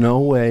no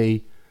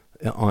way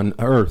on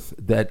earth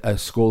that a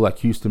school like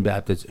Houston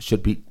Baptist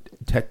should beat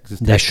Texas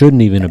Tech. They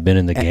shouldn't even have been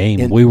in the game.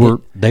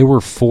 They were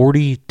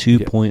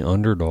 42-point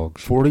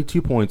underdogs.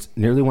 42 points,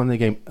 nearly won the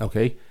game.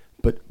 Okay,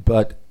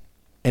 but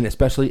and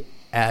especially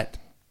at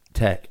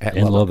Tech at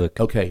Lubbock.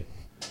 Okay.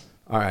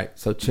 All right.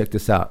 So check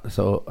this out.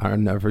 So I'll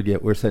never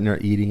forget. We're sitting there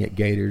eating at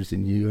Gators,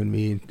 and you and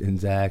me and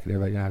Zach and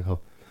everybody. And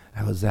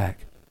I go, Zach,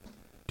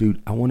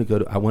 dude, I want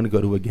to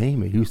go to a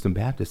game at Houston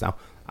Baptist.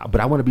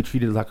 But I want to be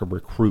treated like a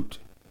recruit.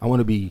 I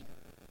want to be,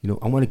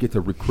 I want to get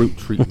the recruit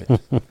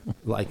treatment,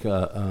 like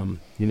and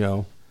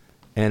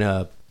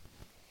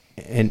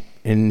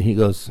And he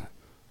goes,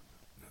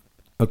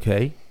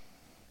 okay.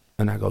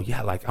 And I go,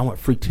 yeah, like I want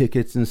free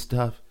tickets and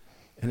stuff.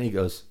 And he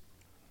goes,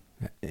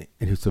 and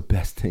it's the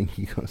best thing.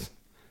 He goes,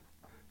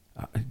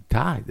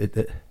 Ty,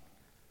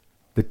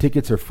 the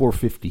tickets are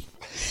 $4.50.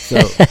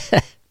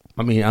 So,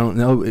 I mean, I don't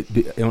know.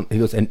 He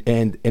goes,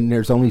 and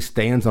there's only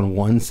stands on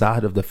one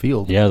side of the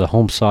field. Yeah, the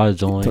home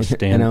side's only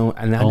stand.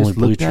 And I just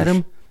looked at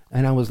him,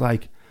 and I was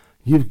like,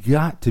 "You've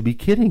got to be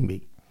kidding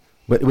me!"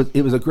 But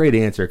it was a great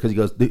answer because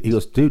he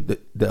goes, dude,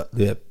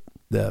 the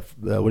what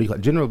do you call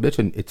it? General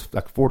admission, it's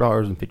like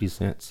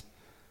 $4.50.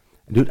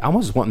 Dude, I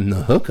was wanting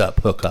the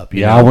hookup.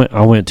 You know?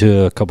 I went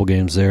to a couple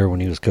games there when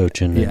he was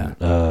coaching. Yeah.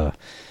 And,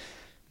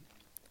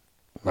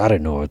 I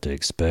didn't know what to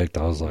expect.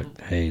 I was like,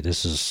 hey,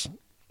 this is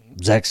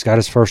Zach's got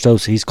his first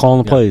OC. He's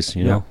calling the plays,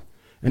 you know.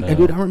 And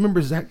dude, I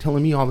remember Zach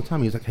telling me all the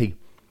time. He was like, hey,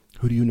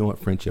 who do you know at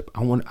Friendship?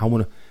 I want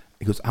to.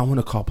 He goes, I want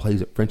to call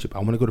plays at Friendship. I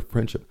want to go to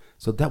Friendship.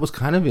 So that was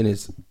kind of in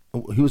his.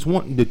 He was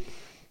wanting to.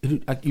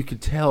 You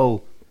could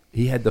tell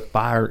he had the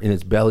fire in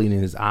his belly and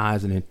in his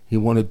eyes, and he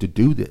wanted to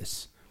do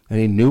this, and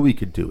he knew he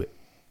could do it.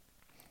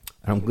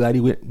 And I'm glad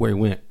he went where he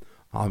went,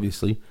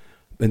 obviously.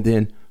 And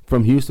then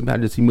from Houston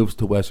Baptist, he moves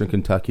to Western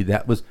Kentucky.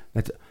 That's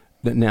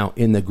now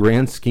in the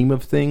grand scheme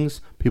of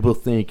things, people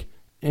think,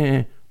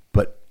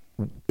 but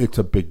it's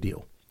a big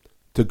deal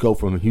to go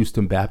from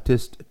Houston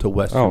Baptist to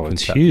Western Kentucky.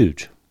 It's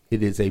huge.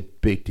 It is a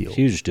big deal.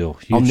 Huge deal.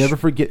 Huge. I'll never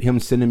forget him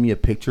sending me a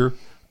picture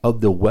of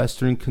the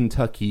Western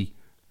Kentucky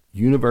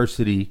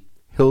University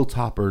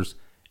Hilltoppers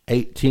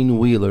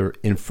 18-wheeler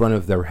in front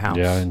of their house.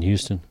 Yeah, in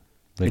Houston.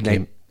 They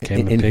came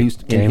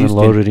Houston, and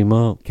loaded him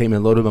up. Came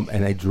and loaded him,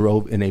 and they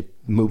drove and they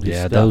moved his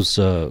stuff.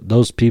 Yeah,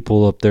 those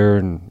people up there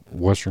in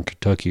Western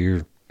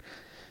Kentucky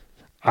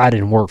I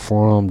didn't work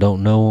for them,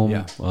 don't know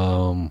them.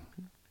 Yeah.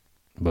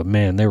 But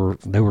man, they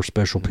were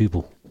special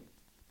people.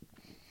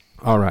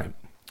 All right.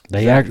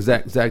 They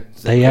Zach,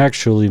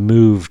 actually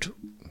moved.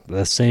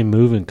 The same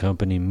moving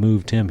company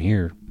moved him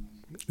here.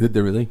 Did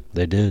they really?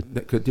 They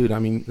did. Dude, I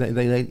mean,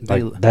 they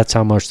that's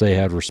how much they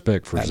had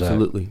respect for Zach.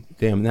 Absolutely.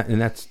 Damn,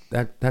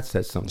 that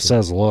says something. It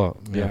says a lot.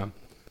 Yeah.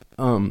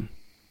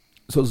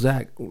 So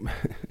Zach,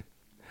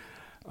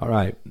 all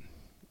right.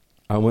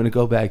 I want to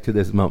go back to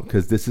this moment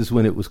because this is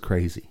when it was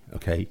crazy.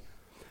 Okay,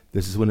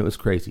 this is when it was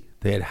crazy.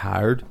 They had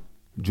hired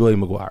Joey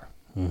McGuire.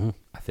 Mm-hmm.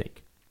 I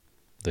think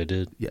they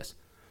did. Yes.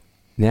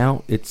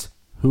 Now it's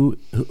who.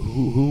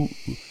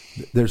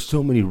 There's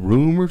so many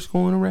rumors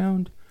going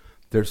around.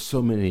 There's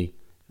so many.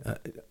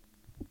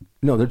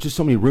 There's just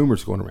so many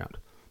rumors going around.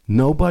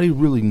 Nobody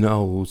really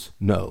knows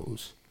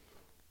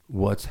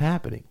what's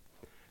happening.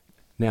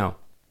 Now,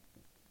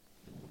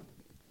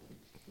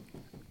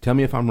 tell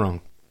me if I'm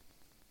wrong.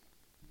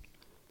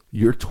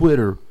 Your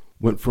Twitter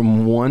went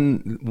from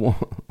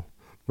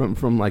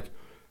from like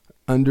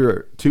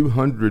under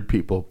 200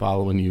 people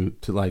following you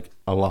to like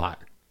a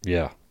lot.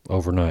 Yeah,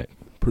 overnight.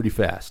 Pretty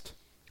fast.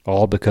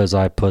 All because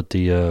I put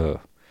the.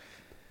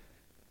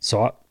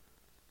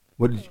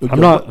 I'm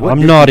not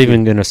not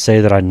even going to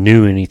say that I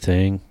knew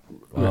anything.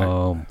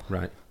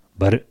 Right.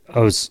 But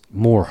I was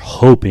more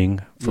hoping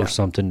for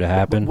something to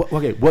happen.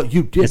 Okay, what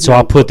you did. And so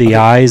I put the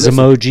eyes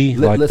emoji.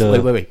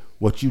 Wait.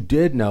 What you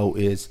did know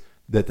is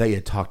that they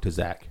had talked to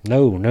Zach.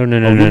 No.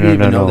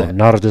 That.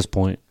 Not at this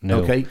point.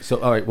 No. Okay,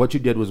 so all right, what you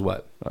did was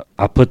what?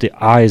 I put the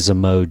eyes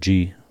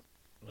emoji,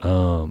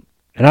 and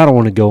I don't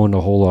want to go into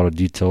a whole lot of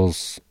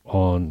details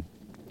on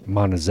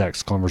mine and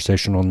Zach's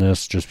conversation on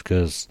this, just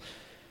because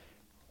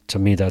to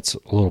me that's a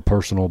little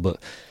personal. But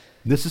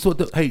this is what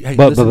the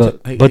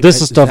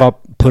this is stuff Zach, I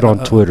put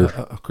on Twitter.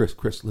 Chris,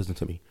 listen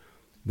to me.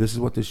 This is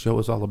what this show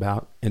is all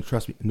about, and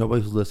trust me,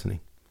 nobody's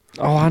listening.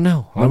 Oh, I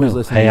know. Nobody's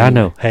listening. Hey, I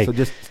know. Hey, so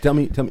just tell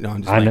me. No,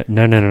 I'm just playing.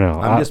 No.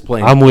 I'm just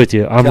playing. I'm with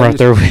you. I'm right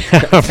there.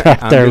 I'm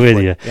right there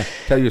with you. Yeah.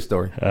 Tell your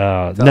story.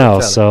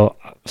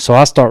 So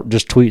I start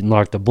just tweeting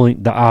like the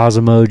eyes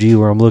emoji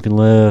where I'm looking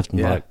left,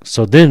 and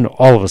so then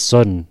all of a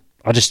sudden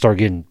I just start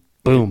getting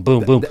boom,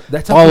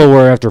 that's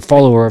follower after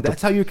follower after.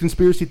 That's how your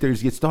conspiracy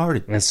theories get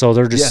started. And so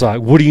they're just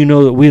like, "What do you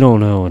know that we don't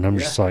know?" And I'm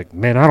just like,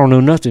 "Man, I don't know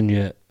nothing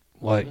yet."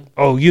 Like,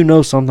 "Oh, you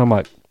know something?" I'm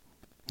like,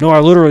 "No, I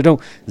literally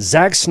don't."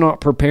 Zach's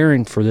not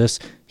preparing for this.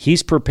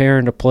 He's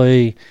preparing to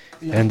play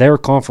in their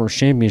conference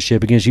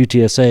championship against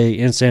UTSA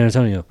in San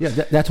Antonio. Yeah,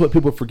 that's what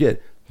people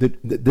forget. That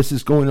this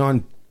is going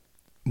on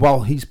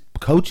while he's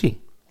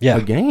coaching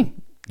a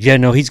game. Yeah,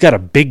 no, he's got a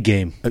big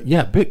game.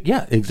 Big.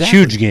 Yeah, exactly.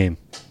 Huge game.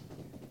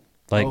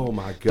 Like, oh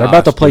my god, they're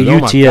about to play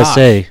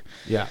UTSA.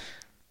 Yeah,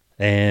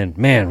 and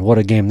man, what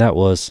a game that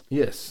was.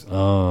 Yes.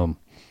 I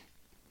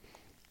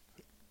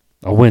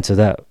went to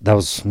that. That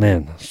was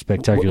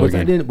spectacular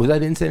game. Was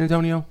that in San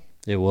Antonio?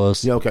 It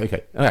was. Yeah.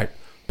 Okay. All right.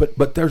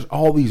 But there's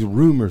all these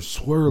rumors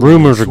swirling.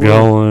 Rumors are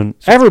going.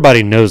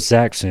 Everybody knows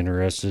Zach's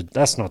interested.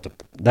 That's not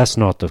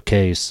the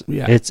case.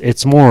 Yeah.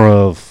 It's more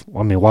of.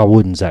 I mean, why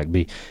wouldn't Zach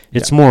be?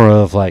 It's more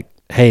of like,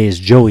 hey, is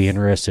Joey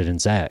interested in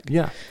Zach?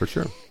 Yeah, for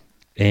sure.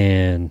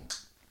 And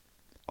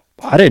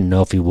I didn't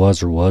know if he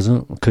was or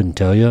wasn't. I couldn't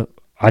tell you.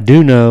 I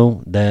do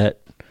know that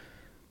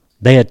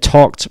they had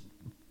talked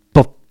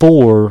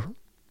before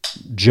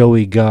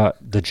Joey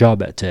got the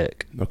job at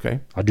Tech. Okay.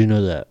 I do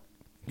know that.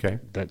 Okay.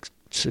 That's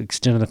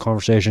extending the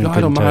conversation.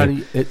 God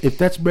almighty, if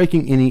that's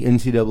breaking any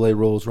NCAA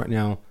rules right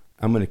now,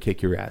 I'm going to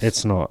kick your ass.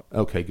 It's not.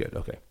 Okay, good.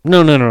 Okay.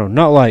 No.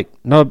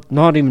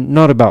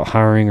 Not about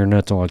hiring or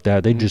nothing like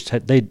that. They just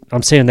had,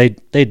 I'm saying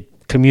they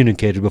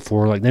communicated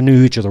before, like they knew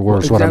who each other were.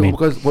 That's what I mean.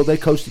 Because they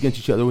coached against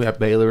each other. We have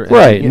Baylor.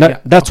 Right.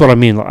 That's what I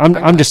mean.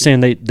 I'm just saying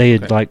they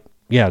had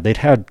Okay. they'd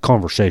had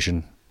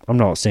conversation. I'm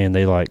not saying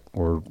they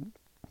were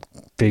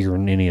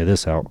figuring any of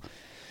this out.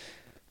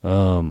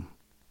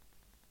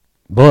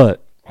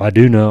 But I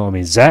do know. I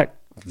mean, Zach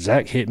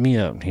hit me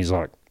up. And he's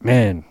like,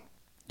 "Man,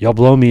 y'all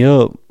blow me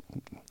up,"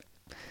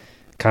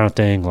 kind of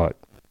thing. Like,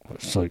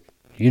 it's like,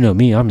 you know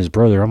me, I'm his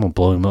brother. I'm gonna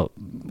blow him up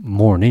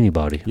more than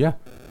anybody. Yeah.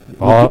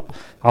 I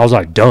was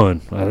like,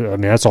 done. I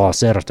mean, that's all I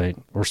said. I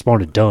think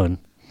responded done.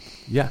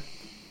 Yeah.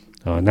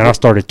 And then I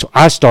started.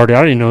 I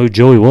didn't know who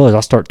Joey was. I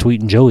start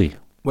tweeting Joey.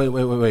 Wait.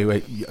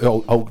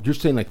 Oh, you're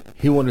saying like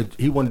he wanted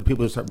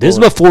people to start. This is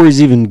before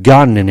he's even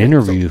gotten an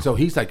interview. So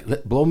he's like,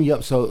 blow me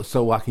up so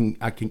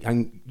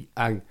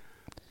I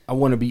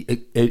want to be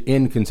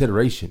in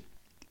consideration.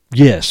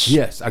 Yes.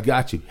 Yes, I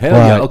got you. Hell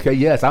right. yeah. Okay.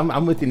 Yes,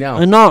 I'm with you now.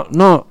 And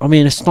not. I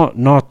mean, it's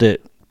not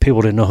that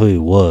people didn't know who he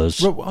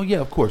was. Oh yeah,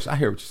 of course. I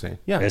hear what you're saying.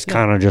 Yeah. It's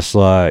kind of just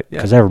like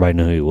because everybody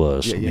knew who he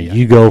was. Yeah, I mean, yeah.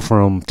 you go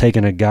from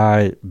taking a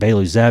guy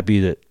Bailey Zappi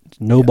that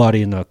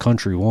nobody in the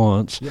country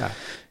wants,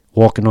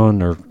 walking on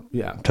there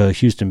to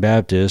Houston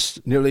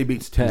Baptist. Nearly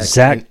beats Tech.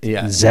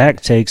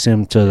 Zach takes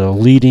him to the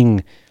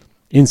leading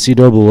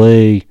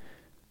NCAA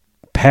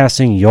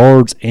passing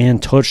yards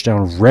and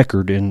touchdown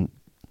record in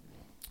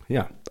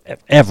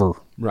ever.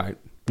 Right.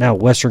 Now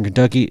Western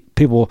Kentucky,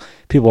 people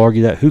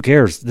argue that who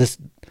cares?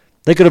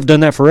 They could have done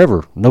that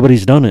forever.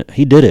 Nobody's done it.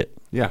 He did it.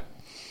 Yeah.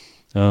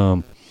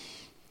 So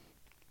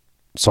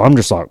I'm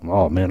just like,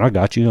 oh man, I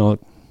got you.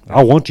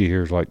 I want you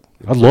here. Like,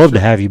 I'd love to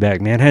have you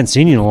back, man. I hadn't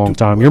seen you in a long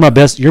time. You're my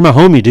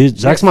homie, dude.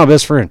 Zach's my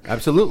best friend.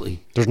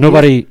 Absolutely. There's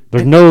nobody.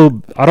 I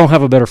don't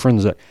have a better friend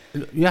than Zach.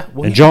 Yeah.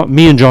 Well, and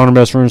me and John are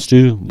best friends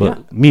too.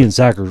 But me and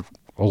Zach are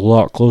a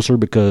lot closer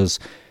because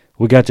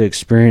we got to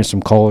experience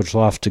some college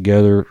life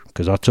together.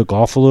 Because I took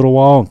off a little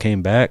while and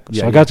came back,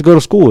 so I got to go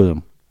to school with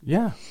him.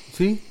 Yeah.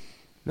 See.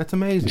 That's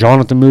amazing.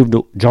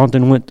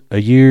 Jonathan went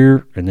a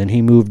year, and then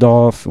he moved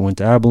off and went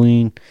to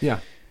Abilene. Yeah.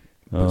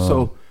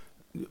 So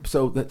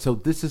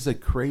this is a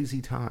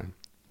crazy time.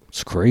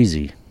 It's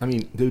crazy. I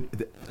mean,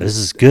 dude, this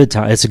is good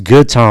time. It's a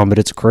good time, but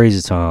it's a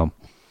crazy time.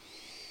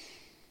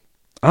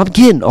 I'm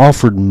getting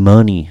offered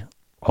money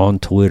on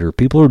Twitter.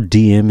 People are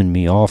DMing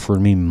me,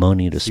 offering me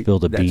money to spill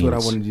the beans. That's what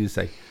I wanted you to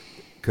say,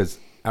 because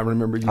I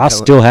remember you. I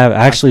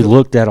actually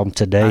looked at them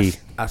today.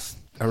 I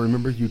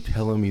remember you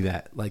telling me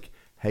that, like,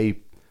 hey.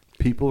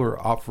 People are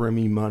offering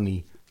me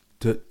money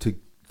to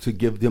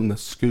give them the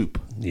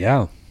scoop.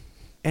 Yeah.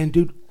 And,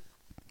 dude,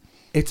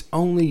 it's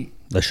only...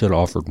 They should have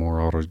offered more.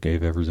 I would have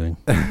gave everything.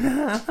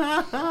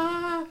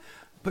 But,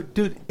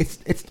 dude, it's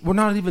we're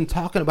not even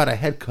talking about a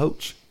head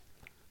coach,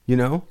 you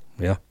know?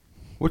 Yeah.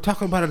 We're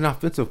talking about an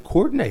offensive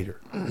coordinator.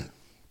 I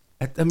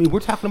mean, we're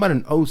talking about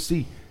an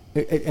OC.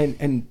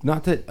 And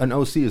not that an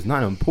OC is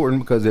not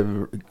important, because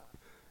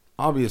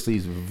obviously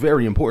it's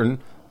very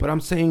important. But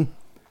I'm saying,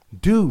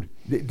 dude...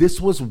 This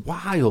was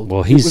wild.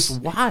 Well, it was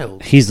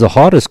wild. He's the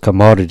hottest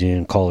commodity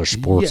in college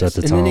sports at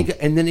the time.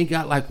 And then he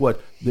got like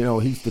what? You know,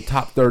 he's the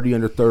top 30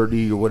 under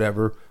 30 or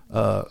whatever.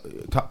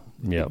 Top.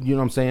 Yeah. You know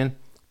what I'm saying?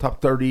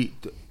 Top 30.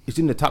 He's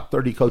in the top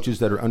 30 coaches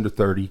that are under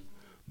 30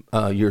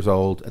 years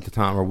old at the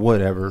time or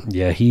whatever.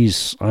 Yeah,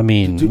 he's. I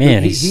mean, dude,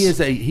 man, he is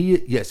a.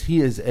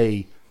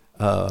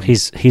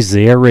 He's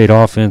the air raid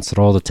offense that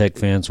all the Tech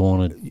fans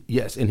wanted.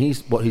 Yes, and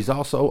he's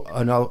also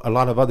a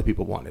lot of other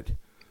people wanted.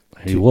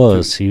 He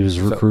was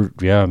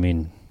recruited. So, yeah, I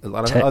mean, a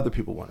lot of other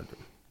people wanted him.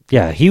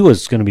 Yeah, he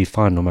was going to be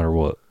fine no matter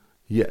what.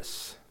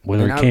 Yes,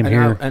 whether he came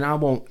here, I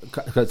won't,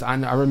 because I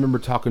remember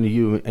talking to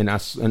you, and I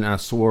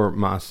swore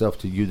myself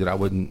to you that I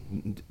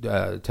wouldn't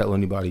tell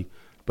anybody.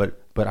 But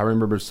I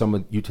remember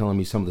you telling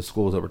me some of the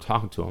schools that were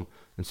talking to him,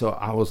 and so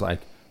I was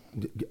like,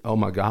 oh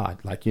my God,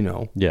 like, you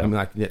know, yeah. I mean,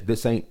 like,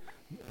 this ain't.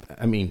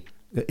 I mean,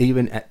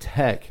 even at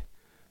Tech,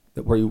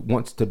 where he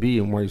wants to be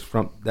and where he's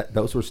from,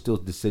 those were still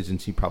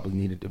decisions he probably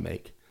needed to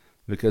make.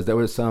 Because there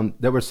were some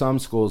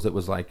schools that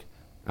was like,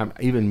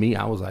 even me,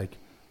 I was like,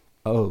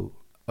 oh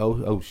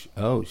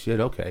shit,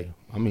 okay.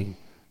 I mean,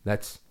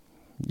 that's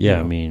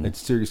I mean, it's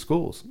serious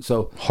schools.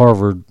 So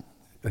Harvard,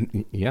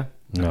 yeah.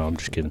 No, I'm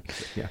just kidding.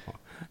 Yeah.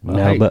 Well,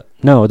 no, but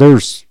no,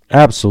 there's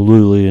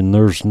absolutely, and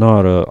there's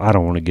not a. I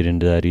don't want to get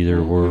into that either.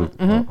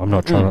 I'm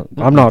not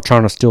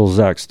trying to steal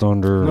Zach's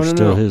thunder or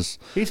steal his.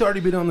 He's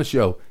already been on the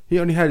show. He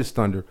already had his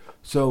thunder.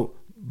 So,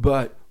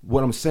 but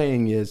what I'm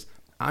saying is,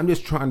 I'm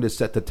just trying to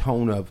set the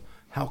tone of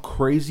how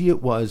crazy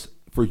it was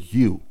for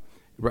you,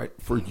 right?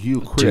 For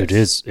you,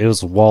 Chris. Dude, it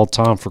was a wild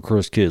time for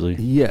Chris Kittley.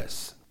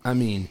 Yes. I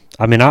mean,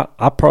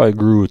 I probably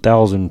grew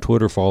 1,000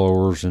 Twitter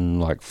followers in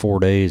like 4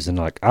 days, and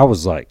like I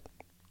was like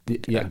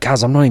Yeah.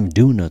 Guys, I'm not even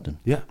doing nothing.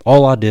 Yeah.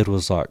 All I did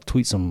was like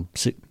tweet some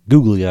sick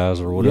googly eyes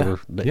or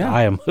whatever. The Yeah.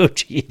 eye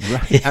emoji.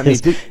 Right. I mean,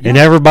 dude, and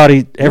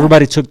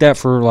everybody took that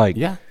for like,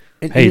 yeah.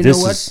 And hey, you this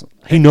know what? is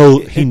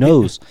he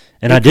knows.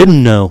 And I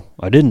didn't know.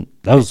 I didn't.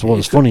 That was what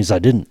was funny is I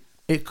didn't.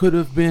 It could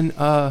have been.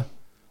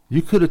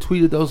 You could have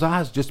tweeted those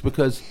eyes just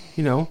because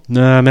No,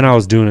 I mean I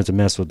was doing it to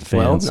mess with the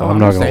fans. Well, so no, I'm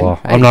not just gonna saying, lie.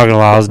 hey, I'm not gonna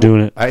lie. I was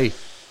doing it. Hey,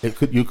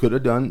 you could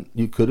have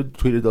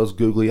tweeted those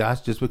googly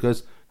eyes just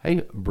because.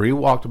 Hey, Bree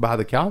walked by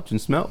the couch and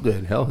smelled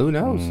good. Hell, who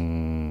knows?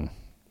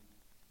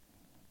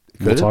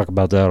 We'll talk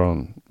about that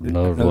on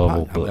another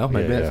level. But Well,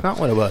 maybe that's not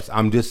one of us.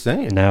 I'm just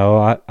saying.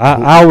 No,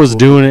 I was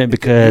doing it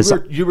because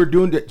you were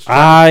doing it.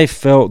 I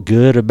felt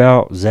good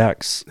about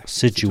Zach's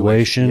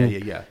situation.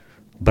 Yeah.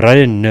 But I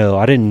didn't know.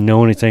 I didn't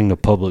know anything the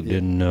public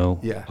didn't know.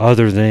 Yeah.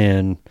 Other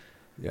than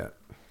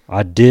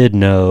I did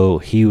know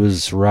he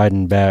was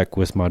riding back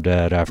with my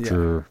dad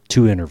after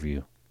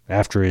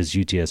after his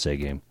UTSA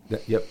game.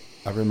 Yep.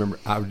 I remember.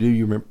 I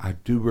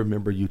do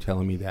remember you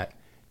telling me that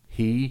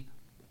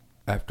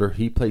after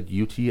he played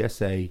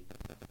UTSA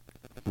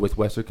with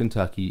Western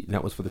Kentucky, and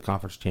that was for the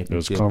conference championship. It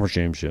was a conference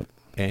championship,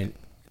 and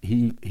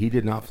he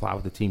did not fly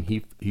with the team.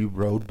 He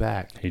rode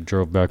back. He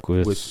drove back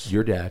with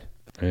your dad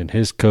and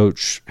his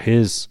coach.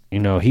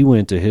 He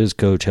went to his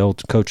coach,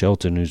 Coach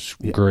Elton, who's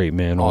great,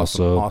 man.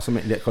 Awesome.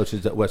 And that coach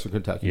is at Western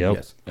Kentucky.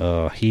 Yep.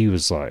 Yes. He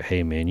was like,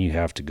 "Hey, man, you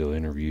have to go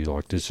interview.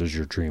 Like, this is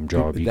your dream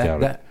job. You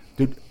got it."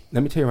 Dude,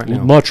 let me tell you right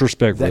now. Much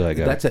respect for that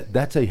guy.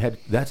 That's a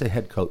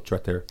head coach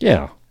right there.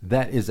 Yeah.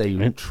 That is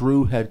a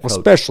true head coach.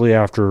 Especially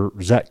after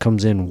Zach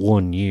comes in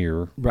 1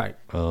 year. Right.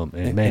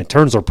 And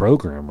turns our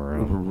program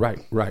around.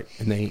 Right.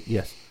 And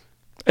yes.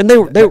 And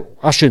they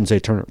I shouldn't say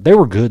turn. They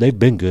were good. They've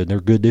been good. They're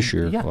good this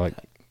year. Yeah,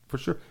 for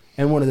sure.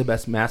 And one of the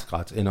best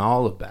mascots in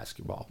all of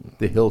basketball,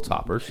 the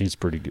Hilltoppers. He's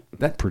pretty good.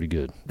 Pretty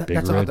good.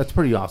 That's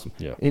pretty awesome.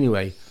 Yeah.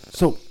 Anyway,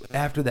 so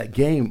after that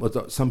game,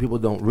 what some people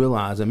don't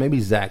realize, and maybe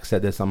Zach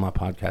said this on my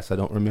podcast, I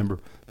don't remember,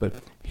 but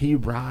he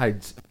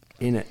rides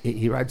in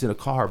a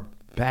car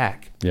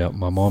back. Yeah,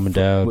 my mom and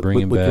dad bring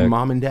him back. With your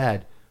mom and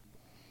dad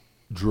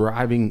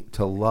driving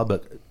to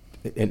Lubbock,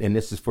 and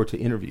this is to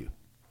interview.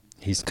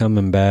 He's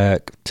coming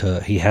back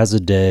he has a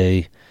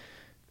day,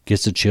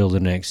 gets to chill the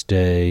next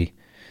day.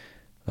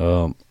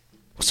 So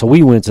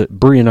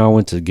Bree and I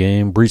went to the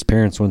game. Bree's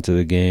parents went to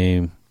the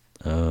game.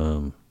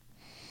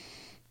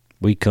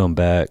 We come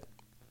back.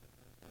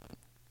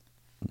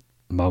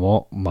 My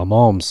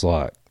mom's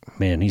like,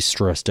 man, he's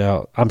stressed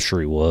out. I'm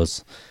sure he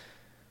was.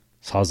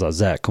 So I was like,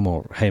 Zach, come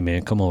over. Hey,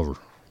 man, come over.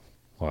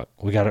 Like,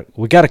 we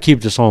gotta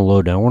keep this on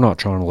low down. We're not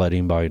trying to let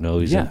anybody know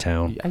he's in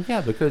town.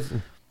 Yeah, because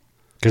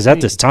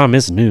at this time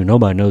it's new.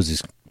 Nobody knows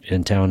he's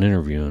in town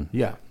interviewing.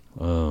 Yeah.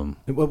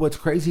 What's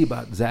crazy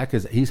about Zach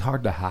is he's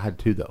hard to hide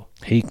too, though.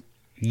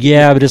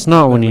 But it's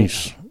not when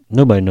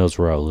nobody knows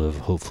where I live.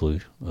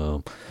 Hopefully. Yeah,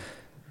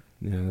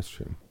 that's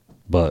true.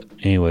 But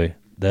anyway,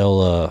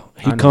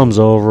 he comes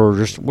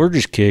over. We're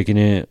just kicking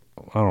it.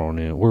 I don't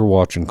know. We're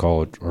watching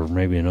college or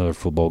maybe another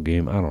football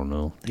game. I don't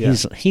know. Yeah.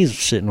 He's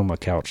sitting on my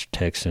couch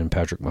texting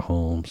Patrick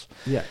Mahomes.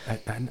 Yeah, I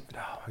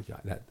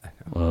got that.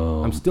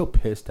 I'm still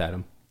pissed at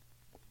him.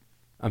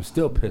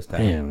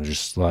 Man,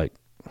 just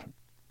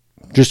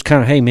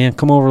kind of, hey man,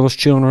 come over, let's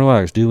chill and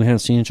relax. Dude, we haven't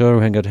seen each other.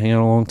 We haven't got to hang out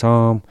in a long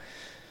time.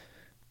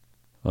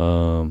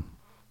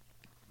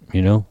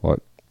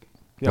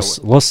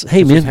 Let's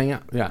hey man, hang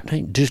out. Yeah.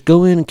 Hey, just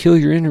go in and kill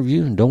your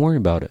interview and don't worry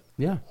about it.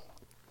 Yeah.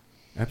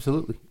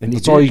 Absolutely. And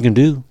that's all you can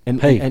do.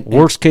 And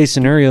worst case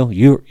scenario,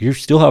 you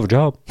still have a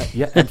job.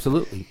 Yeah,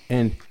 absolutely.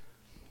 And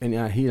he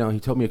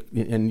told me,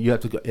 and you have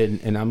to go,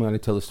 and I'm going to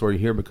tell the story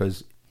here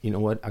because you know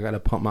what, I got to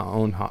pump my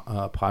own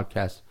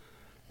podcast.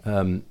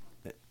 You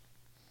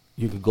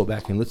can go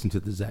back and listen to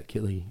the Zach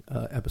Kittley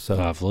episode.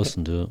 I've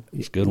listened to it.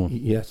 It's a good one.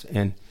 Yes,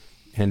 and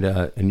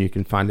you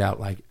can find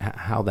out like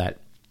how that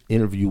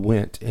interview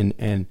went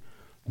and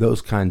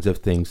those kinds of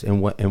things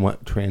and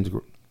what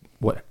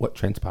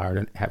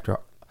transpired after.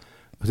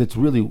 Because it's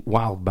really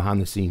wild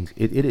behind the scenes.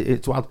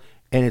 It's wild,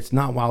 and it's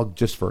not wild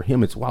just for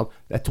him. It's wild.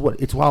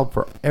 It's wild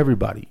for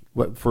everybody.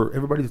 For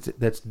everybody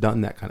that's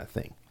done that kind of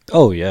thing.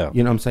 Oh yeah,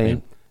 you know what I'm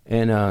saying.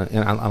 And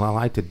I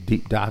like to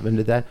deep dive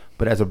into that.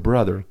 But as a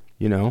brother,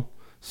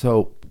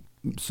 so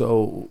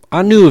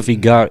I knew if he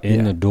got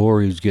in the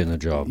door, he was getting a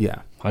job.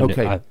 Yeah. I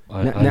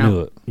knew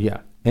it. Yeah,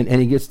 and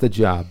he gets the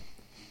job.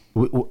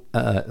 Let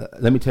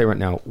me tell you right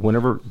now.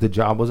 Whenever the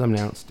job was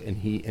announced,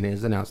 and it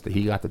is announced that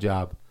he got the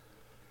job.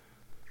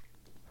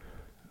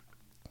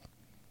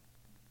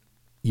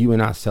 You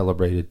and I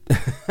celebrated.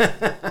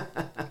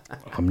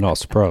 I'm not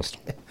surprised.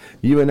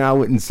 You and I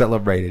went and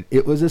celebrated.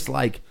 It was just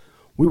like,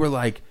 we were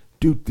like,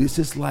 dude, this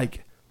is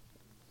like,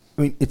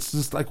 it's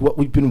just like what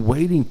we've been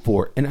waiting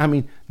for. And I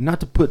mean, not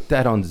to put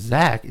that on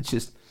Zach. It's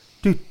just,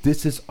 dude,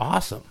 this is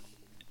awesome.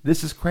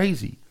 This is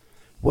crazy.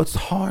 What's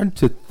hard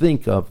to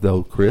think of,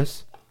 though,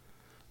 Chris,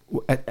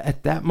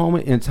 at that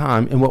moment in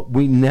time, and what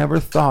we never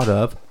thought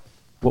of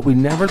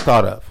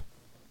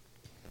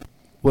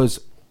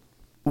was,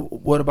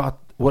 what about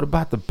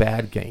the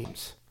bad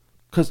games?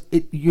 Because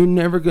you're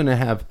never going to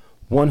have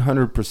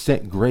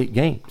 100% great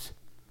games.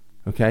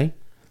 Okay?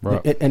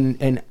 Right.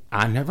 And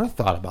I never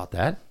thought about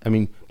that. I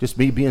mean, just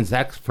me being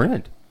Zach's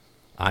friend.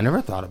 I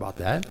never thought about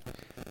that.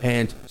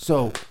 And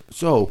so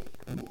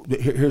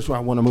here's what I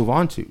want to move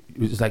on to.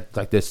 It's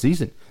like this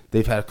season.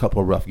 They've had a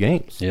couple of rough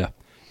games. Yeah.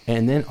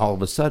 And then all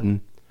of a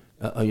sudden,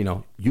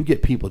 you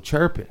get people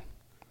chirping.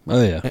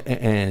 Oh, yeah.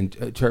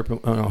 And chirping,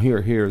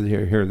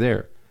 here,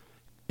 there.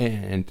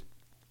 And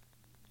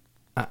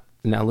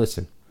now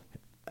listen,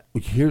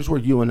 here's where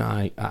you and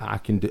I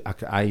can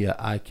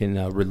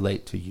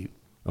relate to you,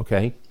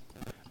 okay?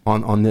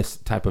 On this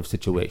type of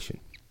situation.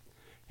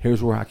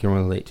 Here's where I can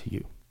relate to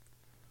you.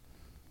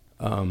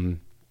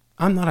 I'm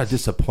not a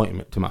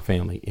disappointment to my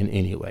family in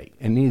any way,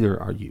 and neither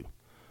are you.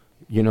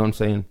 You know what I'm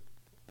saying?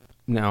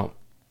 Now,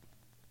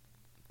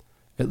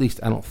 at least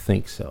I don't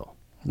think so.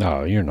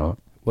 No, you're not.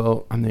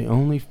 Well, I'm the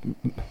only,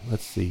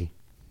 let's see.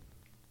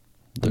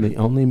 I'm the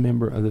only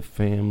member of the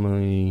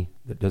family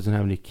that doesn't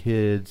have any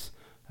kids.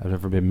 I've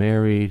never been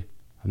married.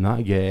 I'm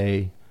not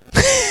gay.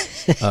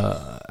 It's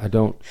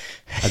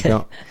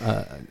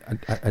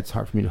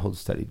hard for me to hold a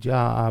steady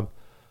job.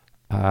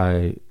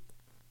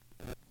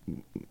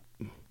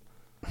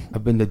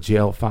 I've been to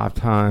jail 5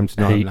 times.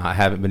 No, I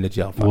haven't been to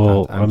jail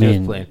 5 times. I'm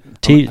just playing.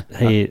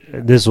 Hey,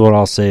 this is what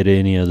I'll say to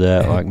any of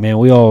that. Like, man,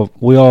 we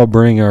all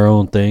bring our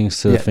own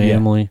things to the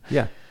family.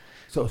 Yeah.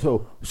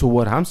 So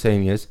what I'm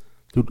saying is,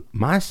 dude,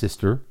 my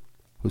sister,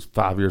 who's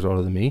 5 years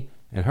older than me,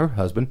 and her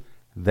husband,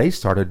 they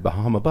started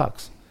Bahama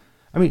Bucks.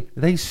 I mean,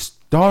 they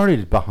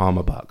started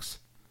Bahama Bucks.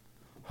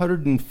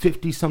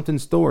 150 something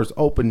stores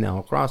open now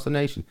across the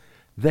nation.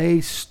 They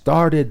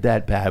started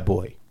that bad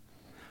boy.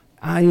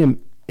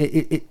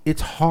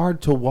 It's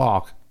hard to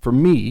walk for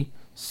me.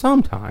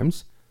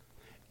 Sometimes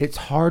it's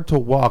hard to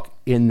walk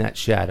in that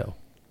shadow,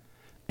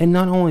 and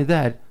not only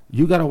that,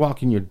 you got to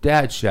walk in your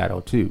dad's shadow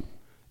too.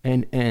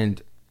 And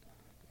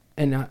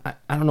I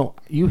don't know.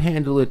 You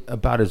handle it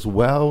about as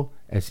well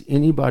as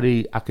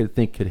anybody I could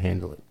think could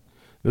handle it,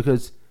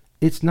 because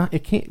it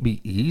can't be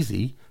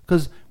easy.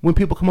 Because when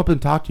people come up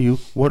and talk to you,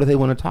 what do they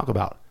want to talk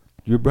about?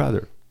 Your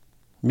brother,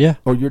 yeah,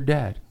 or your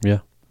dad, yeah.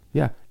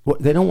 Well,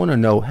 they don't want to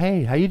know.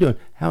 Hey, how you doing?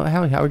 How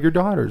are your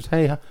daughters?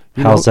 Hey,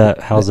 how's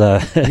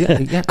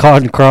that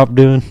cotton crop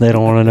doing? They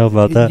don't want to know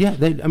about that. Yeah,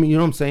 you know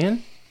what I'm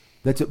saying.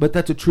 That's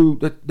a true.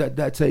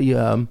 That's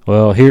a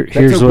well.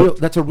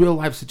 That's a real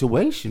life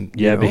situation.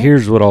 Yeah, but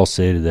here's what I'll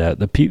say to that: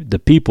 the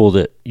people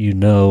that you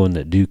know and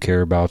that do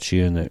care about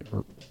you, and that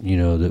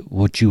that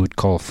what you would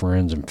call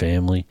friends and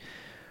family,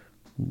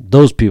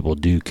 those people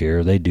do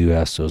care. They do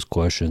ask those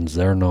questions.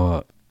 They're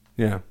not.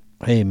 Yeah.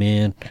 Hey,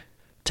 man,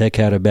 Tech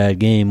had a bad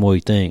game. What do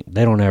you think?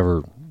 They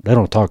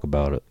don't talk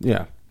about it.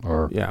 Yeah.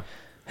 Or yeah.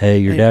 Hey,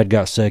 your dad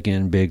got second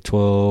in Big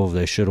 12.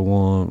 They should have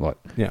won.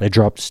 They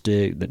dropped a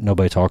stick. That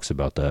nobody talks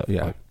about that.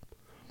 Yeah.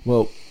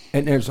 Well,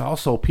 and there's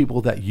also people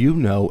that you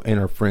know and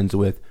are friends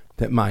with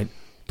that might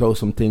throw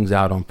some things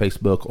out on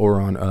Facebook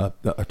or on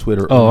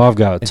Twitter. Oh, I've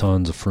got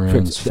tons of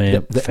friends, family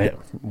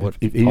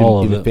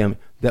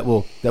that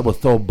will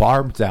throw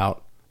barbs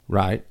out,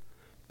 right?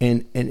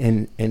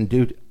 And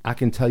dude, I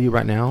can tell you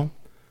right now,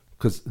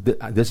 because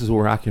this is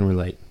where I can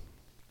relate.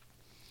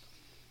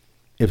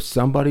 If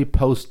somebody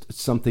posts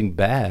something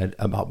bad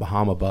about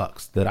Bahama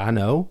Bucks that I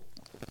know,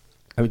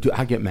 I mean, dude,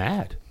 I get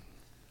mad.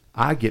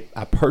 I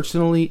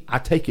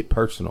take it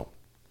personal.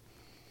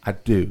 I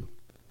do.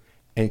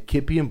 And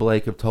Kippy and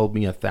Blake have told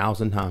me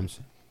 1,000 times,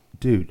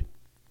 dude,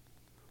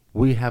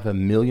 we have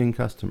 1 million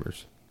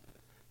customers.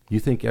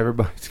 You think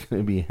everybody's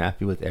going to be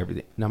happy with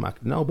everything?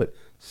 No, but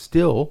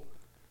still,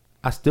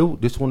 I still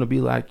just want to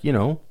be like,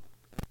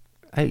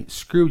 hey,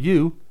 screw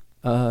you.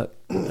 You know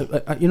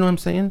what I'm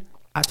saying?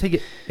 I take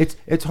it.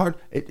 It's hard.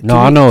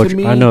 I know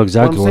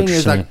exactly what you're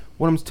saying.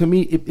 To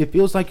me, it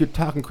feels like you're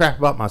talking crap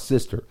about my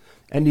sister,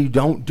 and you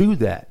don't do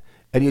that,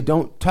 and you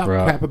don't talk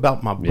crap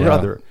about my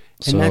brother,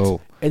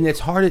 and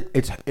it's hard.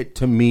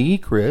 To me,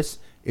 Chris,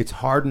 it's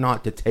hard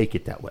not to take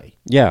it that way.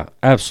 Yeah,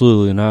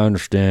 absolutely, and I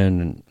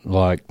understand. And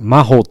like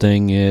my whole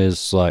thing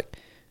is like,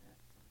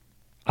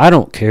 I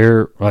don't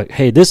care. Like,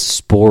 hey, this is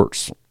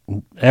sports.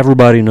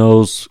 Everybody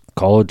knows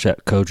college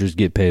coaches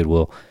get paid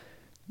well.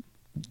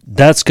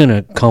 That's going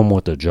to come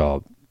with a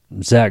job.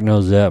 Zach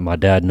knows that. My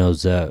dad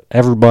knows that.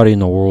 Everybody in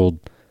the world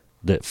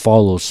that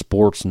follows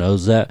sports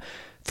knows that.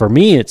 For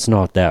me, it's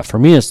not that. For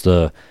me, it's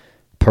the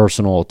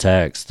personal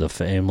attacks, the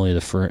family,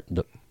 the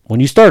friend. When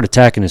you start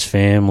attacking his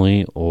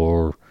family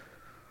or,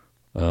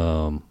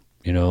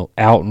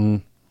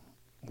 outing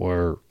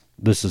where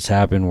this has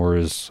happened,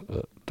 where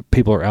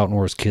people are outing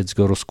where his kids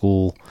go to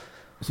school.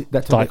 See,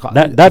 that's like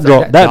that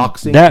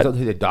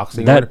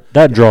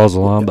draws a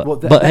line.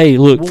 But hey,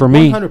 look, for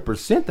me,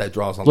 100% that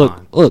draws a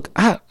line. Look,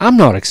 I'm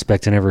not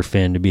expecting every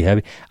fan to be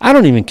happy. I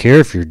don't even care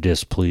if you're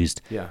displeased.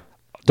 Yeah,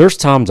 there's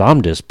times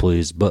I'm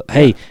displeased, but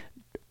hey,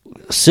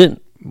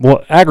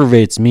 what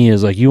aggravates me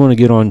is like you want to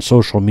get on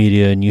social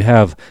media and you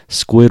have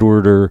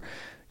Squidward or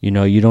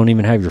you don't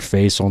even have your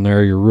face on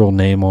there, your real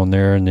name on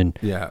there, and then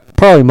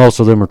probably most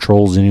of them are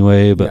trolls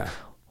anyway. But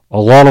a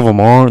lot of them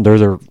aren't.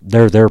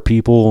 They're their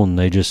people, and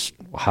they just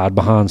hide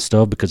behind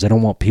stuff because they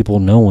don't want people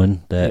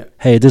knowing that,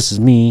 hey, this is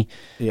me.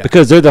 Yeah.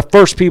 Because they're the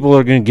first people that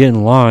are going to get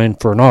in line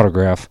for an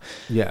autograph.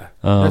 Yeah,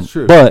 that's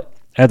true. But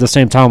at the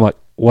same time, like,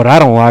 what I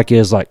don't like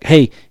is, like,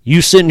 hey,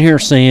 you sitting here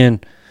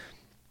saying,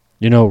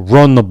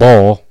 run the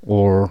ball,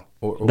 or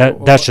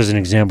that's just an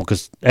example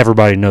because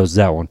everybody knows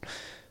that one.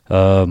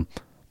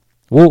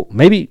 Well,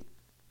 maybe,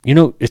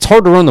 it's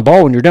hard to run the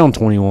ball when you're down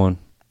 21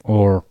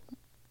 or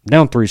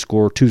down 2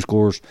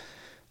 scores.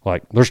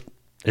 Like,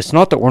 it's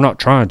not that we're not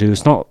trying to.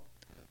 It's not.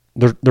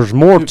 There's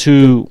more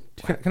to.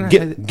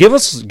 Give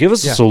us a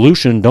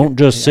solution. Don't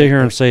just sit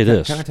here and say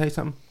this. Can I tell you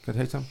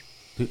something?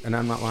 Dude, and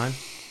I'm not lying.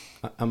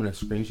 I'm going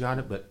to screenshot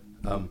it, but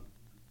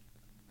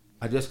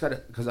I just got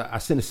it because I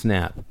sent a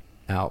snap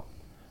out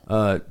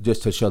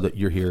just to show that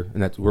you're here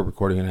and that we're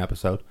recording an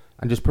episode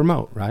and just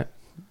promote, right?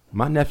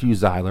 My nephew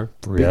Zyler,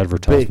 free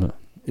advertisement.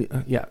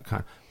 Kind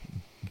of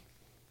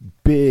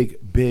big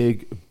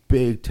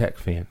Tech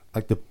fan,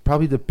 like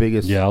probably the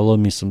biggest. Yeah, I love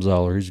me some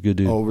Zyler. He's a good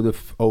dude.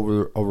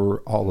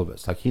 Over all of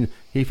us. Like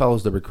he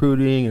follows the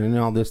recruiting and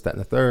all this, that, and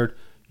the third.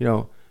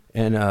 And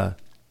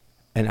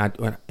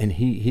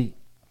he,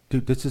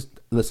 dude, this is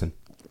listen.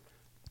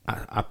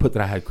 I put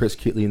that I had Chris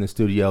Kittley in the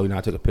studio.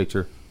 I took a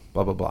picture.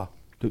 Blah blah blah.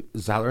 Dude,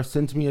 Zyler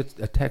sends me a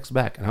text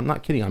back, and I'm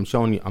not kidding. I'm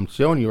showing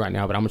you right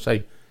now, but I'm gonna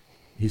say.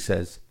 He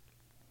says,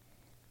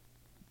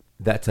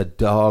 "That's a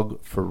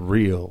dog for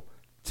real.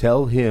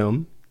 Tell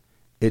him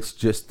it's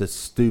just the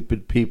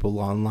stupid people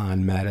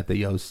online mad at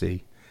the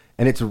OC."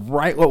 And it's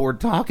right what we're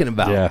talking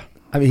about. Yeah.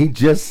 I mean, he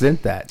just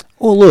sent that.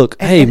 Well, look,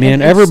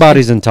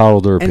 everybody's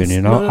entitled to their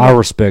opinion. I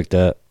respect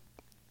that.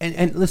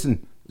 And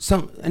listen,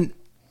 some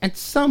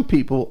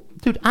people,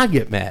 dude, I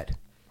get mad.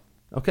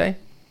 Okay?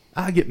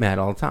 I get mad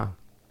all the time.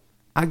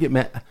 I get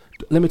mad.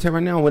 Let me tell you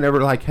right now,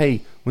 whenever, like,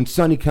 hey, when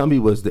Sonny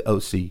Cumbie was the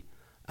OC,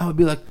 I would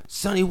be like,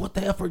 Sonny, what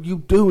the F are you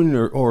doing?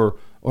 Or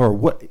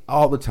what?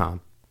 All the time.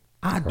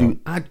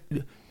 And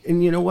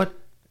you know what?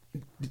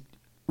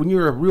 When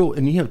you're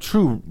and you have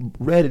true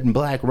red and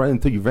black running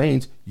through your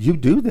veins, you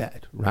do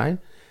that, right?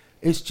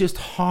 It's just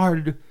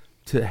hard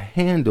to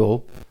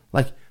handle.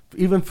 Like,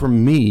 even for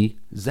me,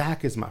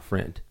 Zach is my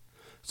friend.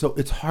 So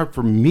it's hard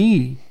for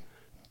me,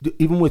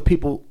 even with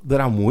people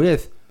that I'm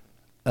with,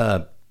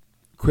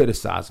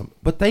 criticize them.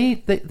 But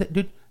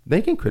dude,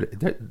 they can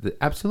criticize.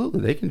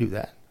 Absolutely, they can do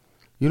that.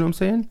 You know what I'm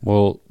saying?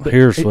 Well,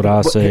 here's what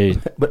I say.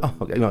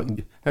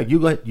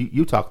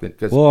 You talk then.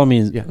 Well, I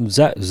mean,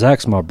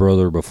 Zach's my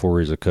brother before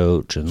he's a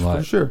coach, and like,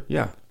 for sure,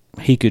 yeah,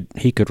 he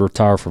could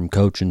retire from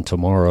coaching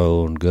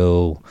tomorrow and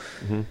go.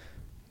 Mm-hmm.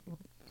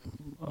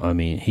 I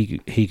mean, he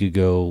could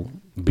go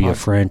be a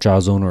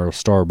franchise owner of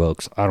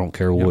Starbucks. I don't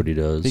care what he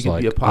does. He could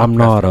like, be a podcast I'm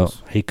not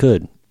host. He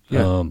could.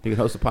 Yeah, he could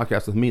host a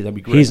podcast with me. That'd be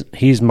great.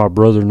 He's my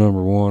brother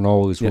number one.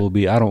 Always will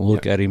be. I don't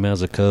look at him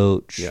as a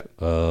coach. Yep.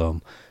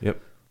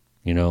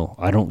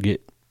 I don't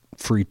get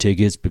free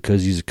tickets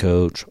because he's a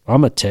coach.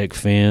 I'm a Tech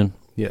fan.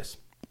 Yes.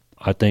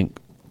 I think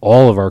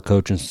all of our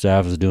coaching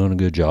staff is doing a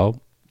good job.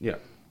 Yeah.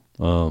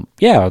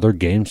 Their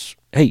games.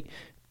 Hey,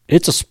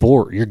 it's a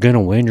sport. You're going to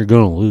win. You're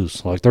going to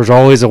lose. Like, there's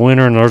always a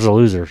winner and there's a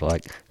loser.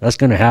 Like, that's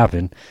going to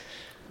happen.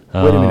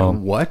 Wait a minute.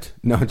 What?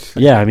 No.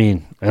 Yeah, I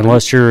mean,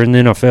 unless you're in the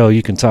NFL,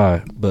 you can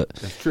tie. But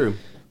that's true.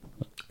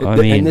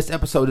 And this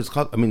episode is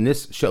called.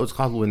 This show is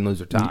called "Win,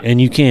 Lose, or Tie."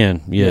 And you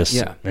can, yes.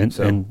 Yeah.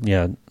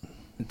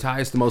 Tie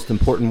is the most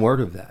important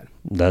word of that.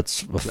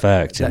 That's a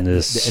fact in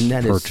this.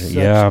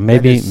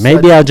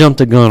 Maybe I jumped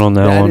the gun on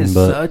that one,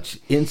 but such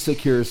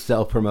insecure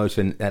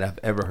self-promotion that I've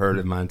ever heard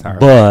in my entire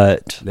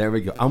life. But there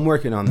we go. I'm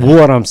working on that.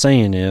 What I'm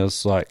saying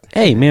is, like,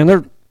 hey, man,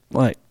 they're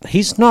like,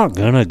 he's not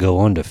gonna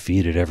go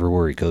undefeated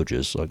everywhere he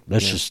coaches. Like,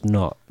 that's just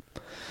not.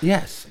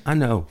 Yes, I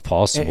know.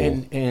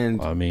 Possible.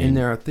 And I mean, and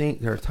there are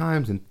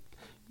times, and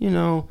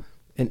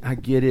and I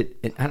get it,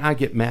 and I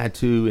get mad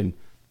too.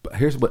 But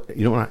here's what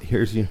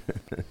here's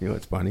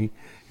what's funny.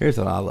 Here's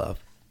what I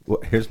love.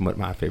 Here's what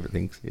my favorite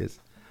thing is.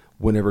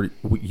 Whenever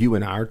you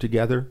and I are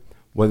together,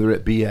 whether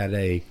it be at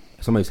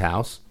somebody's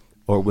house,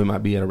 or we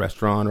might be at a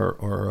restaurant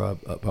or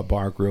a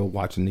bar grill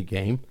watching the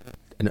game,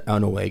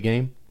 an away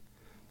game,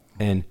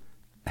 and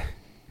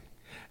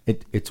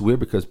it's weird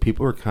because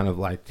people are kind of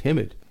like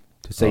timid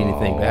to say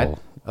anything bad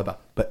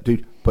about. But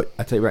dude,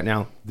 I tell you right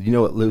now, you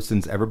know what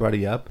loosens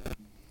everybody up?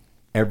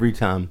 Every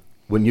time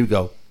when you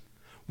go,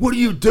 "What are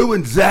you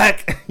doing,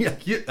 Zach?"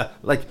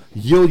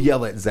 You'll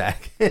yell at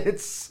Zach.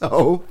 It's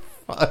so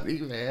funny,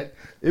 man.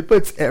 It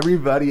puts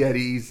everybody at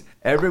ease.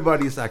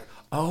 Everybody's like,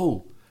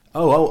 oh,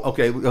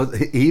 okay.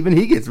 Even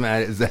he gets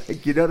mad at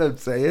Zach. You know what I'm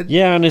saying?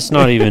 Yeah, and it's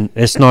not even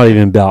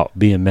about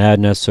being mad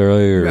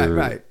necessarily.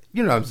 Right.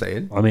 You know what I'm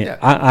saying? I mean,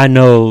 I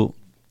know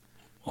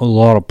a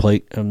lot of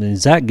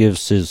Zach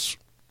has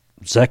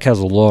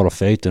a lot of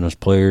faith in his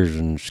players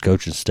and his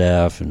coaching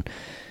staff, and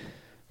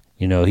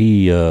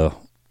he.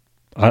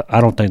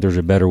 I don't think there's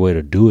a better way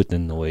to do it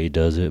than the way he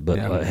does it.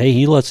 But, hey,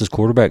 he lets his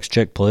quarterbacks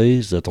check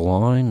plays at the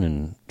line,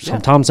 and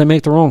sometimes they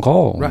make the wrong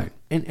call. Right.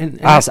 And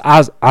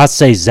I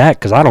say Zach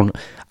because I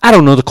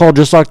don't know the call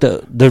just like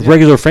the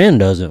regular fan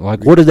doesn't.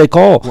 Like, what did they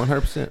call?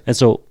 100%. And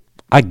so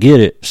I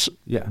get it.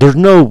 Yeah. There's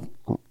no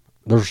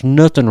there's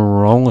nothing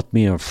wrong with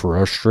being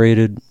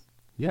frustrated,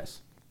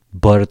 Yes.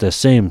 but at the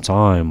same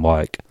time,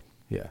 like,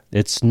 Yeah.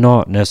 it's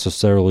not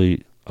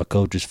necessarily a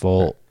coach's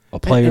fault, a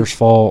player's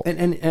fault.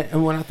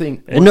 And when I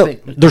think,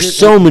 There's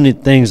so many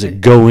things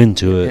that go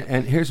into it.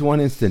 And here's one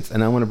instance,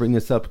 and I want to bring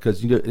this up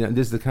because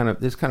this is the kind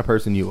of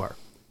person you are.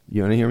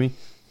 You want to hear me?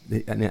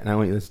 And I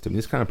want you to listen to me.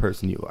 This kind of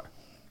person you are.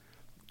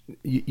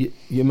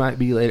 You might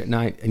be late at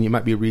night and you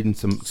might be reading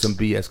some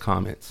BS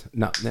comments,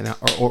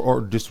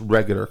 or just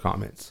regular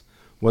comments,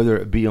 whether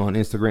it be on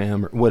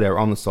Instagram or whatever,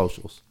 on the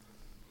socials,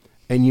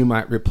 and you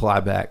might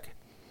reply back,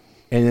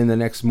 and then the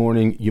next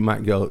morning you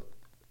might go,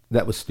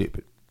 "That was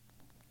stupid,"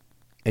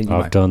 and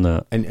I've done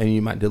that, and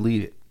you might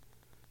delete it.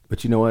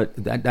 But you know what?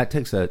 That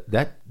takes a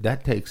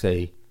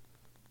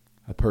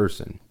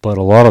person. But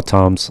a lot of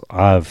times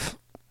I've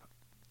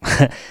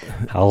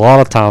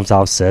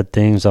said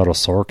things out of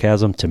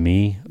sarcasm to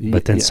me,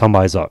 but then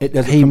somebody's like,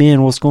 "Hey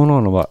man, what's going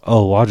on?" I'm like,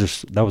 "Oh,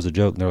 that was a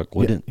joke." And they're like,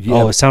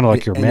 it sounded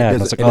like you're mad."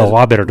 And I was like, "Oh,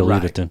 I better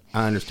delete it then."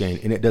 I understand,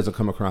 and it doesn't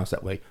come across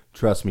that way.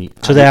 Trust me.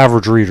 To the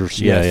average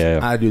readers, yeah.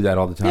 I do that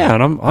all the time. Yeah,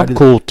 and I'm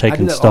cool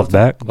taking stuff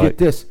back. Get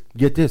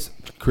this,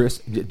 Chris.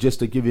 Just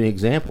to give you an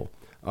example.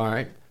 All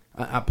right,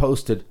 I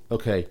posted.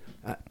 Okay,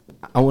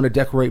 I want to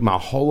decorate my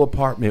whole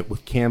apartment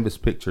with canvas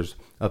pictures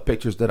of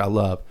pictures that I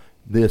love.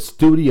 The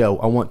studio,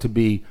 I want to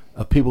be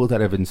of people that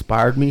have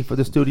inspired me for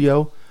the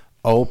studio.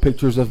 Old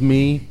pictures of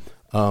me,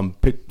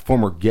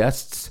 former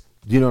guests.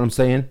 Do you know what I'm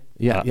saying?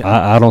 Yeah.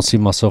 I don't see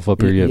myself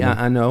up here yet. Yeah, man.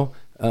 I know.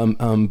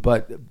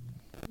 But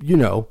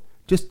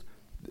just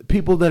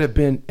people that have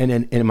been. And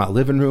then in my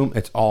living room,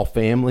 it's all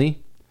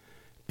family,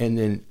 and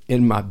then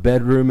in my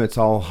bedroom, it's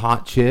all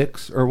hot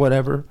chicks or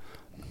whatever.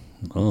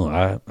 Oh,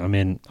 I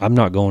mean, I'm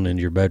not going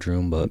into your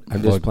bedroom, but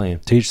I'm just playing.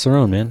 Teach their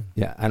own, man.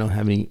 Yeah, I don't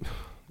have any.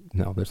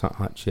 No, there's not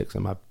hot chicks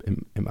in my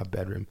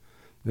bedroom,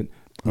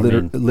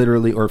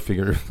 literally or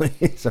figuratively.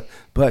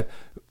 But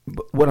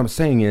what I'm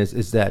saying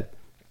is that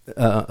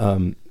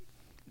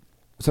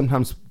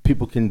sometimes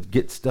people can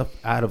get stuff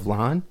out of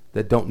line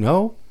that don't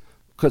know.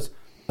 Because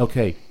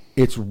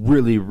it's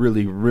really,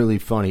 really, really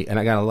funny, and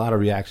I got a lot of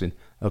reaction.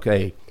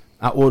 Okay,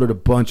 I ordered a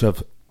bunch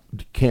of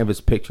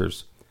canvas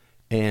pictures,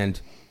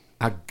 and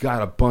I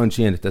got a bunch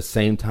in at the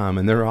same time,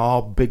 and they're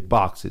all big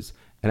boxes.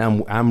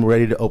 And I'm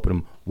ready to open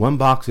them. One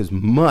box is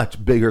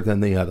much bigger than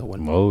the other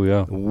one. Oh,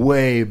 yeah.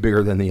 Way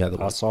bigger than the other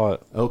one. I saw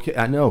it. Okay,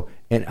 I know.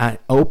 And I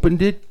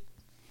opened it,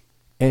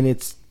 and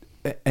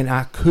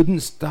I couldn't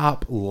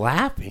stop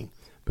laughing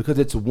because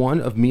it's one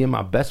of me and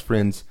my best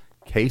friends,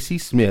 Casey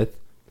Smith,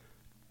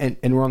 and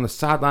we're on the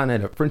sideline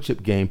at a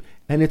friendship game,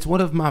 and it's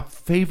one of my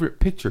favorite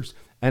pictures,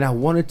 and I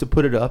wanted to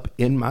put it up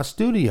in my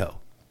studio.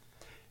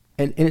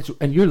 And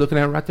you're looking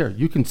at it right there.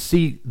 You can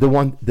see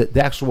the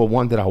actual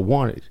one that I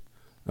wanted.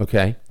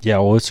 Okay. Yeah,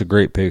 well, it's a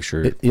great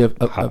picture.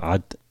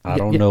 I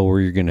don't know where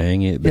you're going to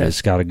hang it, but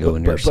it's got to go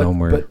in there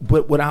somewhere.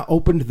 But when I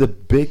opened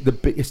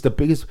it's the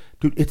biggest,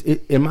 dude.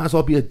 It might as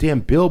well be a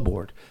damn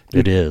billboard.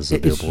 Dude, it is.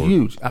 It's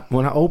huge.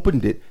 When I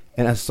opened it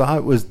and I saw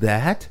it was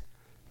that,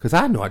 because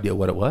I had no idea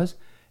what it was,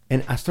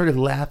 and I started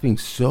laughing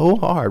so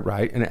hard,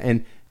 right?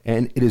 And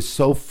it is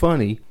so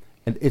funny,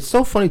 and it's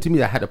so funny to me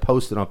that I had to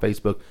post it on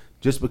Facebook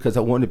just because I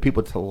wanted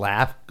people to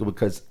laugh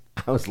because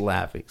I was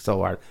laughing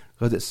so hard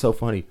because it's so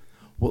funny.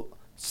 Well.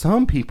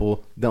 Some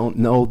people don't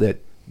know that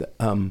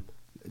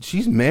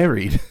she's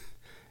married,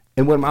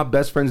 and one of my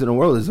best friends in the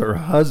world is her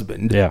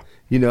husband. Yeah,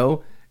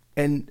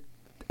 and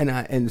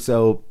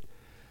so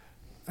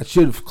I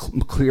should have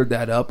cleared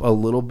that up a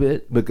little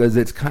bit because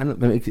it's kind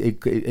of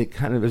it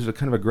kind of there's a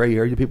kind of a gray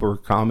area. People were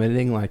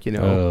commenting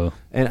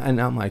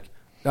and I'm like,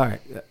 all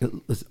right,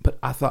 listen, but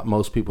I thought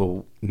most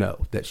people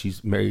know that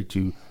she's married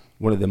to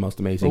one of the most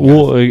amazing guys.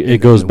 Well, it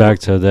goes back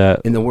to that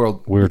in the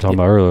world we were talking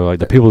about earlier, like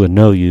the people that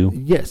know you,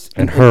 yes,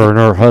 and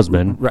her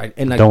husband, right,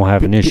 and like don't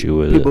have an issue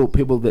with it.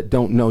 People that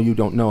don't know you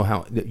don't know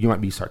how that you might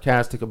be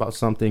sarcastic about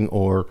something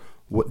or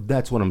what.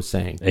 That's what I'm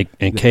saying.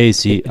 And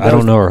Casey, I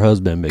don't know her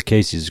husband, but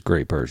Casey's a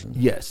great person.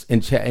 Yes,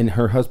 and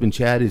her husband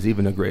Chad is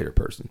even a greater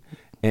person.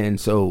 And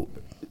so,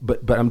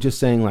 but I'm just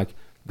saying like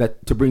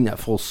that to bring that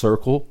full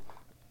circle.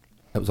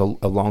 That was a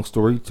long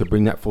story to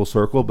bring that full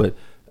circle, but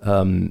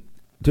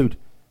dude.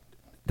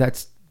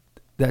 That's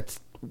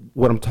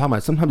what I'm talking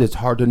about. Sometimes it's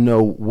hard to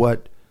know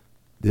what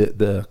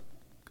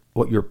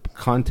what your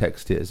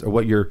context is or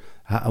what you're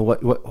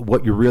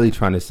really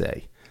trying to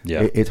say.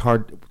 Yeah, it's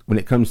hard when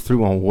it comes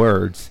through on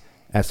words.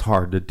 That's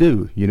hard to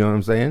do. You know what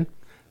I'm saying?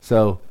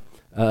 So,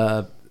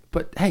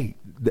 but hey,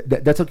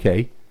 that's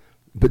okay.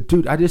 But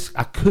dude, I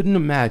couldn't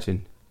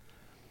imagine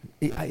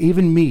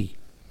even me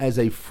as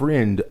a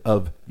friend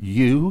of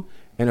you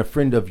and a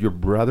friend of your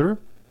brother.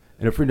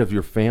 And a friend of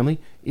your family,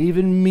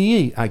 even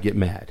me, I get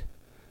mad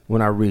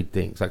when I read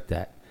things like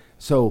that.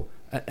 So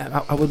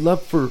I would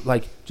love for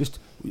like just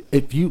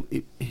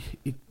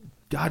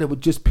God, it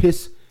would just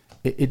piss.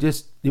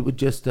 It would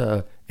just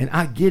and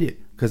I get it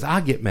because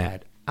I get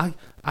mad.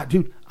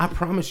 Dude, I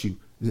promise you,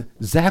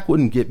 Zach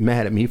wouldn't get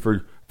mad at me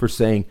for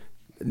saying,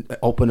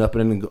 open up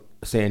and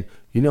saying,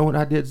 you know what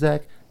I did,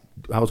 Zach?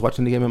 I was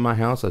watching the game in my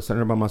house. I was sitting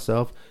there by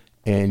myself,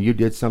 and you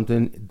did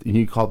something, and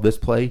you called this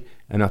play,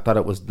 and I thought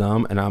it was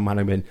dumb, and I might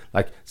have been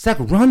like, Zach,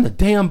 run the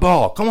damn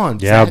ball. Come on,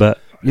 yeah, Zach. but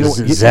You know,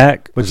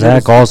 Zach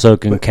also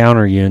can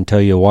counter you and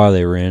tell you why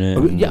they ran it.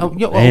 Of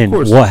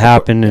course. What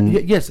happened. And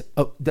yes,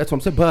 that's what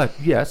I'm saying. But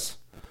yes,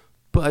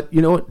 but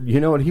you know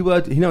what he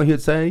would.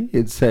 He'd say,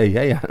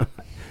 hey,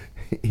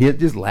 he'd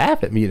just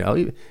laugh at me.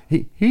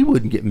 He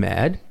wouldn't get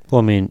mad.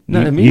 Well, I mean,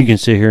 you can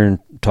sit here and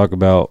talk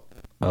about.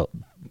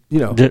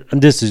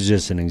 This is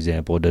just an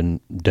example.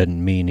 It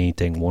doesn't mean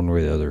anything one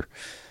way or the other.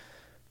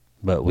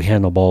 But we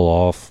hand the ball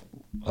off.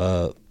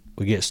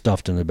 We get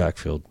stuffed in the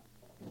backfield.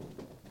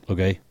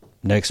 Okay.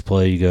 Next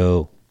play, you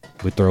go.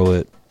 We throw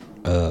it.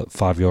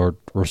 5-yard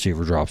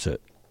receiver drops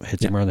it.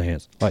 Hits him around the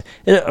hands.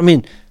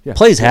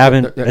 Plays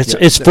happen.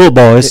 It's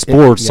football. It's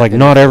sports.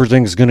 Not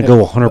everything's going to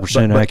go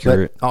 100%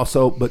 accurate. But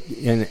also,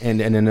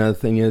 and another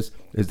thing is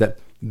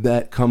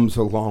that comes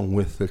along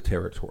with the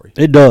territory.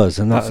 It does,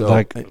 and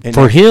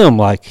for him,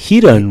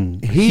 he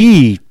doesn't.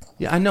 He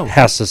I know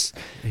has to.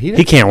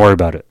 He can't worry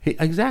about it.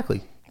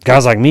 Exactly.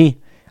 Guys like me,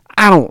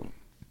 I don't.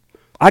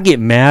 I get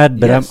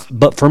mad,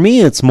 but for me,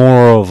 it's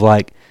more of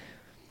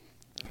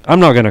I'm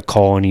not going to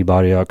call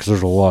anybody out because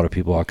there's a lot of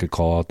people I could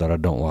call out that I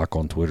don't like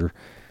on Twitter.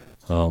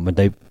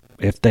 And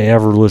if they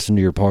ever listen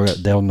to your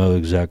podcast, they'll know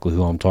exactly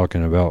who I'm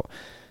talking about.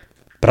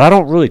 But I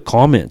don't really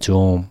comment to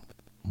them.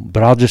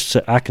 But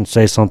I can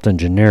say something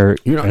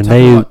generic. You're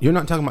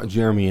not talking about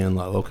Jeremy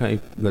Enlow,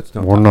 okay?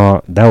 We're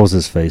not. That was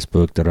his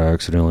Facebook that I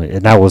accidentally,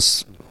 and that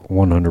was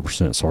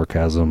 100%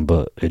 sarcasm,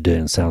 but it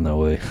didn't sound that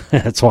way.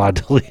 That's why I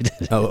deleted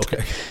it. Oh,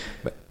 okay.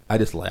 But I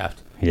just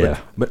laughed.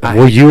 Yeah.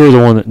 You were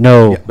the one that.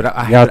 No.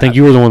 I think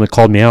you were the one that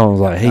called me out and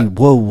was like, "Hey,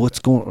 whoa, what's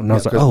going on?" And I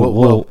was like,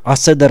 "Whoa, I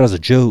said that as a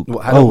joke." Well,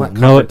 I don't like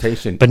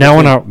confrontation. But now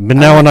when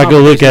I go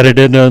look at it,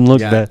 it doesn't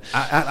look bad.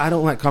 I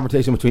don't like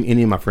confrontation between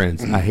any of my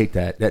friends. I hate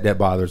that. That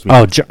bothers me.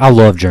 Oh, I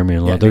love Jeremy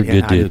and Love. They're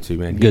good dude. I do too,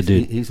 man. Good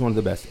dude. He's one of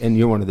the best, and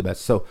you're one of the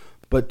best. So,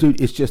 but dude,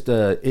 it's just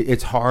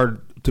it's hard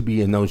to be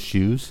in those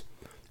shoes,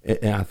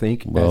 and I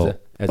think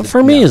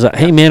for me,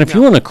 hey man, if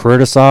you want to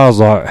criticize,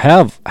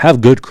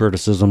 have good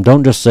criticism.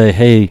 Don't just say,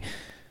 hey.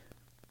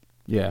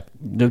 Yeah.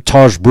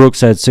 Taj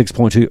Brooks had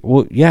 6.2.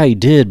 Well, yeah, he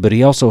did, but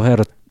he also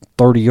had a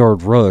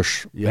 30-yard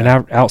rush. Yeah.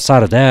 And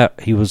outside of that,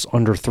 he was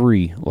under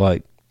 3.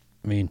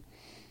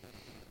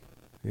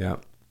 Yeah.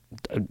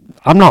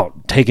 I'm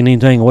not taking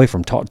anything away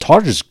from Taj.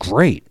 Taj is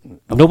great.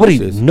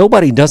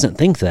 Nobody doesn't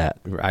think that.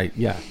 Right,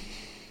 yeah.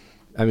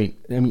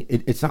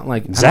 It's not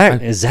like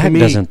Zach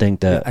doesn't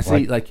think that. I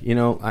see,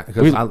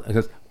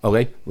 because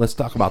okay, let's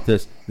talk about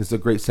this. This is a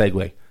great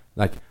segue.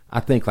 I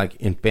think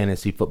in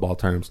fantasy football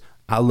terms,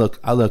 I look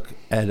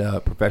at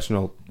a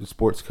professional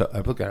sports. I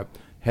look at a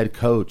head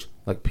coach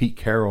like Pete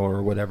Carroll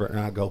or whatever,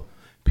 and I go,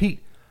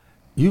 Pete,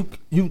 you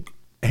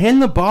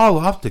hand the ball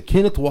off to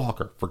Kenneth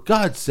Walker for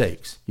God's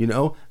sakes,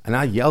 and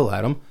I yell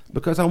at him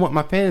because I want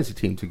my fantasy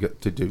team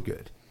to do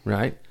good,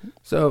 right?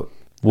 So,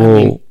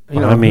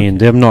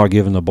 them not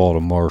giving the ball to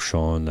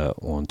Marshawn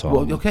that one time.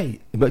 Well,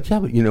 okay, but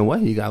you know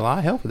what? You got a lot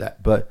of help for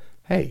that, but.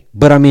 Hey.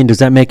 But does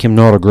that make him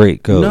not a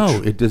great coach?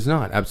 No, it does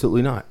not.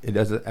 Absolutely not. It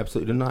does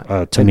absolutely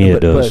not. To me,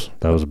 it does.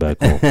 That was a bad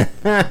call.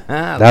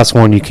 That's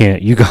one you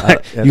can't. You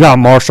got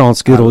Marshawn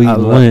Skittle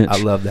eating Lynch. I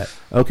love that.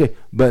 Okay,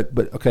 but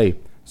okay.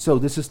 So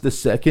this is the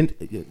second.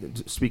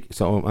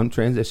 So I'm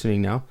transitioning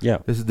now. Yeah.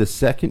 This is the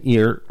second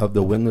year of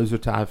the Win, Lose or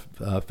Tie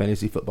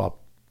Fantasy Football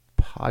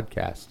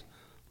Podcast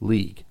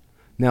League.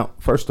 Now,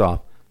 first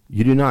off,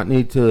 you do not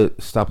need to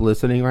stop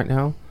listening right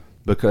now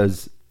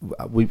because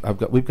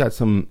we've got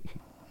some.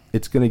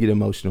 It's going to get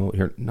emotional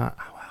here.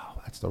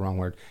 That's the wrong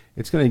word.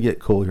 It's going to get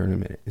cool here in a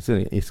minute.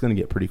 It's going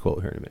to get pretty cool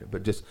here in a minute.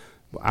 But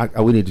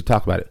we need to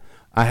talk about it.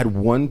 I had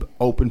one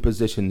open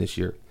position this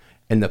year,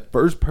 and the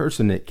first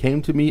person that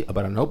came to me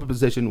about an open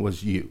position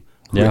was you,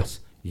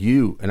 Chris. Yeah.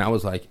 You, and I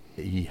was like,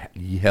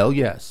 hell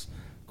yes.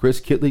 Chris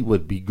Kittley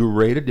would be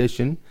great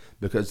addition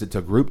because it's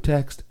a group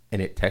text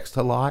and it texts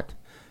a lot,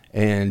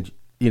 and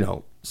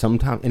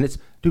sometimes, and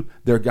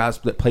there are guys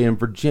that play in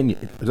Virginia.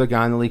 There's a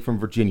guy in the league from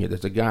Virginia.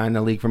 There's a guy in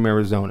the league from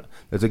Arizona.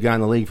 There's a guy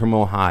in the league from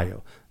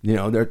Ohio.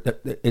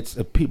 It's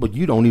people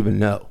you don't even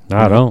know.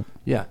 I don't.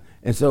 Yeah,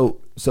 and so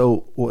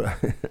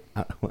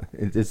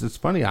it's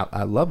just funny.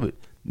 I love it,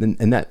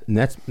 and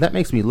that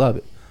makes me love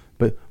it.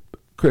 But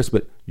Chris,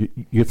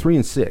 you're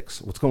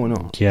 3-6. What's going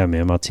on? Yeah,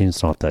 man, my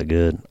team's not that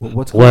good.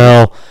 What's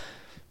going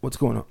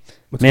on?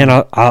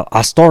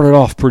 I started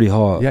off pretty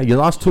hard. Yeah, you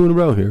lost 2 in a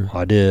row here.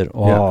 I did.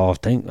 I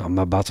think I'm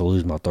about to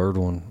lose my third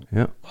one.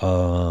 Yeah.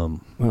 The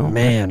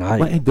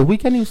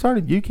weekend you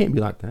started, you can't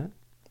be like that.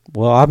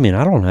 Well, I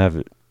don't have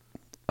it.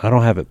 I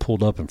don't have it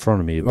pulled up in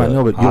front of me, but,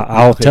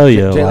 I'll tell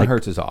you, Jalen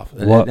Hurts is off.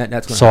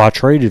 I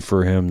traded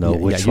for him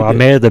though, I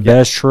made the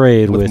best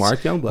trade with Mark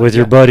Youngblood, with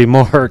your buddy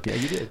Mark. Yeah,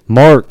 you did.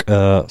 Mark,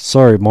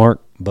 sorry,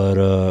 Mark,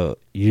 but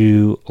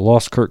you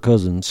lost Kirk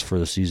Cousins for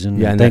the season.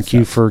 Yeah, and thank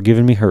you for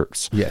giving me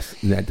Hurts. Yes,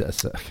 that does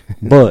suck.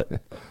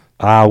 But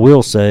I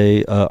will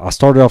say I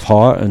started off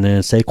hot, and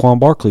then Saquon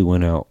Barkley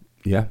went out.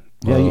 Yeah,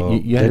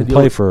 you had didn't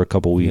play for a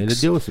couple weeks. You had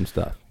to deal with some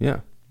stuff.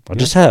 Yeah,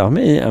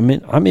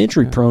 I'm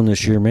injury prone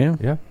this year, man.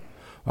 Yeah.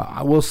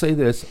 I will say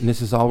this, and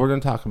this is all we're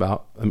going to talk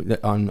about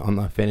on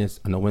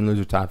the Win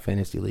Loser Tie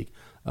Fantasy League.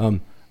 I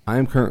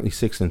am currently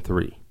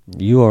 6-3.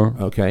 You are.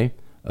 Okay.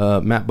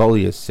 Matt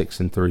Boley is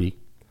 6-3.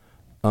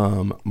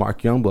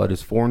 Mark Youngblood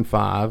is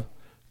 4-5.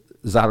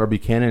 Zyler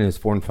Buchanan is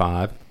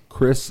 4-5.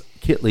 Chris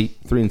Kittley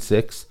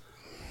 3-6.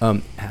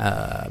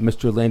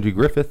 Mr. Landry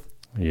Griffith.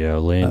 Yeah,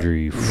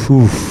 Landry.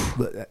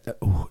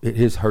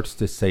 It hurts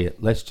to say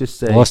it. Let's just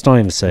say. Let's not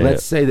even say it.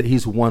 Let's say that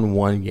he's won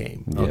one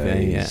game.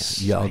 Okay,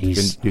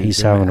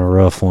 He's having a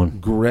rough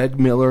one. Greg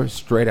Miller,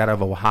 straight out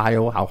of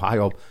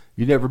Ohio.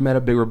 You never met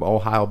a bigger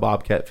Ohio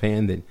Bobcat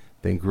fan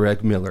than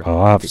Greg Miller.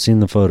 Oh, I've seen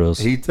the photos.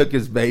 He took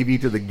his baby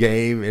to the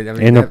game. And,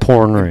 in the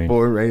pouring rain.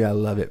 Pouring rain. I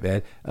love it,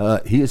 man.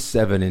 He is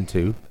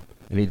 7-2,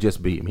 and he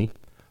just beat me.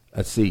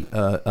 Let's see.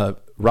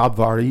 Rob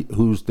Vardy,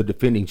 who's the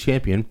defending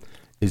champion,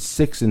 is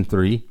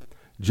 6-3.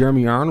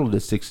 Jeremy Arnold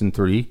is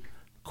 6-3.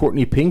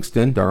 Courtney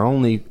Pinkston, our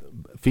only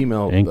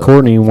female. And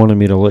Courtney wanted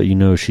me to let you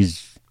know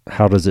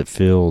how does it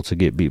feel to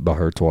get beat by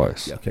her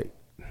twice? Okay.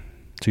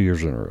 2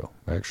 years in a row,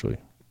 actually.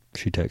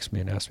 She texted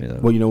me and asked me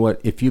that. Well, you know what?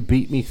 If you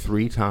beat me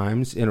 3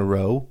 times in a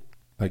row,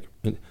 like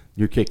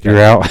you're kicked out.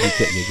 You're out. You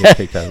get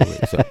kicked out of the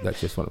league. So that's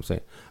just what I'm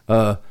saying.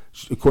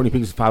 Courtney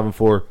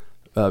Pinkston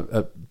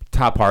 5-4.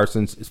 Ty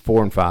Parsons is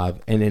 4-5,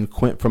 and then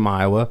Quint from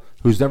Iowa,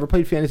 who's never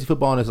played fantasy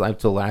football in his life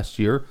till last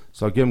year.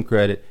 So I'll give him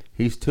credit.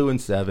 He's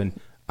 2-7.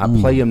 I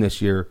play him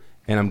this year,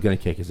 and I'm going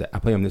to kick his ass. I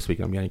play him this week,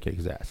 and I'm going to kick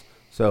his ass.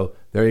 So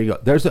there you go.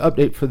 There's an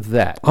update for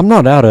that. I'm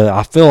not out of it.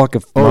 I feel like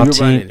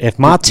if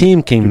my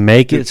team can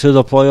make it to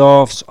the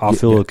playoffs, I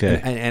feel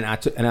okay.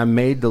 And I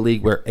made the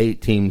league where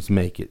 8 teams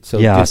make it. So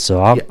I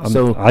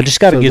just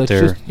got to get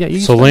there.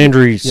 So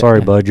Landry,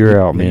 sorry, bud,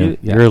 you're out, man.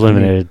 You're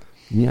eliminated.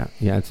 Yeah,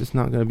 it's just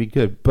not going to be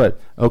good. But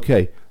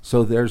okay,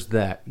 so there's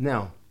that.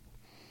 Now,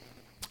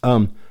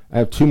 I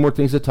have 2 more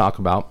things to talk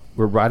about.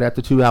 We're right at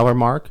the 2-hour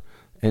mark,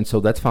 and so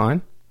that's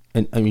fine.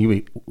 And I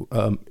mean,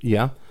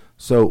 yeah.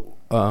 So,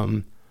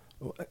 and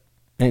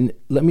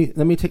let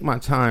me take my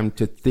time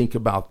to think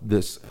about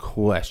this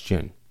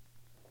question.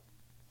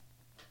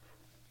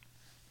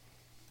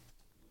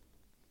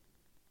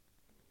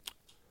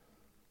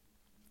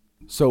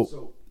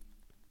 So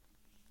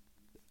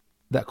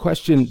that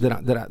question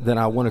that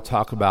I want to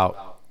talk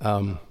about,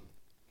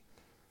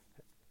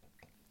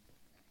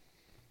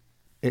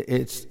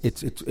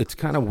 it's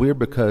kind of weird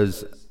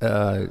because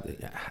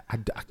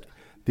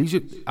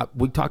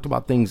we talked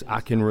about things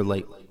I can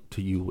relate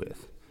to you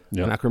with,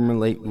 and I can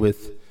relate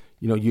with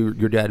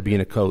your dad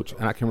being a coach,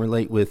 and I can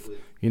relate with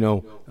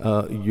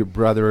your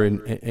brother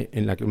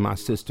and like my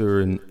sister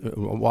and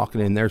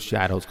walking in their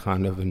shadows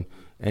kind of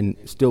and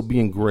still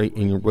being great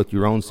with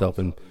your own self,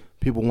 and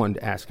people wanted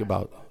to ask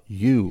about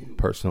you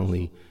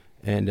personally,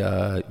 and we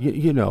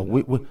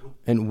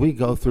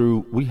go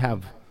through.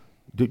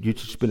 You've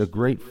just been a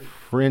great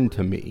friend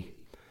to me,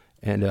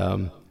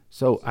 and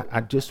so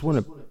I just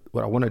want to.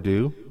 What I want to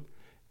do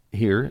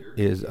here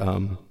is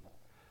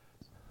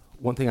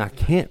one thing I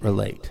can't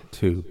relate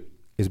to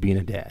is being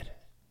a dad.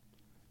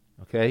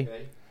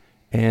 Okay,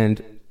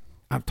 and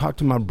I've talked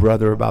to my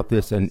brother about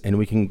this, and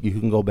you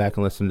can go back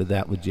and listen to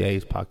that with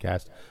Jay's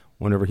podcast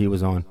whenever he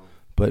was on,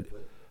 but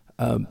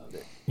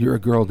you're a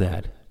girl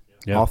dad.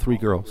 Yep. All 3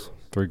 girls.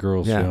 3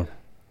 girls, yeah.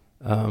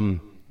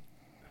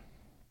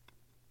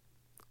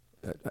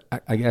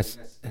 I guess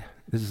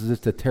this is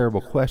just a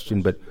terrible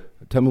question, but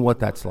tell me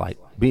what that's like,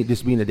 being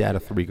a dad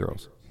of 3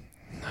 girls.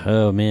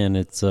 Oh, man,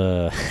 it's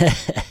 3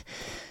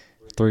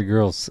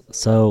 girls.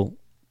 So,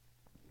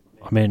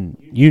 I mean,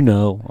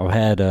 I've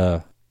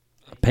had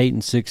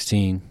Peyton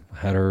 16. I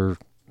had her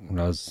when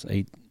I was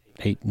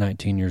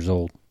 19 years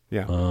old.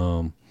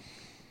 Yeah.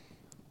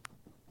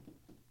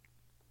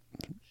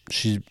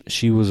 She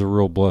was a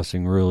real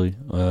blessing, really.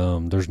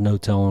 There's no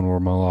telling where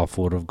my life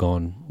would have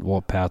gone,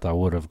 what path I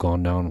would have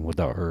gone down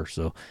without her.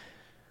 So,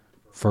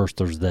 first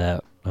there's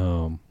that.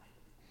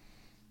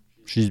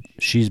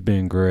 She's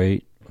been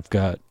great. I've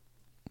got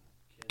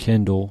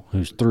Kendall,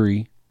 who's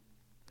 3,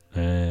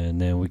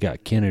 and then we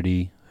got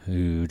Kennedy,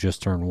 who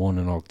just turned 1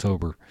 in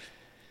October.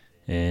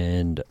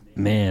 And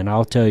man,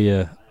 I'll tell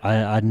you,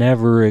 I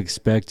never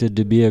expected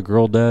to be a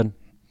girl dad.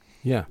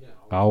 Yeah.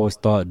 I always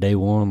thought day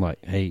one, like,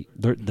 hey,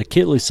 the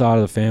Kittley side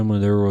of the family,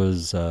 there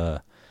was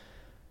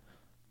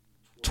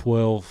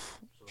 12.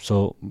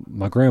 So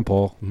my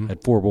grandpa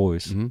had 4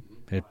 boys.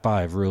 Had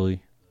 5,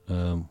 really.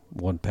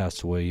 One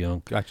passed away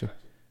young. Gotcha.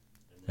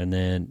 And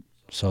then,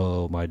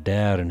 so my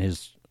dad and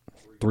his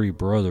 3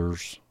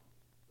 brothers,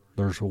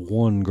 there's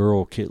 1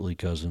 girl Kittley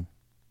cousin.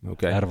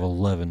 Okay. Out of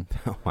 11.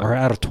 Or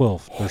out of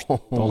 12. There's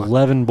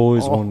 11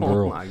 boys, 1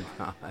 girl. Oh, my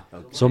God.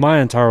 Okay. So my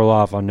entire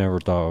life, I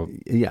never thought,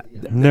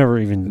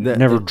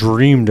 never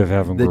dreamed of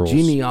having girls. The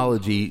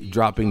genealogy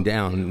dropping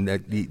down,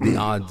 that the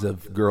odds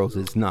of girls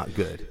is not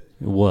good.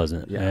 It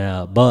wasn't.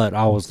 Yeah. But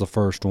I was the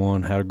first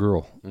one, had a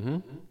girl.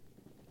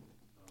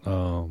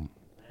 Man,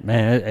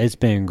 it's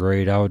been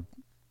great. I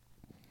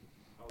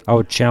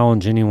would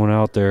challenge anyone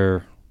out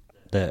there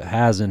that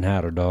hasn't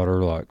had a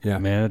daughter, like,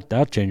 man,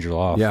 that'll change your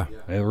life. Yeah.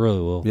 It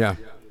really will. Yeah.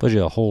 Put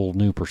you a whole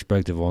new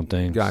perspective on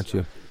things.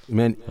 Gotcha.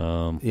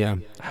 man. Yeah,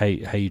 how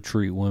you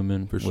treat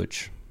women,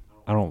 which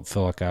I don't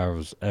feel like I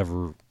was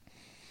ever.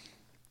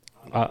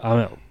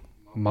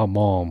 My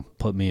mom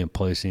put me in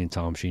place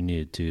anytime she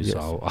needed to,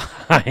 so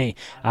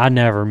I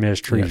never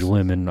mistreated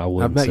women. I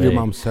wouldn't I've say. met your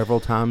mom several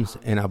times,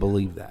 and I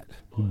believe that.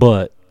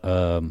 But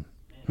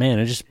man,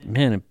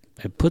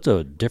 it puts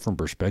a different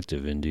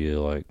perspective into you.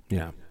 Like,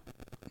 yeah,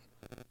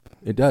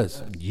 it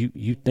does.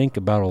 You think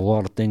about a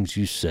lot of things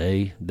you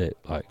say that,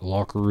 like,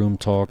 locker room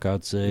talk.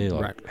 I'd say,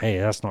 like, Right. hey,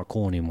 that's not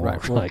cool anymore.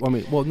 Right. Well, Like, I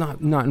mean,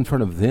 not in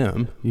front of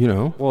them, you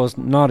know. well, it's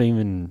not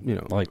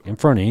even like in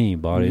front of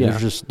anybody. Yeah.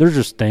 There's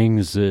just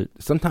things that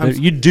Sometimes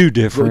that you do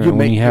different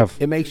when you have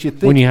it makes you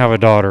think. when you have a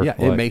daughter. Yeah,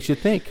 like, it makes you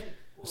think.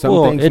 Some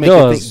well, things it make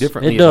does. you think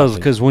differently. It does, about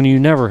because when you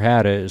never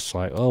had it, it's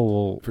like, oh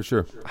well, for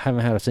sure. I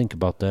haven't had to think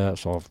about that,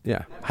 so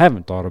Yeah, I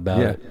haven't thought about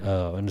Yeah. it.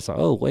 And it's like,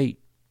 oh wait,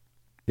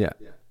 yeah,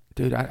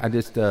 dude. I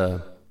just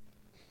but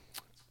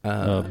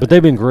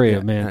they've been great,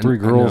 yeah, man. I 3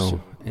 girls.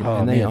 know. And, Oh,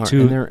 and they man, are.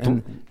 two, And they're,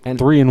 and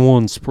 3 and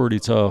 1's pretty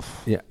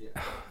tough, yeah,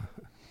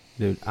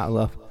 dude. I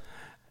love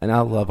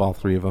all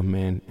 3 of them,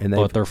 man. And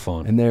but they're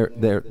fun. and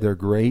they're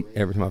great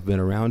every time I've been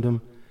around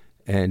them,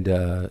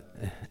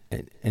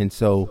 and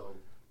so.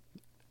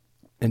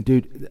 And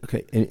dude,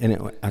 okay,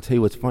 and I'll tell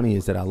you what's funny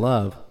is that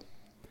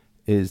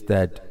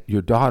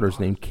your daughter's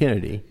named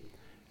Kennedy,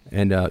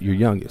 and your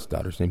youngest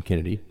daughter's named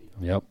Kennedy.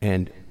 Yep.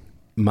 And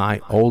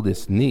my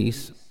oldest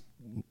niece,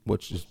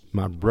 which is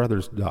my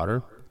brother's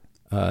daughter,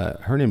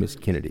 her name is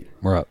Kennedy.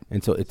 Right.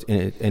 And so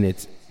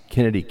it's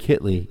Kennedy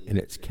Kittley, and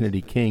it's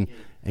Kennedy King,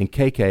 and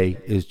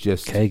KK is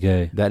just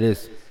KK.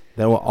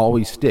 That will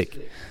always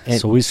stick.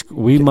 And So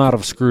we might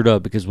have screwed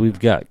up because we've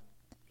got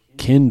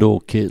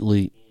Kendall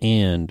Kittley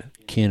and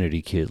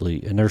Kennedy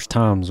Kittley, and there's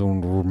times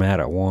when we're mad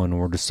at one and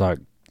we're just like,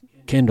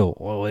 Kendall,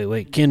 oh,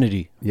 wait,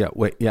 Kennedy. yeah,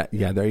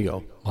 there you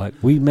go. Like,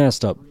 we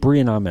messed up. Bree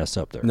and I messed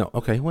up there. No,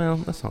 okay,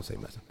 well, let's not say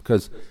mess up,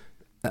 because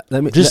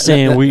let me Just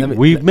saying,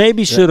 we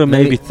maybe should have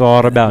maybe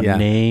thought about yeah.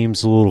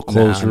 names a little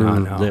closer No,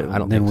 I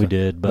don't than think we so.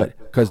 did, but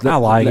because I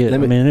like it. Let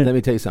me, I mean, let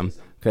me tell you something,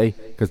 okay?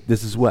 Because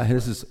this is what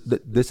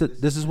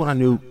I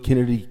knew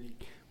Kennedy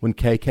when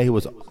KK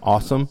was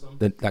awesome.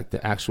 That like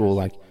the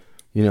actual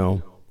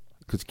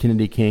because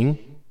Kennedy King.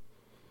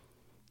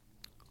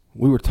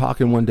 We were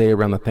talking one day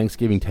around the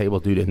Thanksgiving table,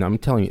 dude, and I'm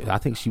telling you, I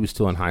think she was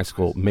still in high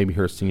school, maybe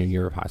her senior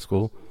year of high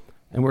school,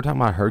 and we're talking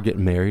about her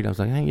getting married. I was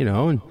like, hey, and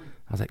I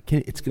was like,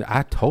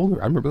 I told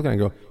her, I remember looking at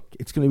her and go,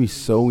 it's gonna be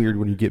so weird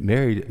when you get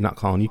married, not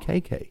calling you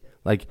KK,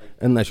 like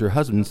unless your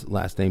husband's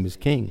last name is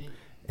King,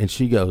 and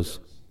she goes,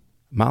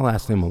 my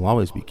last name will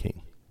always be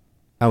King.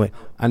 I went,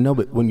 I know,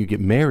 but when you get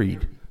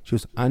married, she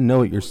goes, I know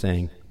what you're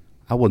saying.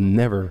 I will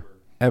never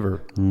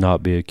ever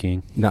not be a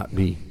king. Not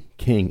be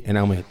king, and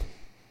I went.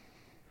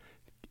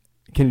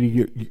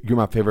 Kennedy, you're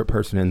my favorite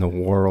person in the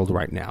world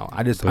right now.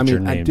 Your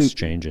name's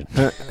changing.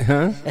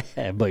 Huh?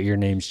 But your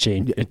name's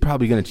changing. It's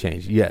probably going to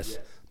change, yes.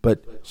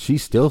 But she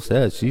still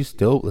says, she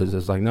still is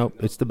just like, no,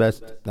 it's the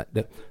best.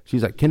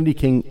 She's like, Kennedy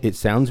King, it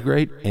sounds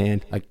great.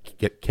 And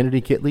like Kennedy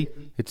Kittley,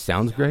 it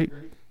sounds great.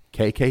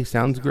 KK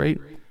sounds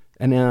great.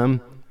 And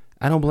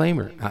I don't blame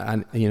her.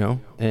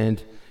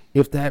 And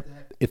if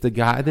the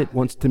guy that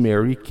wants to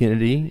marry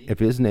Kennedy, if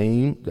his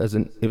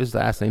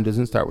last name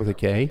doesn't start with a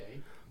K,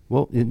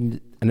 well, and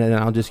then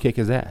I'll just kick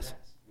his ass.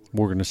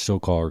 We're gonna still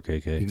call her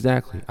KK.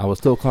 Exactly. I will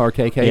still call her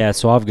KK. Yeah.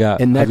 So I've got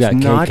not,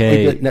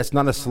 KK. That's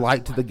not a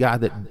slight to the guy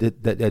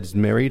that has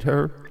married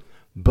her,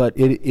 but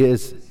it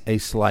is a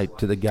slight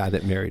to the guy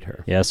that married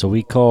her. Yeah. So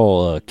we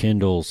call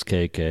Kendall's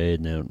KK,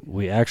 and then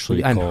we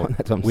actually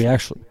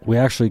we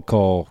actually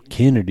call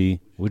Kennedy.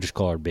 We just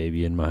call her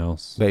baby in my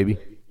house. Baby.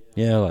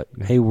 Yeah. Like,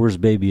 hey, where's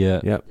baby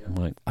at? Yep. I'm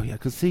like, oh yeah,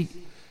 because see.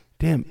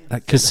 Damn,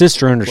 because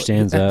sister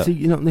understands that. See,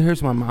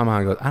 here's my mom.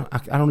 I go,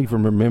 I don't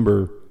even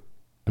remember.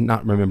 I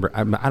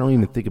don't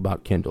even think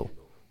about Kendall.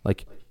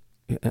 Like,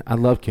 I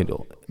love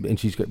Kendall, and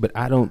she's great, but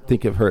I don't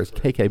think of her as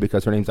KK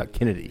because her name's like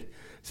Kennedy.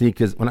 See,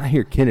 because when I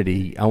hear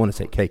Kennedy, I want to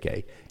say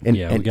KK,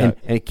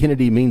 and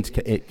Kennedy means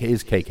it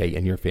is KK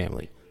in your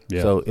family.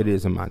 Yeah. So it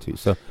is in mine too.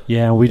 So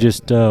yeah, we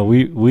just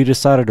we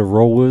decided to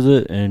roll with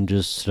it and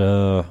just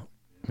what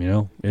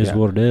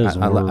it is.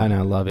 And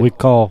I love it. We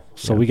call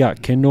we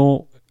got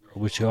Kendall,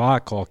 which I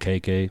call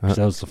KK, because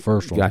that was the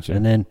first one. Gotcha.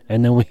 And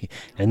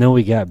then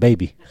we got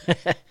baby.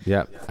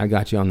 Yep, I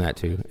got you on that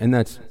too. And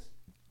that's,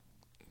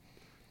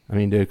 I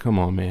mean, dude, come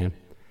on, man.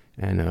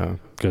 And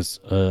because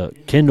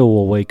Kendall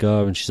will wake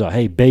up and she's like,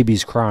 "Hey,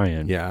 baby's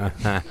crying." Yeah,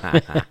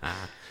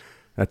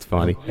 that's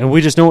funny. And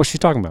we just know what she's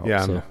talking about.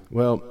 Yeah. So.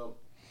 Well,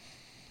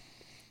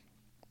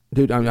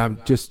 dude,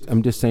 I'm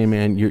just saying,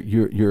 man.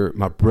 You're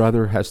my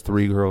brother has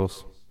 3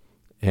 girls,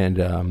 and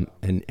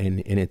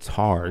it's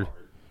hard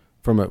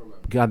from a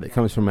guy that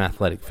comes from an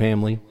athletic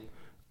family,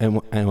 and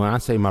when I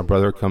say my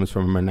brother comes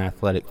from an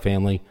athletic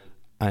family,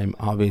 I'm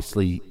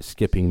obviously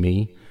skipping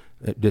me.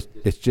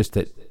 It's just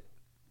that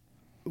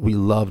we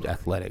loved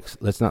athletics.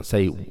 Let's not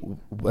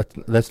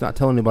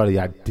tell anybody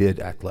I did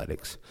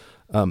athletics,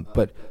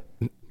 but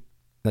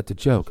that's a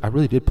joke. I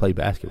really did play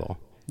basketball.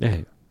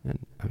 Yeah, and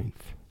I mean,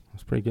 it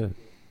was pretty good.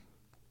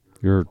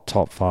 Your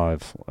top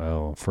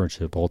 5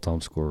 friendship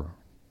all-time scorer.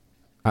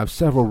 I have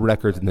several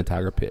records in the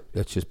Tiger Pit.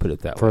 Let's just put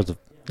it that way.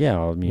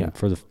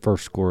 For the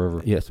first score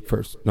ever. Yes,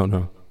 first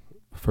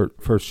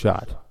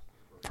shot.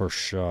 First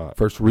shot.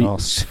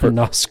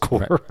 Not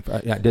score.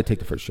 Right. Yeah, I did take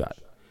the first shot.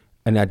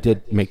 And I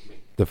did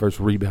make the first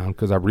rebound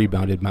because I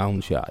rebounded my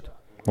own shot.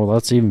 Well,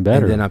 that's even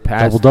better. And then I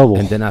passed, double.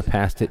 And then I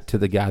passed it to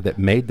the guy that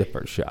made the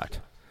first shot.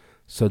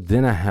 So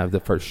then I have the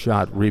first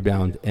shot,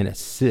 rebound, and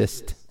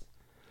assist.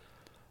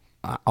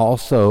 I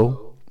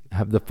also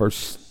have the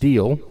first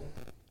steal.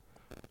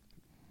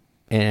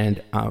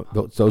 And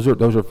those are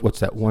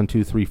what's that? 1,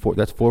 2, 3, 4.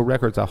 That's 4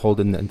 records I hold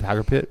in the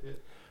Tiger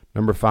Pit.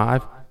 Number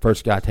 5,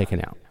 first guy taken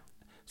out.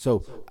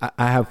 So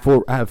I have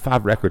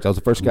 5 records. I was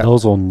the first guy.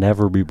 Those will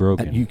never be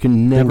broken. You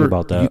can never think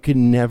about that. You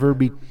can never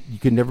be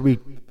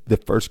the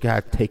first guy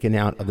taken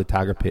out of the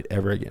Tiger Pit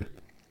ever again.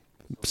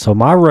 So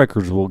my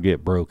records will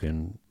get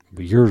broken,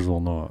 but yours will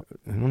not.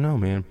 I don't know,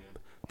 man.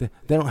 They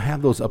don't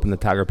have those up in the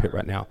Tiger Pit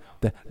right now.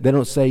 They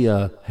don't say,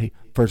 "Hey,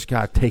 first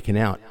guy taken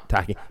out."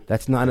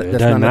 That's not. It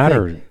doesn't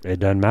matter. It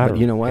doesn't matter. But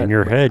you know what? In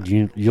your head,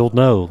 you'll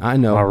know. I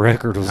know my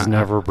record was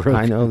never broken.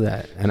 I know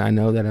that, and I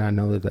know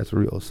that that's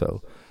real.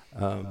 So,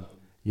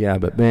 yeah.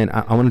 But man,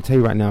 I want to tell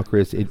you right now,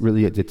 Chris. It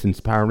really it's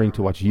inspiring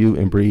to watch you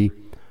and Bree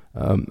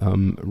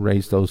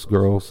raise those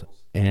girls,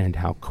 and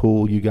how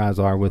cool you guys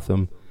are with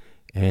them,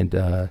 and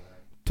to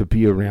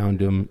be around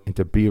them, and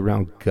to be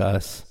around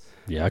Gus.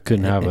 Yeah, I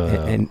couldn't have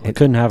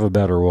a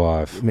better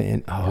wife.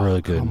 Man,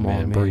 really good,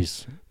 man.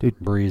 Bree's,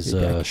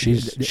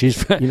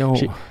 she's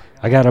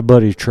I got a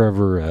buddy,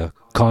 Trevor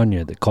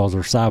Kanya, that calls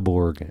her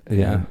Cyborg.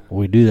 Yeah,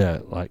 we do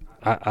that. Like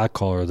I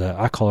call her that.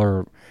 I call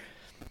her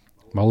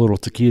my little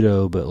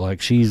taquito, but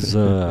like she's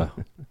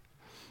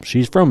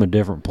from a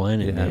different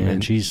planet,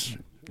 man.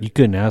 You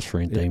couldn't ask for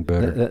anything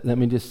better. Let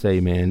me just say,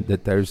 man,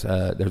 that there's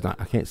not.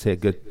 I can't say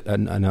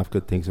enough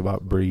good things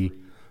about Bree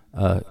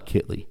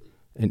Kittley.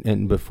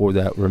 And before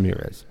that,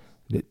 Ramirez.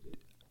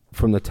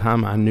 From the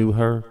time I knew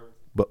her,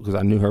 because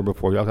I knew her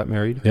before y'all got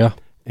married, yeah,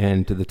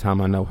 and to the time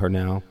I know her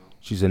now,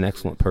 she's an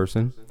excellent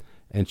person,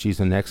 and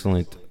she's an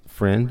excellent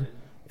friend,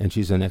 and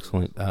she's an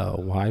excellent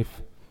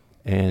wife,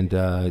 and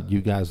you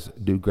guys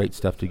do great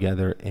stuff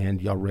together, and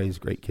y'all raise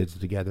great kids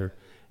together,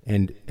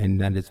 and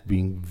that is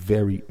being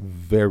very,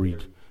 very,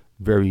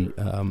 very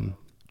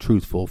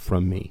truthful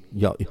from me.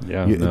 I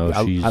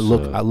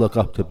look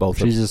up to both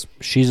of you.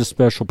 She's a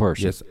special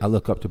person. Yes, I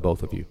look up to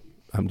both of you.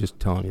 I'm just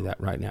telling you that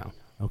right now.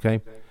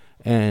 Okay?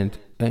 And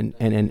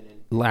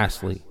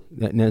lastly,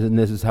 and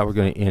this is how we're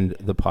going to end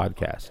the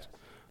podcast.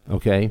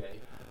 Okay?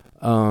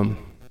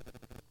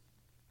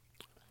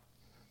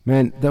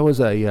 Man, there was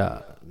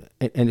and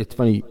it's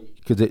funny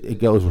because it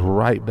goes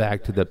right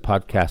back to the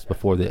podcast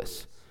before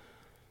this.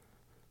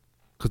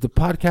 Because the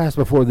podcast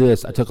before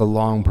this, I took a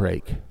long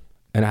break.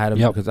 And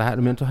because I had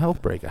a mental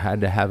health break. I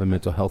had to have a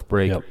mental health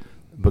break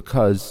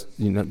because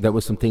there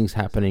was some things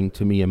happening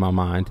to me in my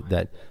mind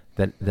that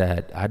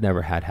I'd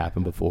never had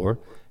happen before,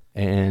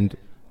 and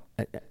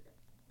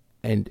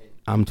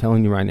I'm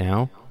telling you right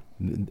now,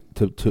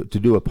 to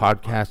do a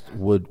podcast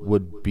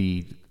would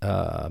be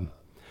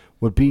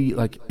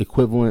like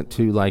equivalent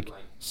to like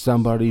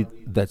somebody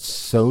that's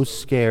so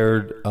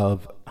scared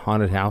of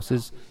haunted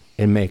houses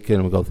and making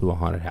them go through a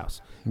haunted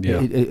house. Yeah,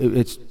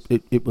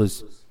 it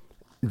was.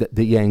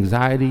 The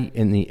anxiety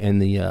and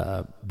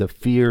the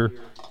fear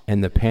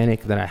and the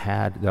panic that I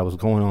had that was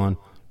going on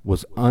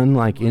was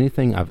unlike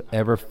anything I've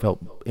ever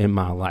felt in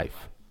my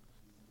life.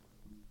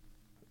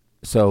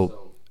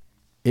 So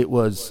it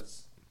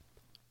was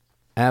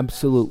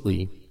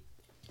absolutely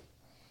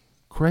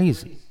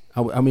crazy.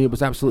 I mean, it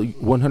was absolutely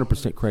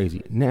 100%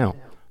 crazy. Now,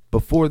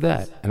 before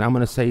that, and I'm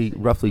going to say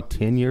roughly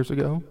 10 years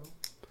ago,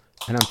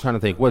 and I'm trying to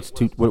think, what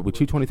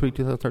 223,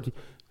 2013?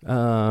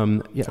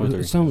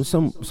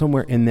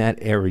 Somewhere in that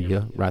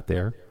area right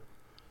there.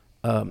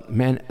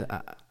 Man,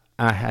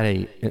 I had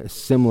a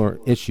similar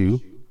issue,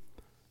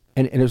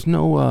 and there's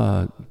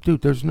no,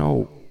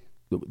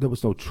 there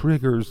was no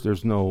triggers,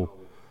 there's no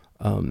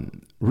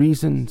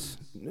reasons,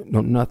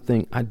 no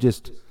nothing.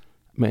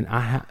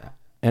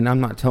 And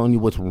I'm not telling you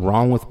what's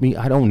wrong with me.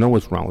 I don't know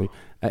what's wrong with me.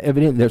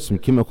 Evidently, there's some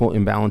chemical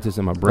imbalances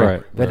in my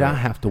brain that I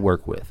have to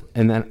work with,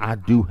 and that I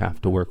do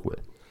have to work with.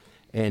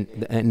 And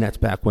that's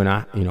back when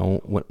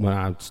when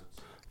I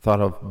thought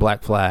of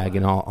Black Flag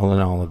and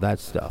all of that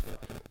stuff.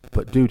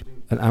 But dude,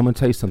 and I'm gonna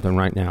tell you something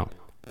right now.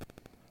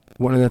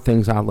 One of the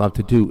things I love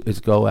to do is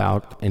go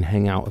out and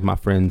hang out with my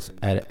friends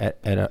at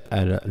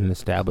an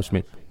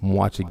establishment, and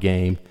watch a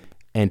game,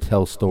 and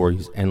tell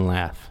stories and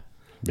laugh.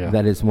 Yeah.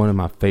 That is one of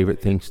my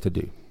favorite things to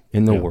do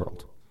in the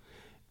world,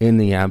 in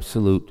the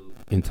absolute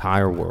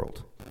entire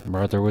world. I'm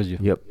right there with you.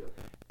 Yep.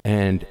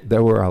 And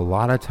there were a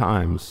lot of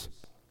times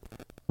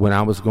when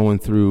I was going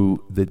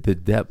through the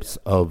depths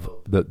of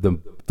the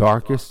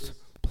darkest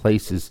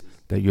places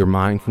that your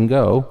mind can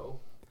go.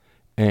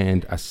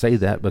 And I say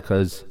that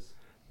because,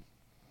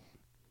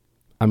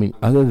 I mean,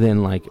 other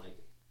than like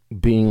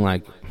being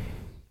like,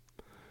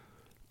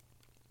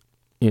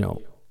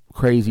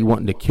 crazy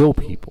wanting to kill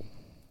people,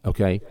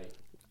 okay?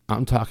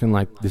 I'm talking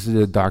like this is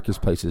the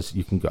darkest places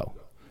you can go.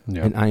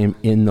 Yeah. And I am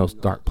in those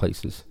dark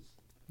places,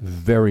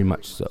 very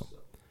much so.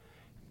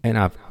 And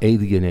I've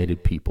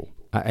alienated people.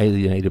 I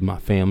alienated my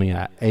family.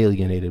 I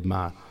alienated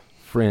my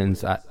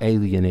friends. I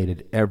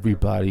alienated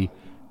everybody.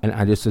 And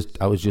I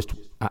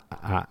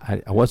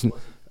wasn't,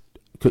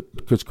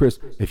 because Chris,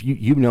 if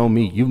you know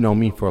me, you've known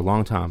me for a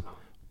long time.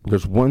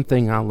 There's one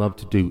thing I love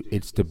to do.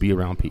 It's to be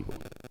around people.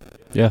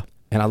 Yeah.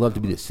 And I love to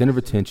be the center of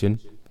attention.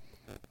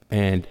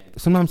 And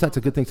sometimes that's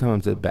a good thing,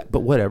 sometimes it's bad. But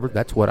whatever,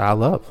 that's what I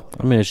love.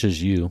 I mean, it's just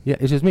you. Yeah,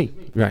 it's just me.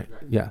 Right,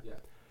 yeah.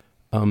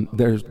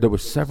 There were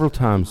several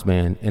times,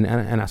 man, and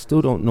I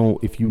still don't know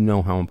if you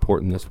know how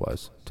important this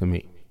was to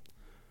me.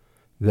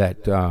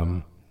 That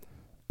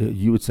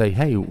you would say,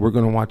 hey, we're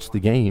going to watch the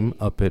game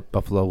up at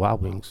Buffalo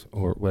Wild Wings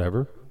or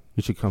whatever.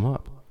 You should come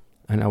up.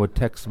 And I would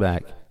text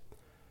back,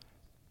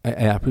 I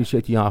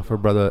appreciate the offer,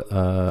 brother.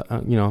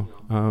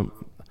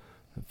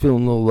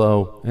 Feeling a little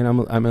low, and I'm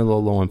a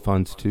little low on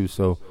funds too.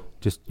 So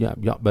just yeah,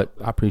 but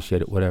I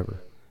appreciate it,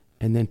 whatever.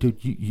 And then,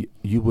 dude,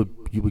 you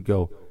would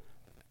go,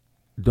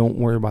 don't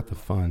worry about the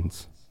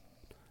funds.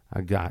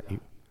 I got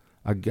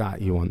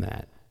you on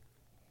that.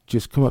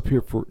 Just come up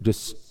here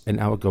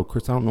and I would go,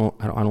 Chris. I don't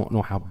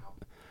know how.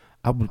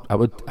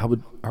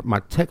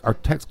 Our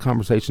text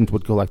conversations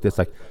would go like this,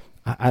 like.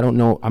 I don't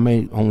know. I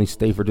may only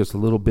stay for just a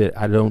little bit.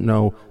 I don't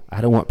know.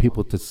 I don't want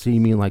people to see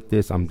me like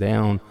this. I'm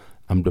down.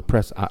 I'm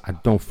depressed. I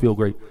don't feel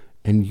great.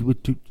 And you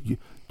would,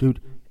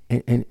 dude,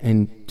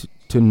 and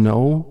to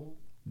know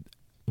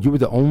you were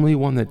the only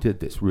one that did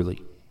this,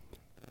 really.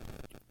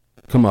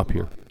 Come up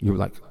here. You were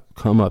like,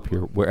 come up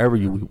here, wherever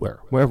we were,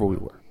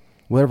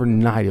 whatever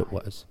night it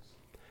was.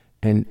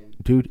 And,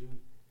 dude,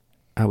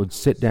 I would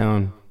sit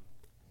down,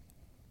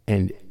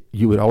 and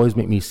you would always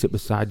make me sit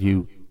beside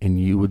you, and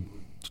you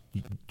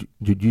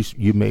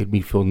made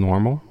me feel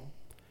normal,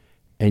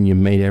 and you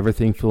made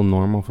everything feel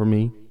normal for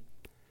me,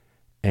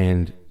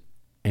 and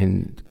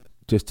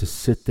just to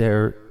sit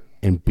there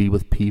and be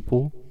with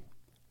people,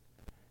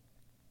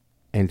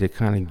 and to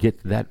kind of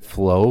get that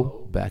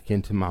flow back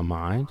into my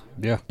mind,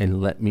 Yeah.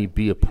 and let me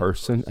be a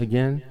person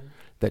again,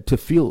 that to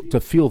feel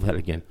that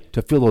again,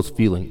 to feel those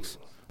feelings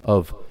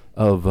of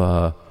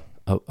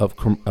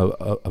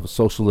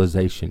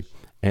socialization,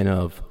 and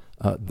of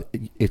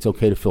it's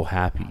okay to feel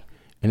happy.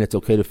 And it's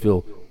okay to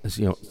feel,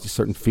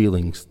 certain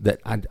feelings that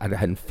I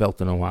hadn't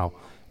felt in a while,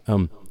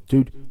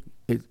 dude.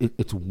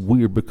 It's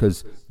weird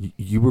because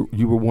you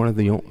were one of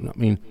the only. I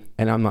mean,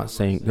 and I'm not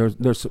saying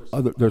there's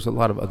a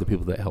lot of other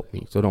people that helped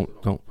me. So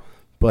don't.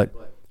 But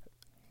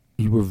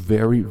you were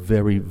very,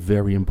 very,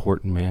 very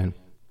important, man.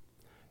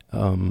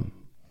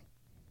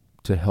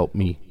 To help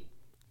me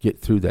get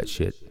through that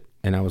shit,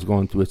 and I was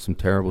going through some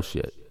terrible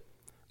shit,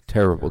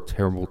 terrible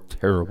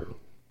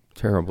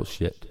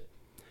shit.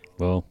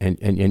 Well,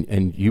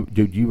 and you,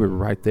 dude, you were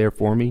right there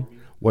for me.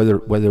 Whether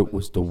it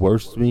was the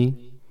worst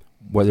me,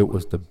 whether it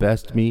was the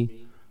best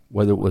me,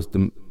 whether it was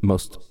the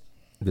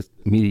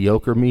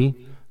mediocre me,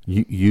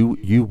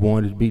 you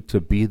wanted me to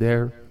be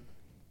there,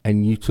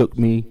 and you took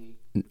me,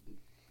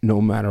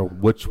 no matter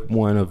which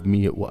one of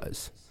me it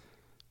was,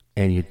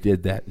 and you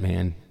did that,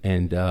 man.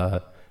 And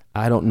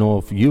I don't know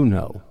if you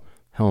know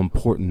how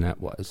important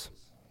that was,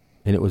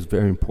 and it was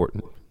very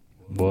important.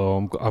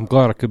 Well, I'm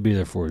glad I could be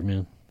there for you,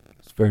 man.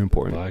 It's very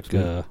important.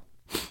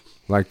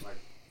 Like,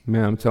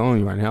 man, I'm telling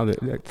you right now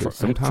that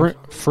sometimes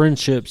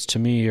friendships to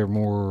me are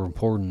more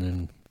important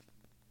than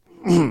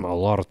a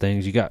lot of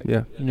things. You got,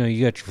 you got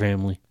your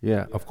family.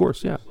 Yeah, of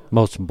course, yeah.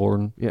 Most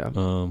important.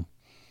 Yeah.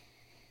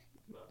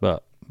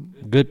 But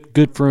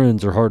good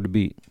friends are hard to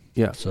beat.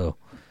 Yeah. So,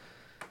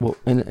 well,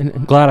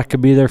 and glad I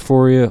could be there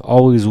for you.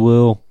 Always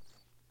will.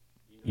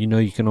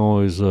 You can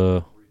always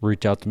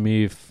reach out to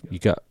me if you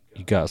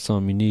got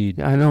something you need.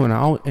 Yeah, I know,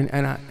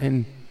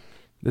 and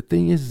the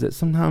thing is that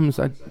sometimes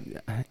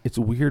it's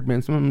weird,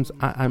 man. Sometimes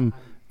I'm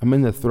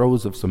in the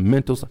throes of some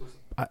mental stuff.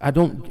 I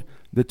don't.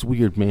 That's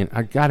weird, man.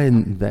 I got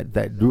in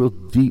that real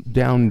deep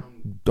down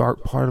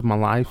dark part of my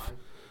life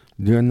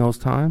during those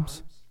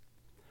times,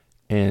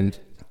 and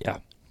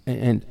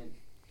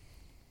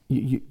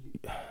you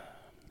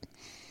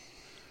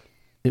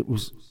it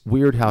was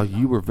weird how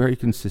you were very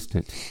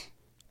consistent,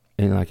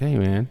 and like, hey,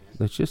 man,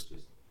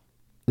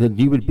 then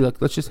you would be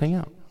like, let's just hang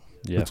out.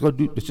 Yeah. Let's go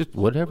do. Let's just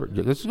whatever.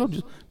 Let's go.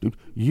 Just, dude.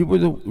 You were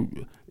the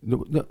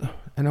and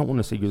I don't want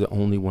to say you're the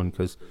only one,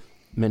 because,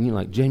 man,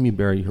 like Jamie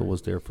Berryhill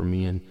was there for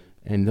me, and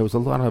there was a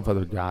lot of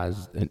other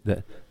guys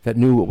that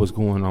knew what was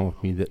going on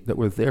with me that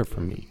were there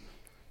for me.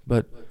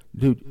 But,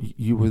 dude,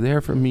 you were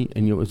there for me,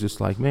 and it was just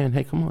like, man,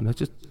 hey, come on, let's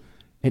just.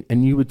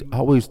 And you would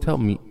always tell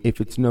me, if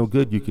it's no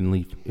good, you can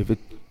leave.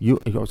 You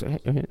always say,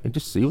 hey,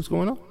 just see what's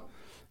going on,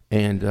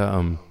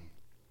 and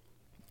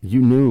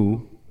you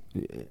knew.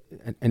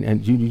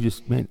 And you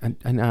just, man,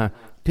 and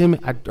damn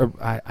it,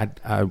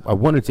 I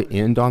wanted to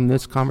end on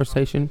this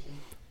conversation,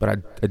 but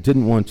I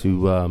didn't want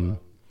to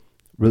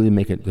really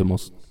make it the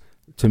most.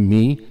 To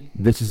me,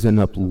 this is an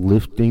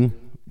uplifting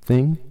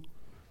thing,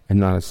 and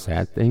not a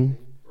sad thing.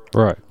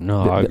 Right.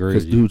 No, I agree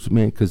with you. Dudes,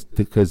 man,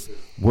 because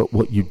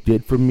what you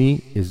did for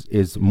me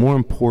is more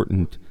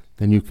important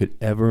than you could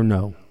ever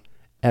know.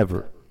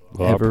 Ever.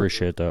 Well, I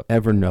appreciate that.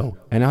 Ever know.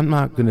 And I'm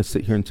not going to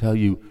sit here and tell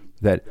you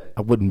that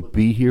I wouldn't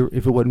be here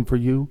if it wasn't for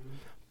you,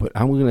 but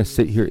I'm going to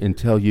sit here and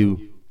tell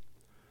you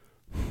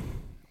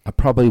I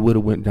probably would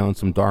have went down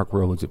some dark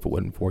roads if it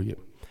wasn't for you.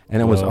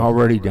 And I was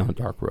already down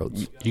dark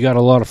roads. You got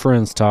a lot of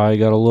friends, Ty. You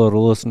got a lot of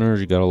listeners.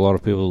 You got a lot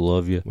of people who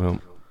love you.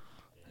 Well,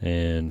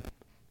 and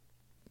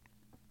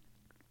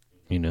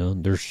you know,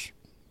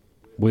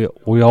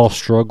 we all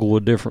struggle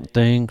with different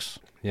things.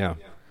 Yeah.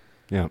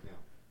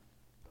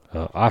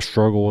 I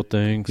struggle with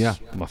things. Yeah.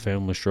 My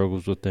family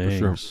struggles with things.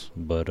 For sure.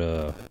 But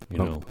you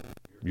know,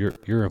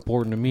 you're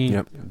important to me.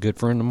 Yep. Good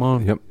friend of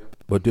mine. Yep.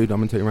 But dude, I'm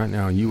gonna tell you right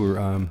now, you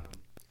were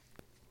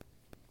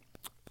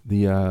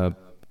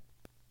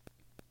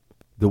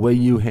the way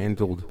you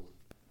handled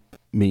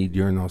me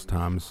during those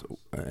times,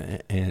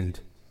 and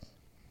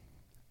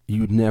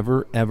you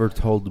never ever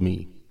told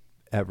me,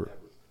 ever.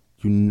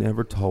 You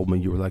never told me.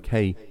 You were like,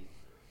 hey,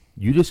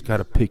 you just got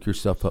to pick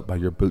yourself up by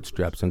your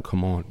bootstraps and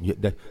come on. You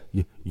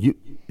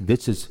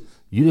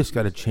just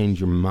got to change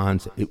your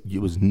mindset.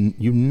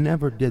 You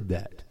never did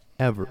that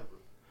ever,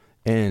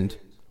 and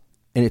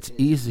it's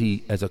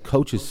easy as a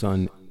coach's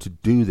son to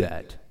do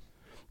that,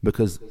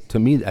 because to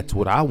me that's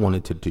what I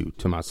wanted to do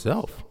to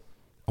myself.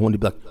 I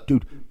wanted to be like,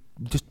 dude,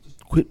 just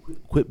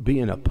quit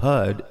being a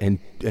pud and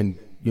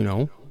you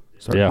know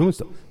start doing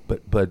stuff.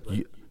 But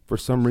you, for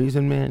some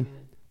reason, man,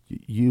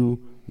 you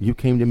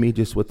came to me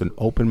just with an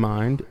open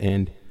mind,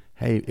 and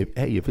hey,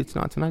 if it's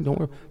not tonight,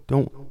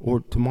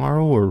 or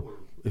tomorrow, or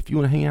if you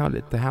want to hang out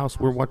at the house,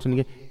 we're watching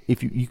the game.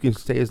 If you can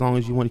stay as long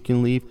as you want, you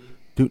can leave.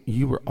 Dude,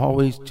 you were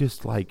always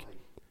just like,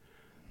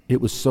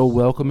 it was so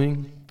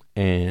welcoming,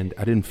 and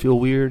I didn't feel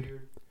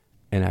weird,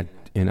 and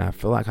I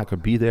feel like I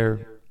could be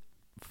there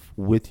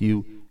with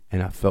you,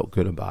 and I felt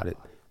good about it,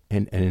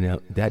 and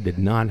that did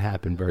not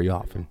happen very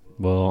often.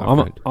 Well,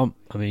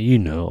 I mean, you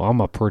know,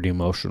 I'm a pretty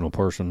emotional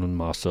person in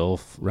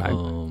myself. Right.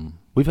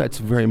 We've had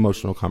some very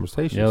emotional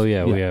conversations. Oh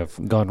yeah, we have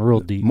gone real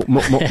deep.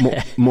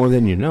 More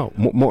than you know.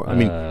 More. I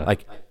mean,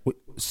 like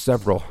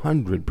several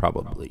hundred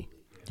probably.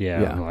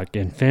 Yeah. Like,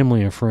 and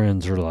family and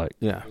friends are like.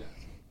 Yeah.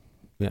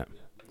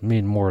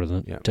 Mean more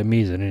to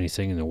me than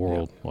anything in the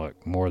world. Yeah.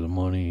 Like more than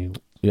money.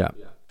 Yeah.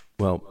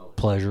 Well,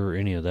 pleasure,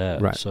 any of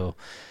that. Right. So,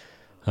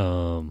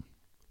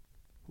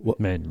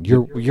 man,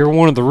 you're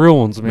one of the real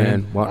ones,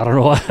 man. Well, I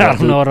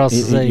don't know what else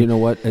to say. You know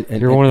what?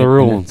 You're one of the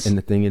real ones. And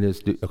the thing it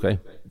is, okay,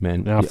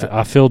 man.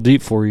 I feel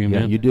deep for you,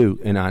 man. Yeah, you do,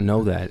 and I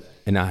know that,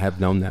 and I have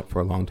known that for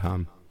a long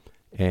time,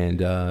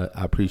 and I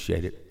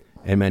appreciate it.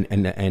 And man,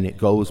 and it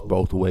goes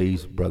both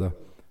ways, brother.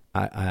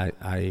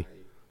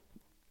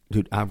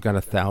 Dude, I've got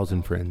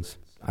 1,000 friends.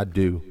 I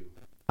do.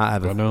 I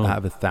have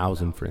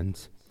 1,000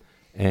 friends,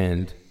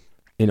 and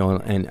you know,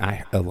 and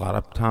a lot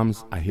of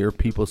times I hear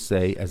people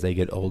say as they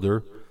get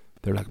older,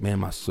 they're like, man,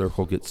 my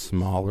circle gets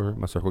smaller,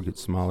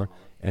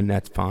 and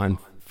that's fine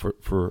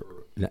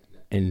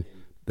and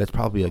that's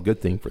probably a good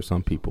thing for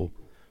some people.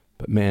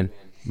 But man,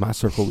 my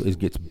circle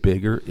gets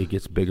bigger,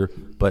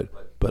 but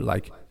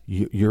like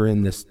you're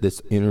in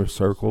this inner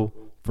circle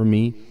for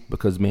me,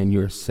 because man,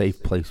 you're a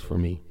safe place for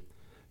me.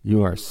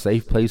 You are a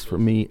safe place for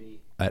me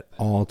at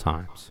all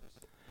times,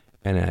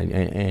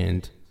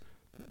 and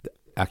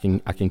I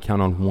can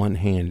count on one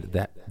hand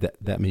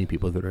that many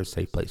people that are a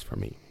safe place for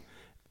me.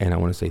 And I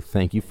want to say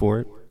thank you for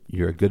it.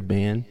 You're a good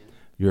man.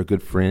 You're a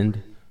good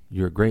friend.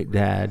 You're a great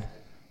dad.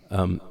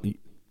 And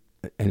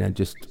I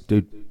just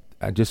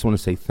want to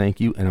say thank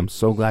you. And I'm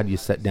so glad you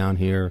sat down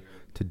here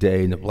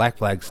today in the Black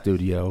Flag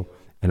studio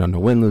and on the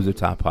Win, Lose, or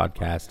Tie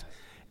podcast.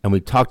 And we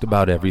talked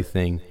about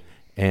everything.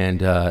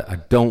 And I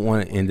don't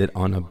want to end it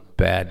on a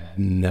bad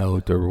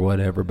note or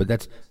whatever.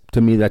 But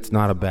to me, that's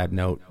not a bad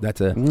note. It's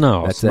a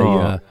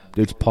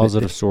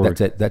positive story.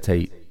 That's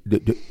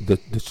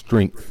the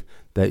strength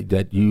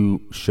that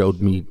you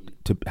showed me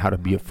to how to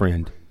be a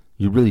friend.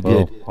 You really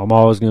did. I'm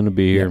always going to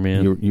be here,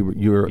 man.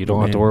 You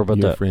don't have to worry about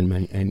you're that. A friend,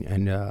 man.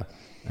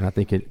 And I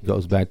think it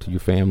goes back to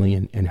your family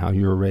and how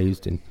you were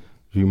raised, and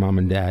your mom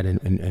and dad,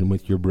 and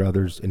with your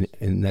brothers,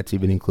 and that's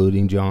even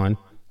including John.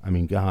 I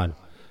mean, God,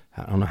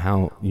 I don't know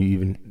how were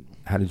you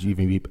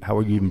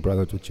even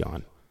brothers with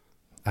John?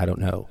 I don't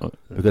know,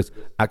 because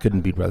I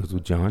couldn't be brothers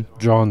with John.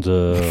 John's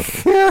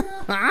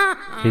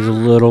he's a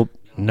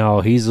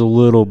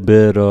little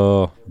bit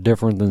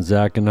different than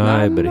Zach and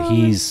I, but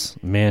he's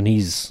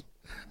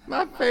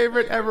my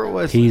favorite ever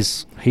was.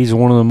 He's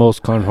one of the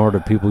most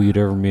kind-hearted people you'd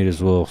ever meet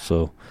as well.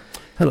 So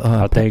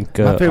I think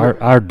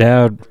our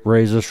dad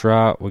raised us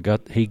right.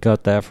 He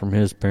got that from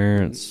his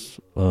parents.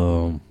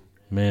 Man,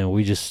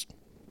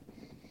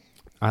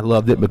 I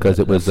loved it because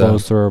it was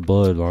flows through our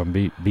blood.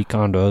 Be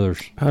kind to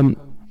others.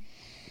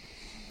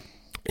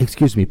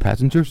 Excuse me,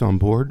 passengers on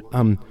board.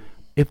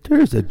 If there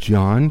is a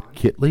John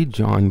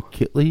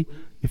Kittley,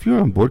 if you're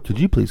on board, could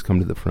you please come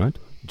to the front?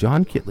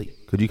 John Kittley,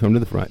 could you come to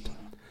the front?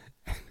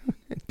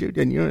 Dude,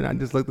 and you and I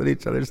just looked at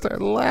each other and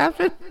started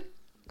laughing.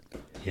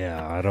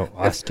 Yeah,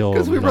 I still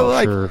because we am were not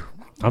like, sure.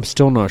 I'm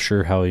still not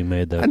sure how he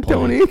made that I play.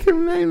 don't either,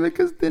 man,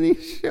 because then he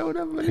showed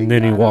up. And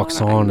then he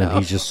walks on and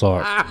he's just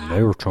like,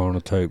 they were trying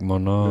to take my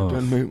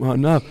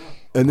knife.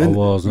 And then, I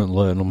wasn't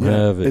letting them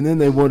have it. And then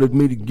they wanted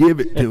me to give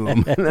it to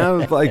him. And I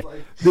was like,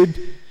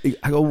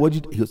 I go, what'd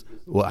you do? He goes,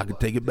 well, I could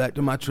take it back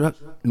to my truck.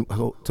 And I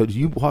go, so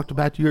you walked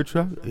back to your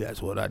truck? Yeah,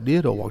 that's what I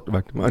did. I walked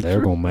back to my truck.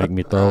 They're going to make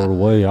me throw it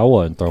away. I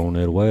wasn't throwing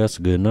it away. That's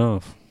good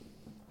enough.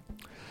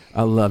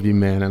 I love you,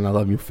 man, and I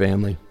love your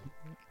family.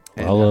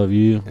 And, I love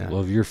you. Yeah.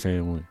 Love your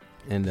family.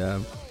 And,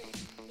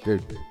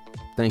 dude,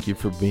 thank you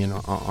for being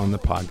on the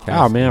podcast.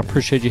 Oh, man, I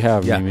appreciate you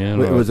having me,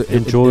 man. It was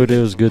enjoyed it.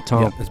 It was a good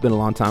time. Yeah, it's been a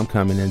long time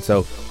coming, and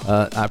so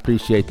I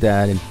appreciate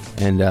that.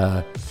 And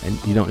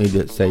you don't need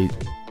to say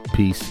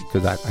peace,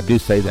 because I do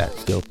say that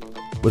still.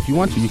 But if you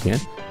want to, you can.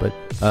 But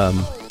I'm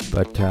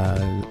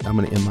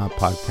going to end my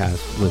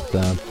podcast with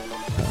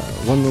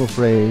one little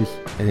phrase,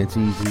 and it's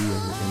easy,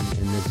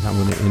 and this is how I'm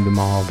going to end them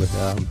all. But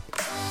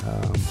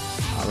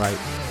all right,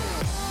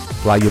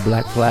 fly your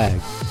black flag.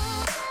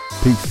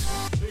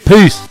 Peace.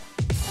 Peace.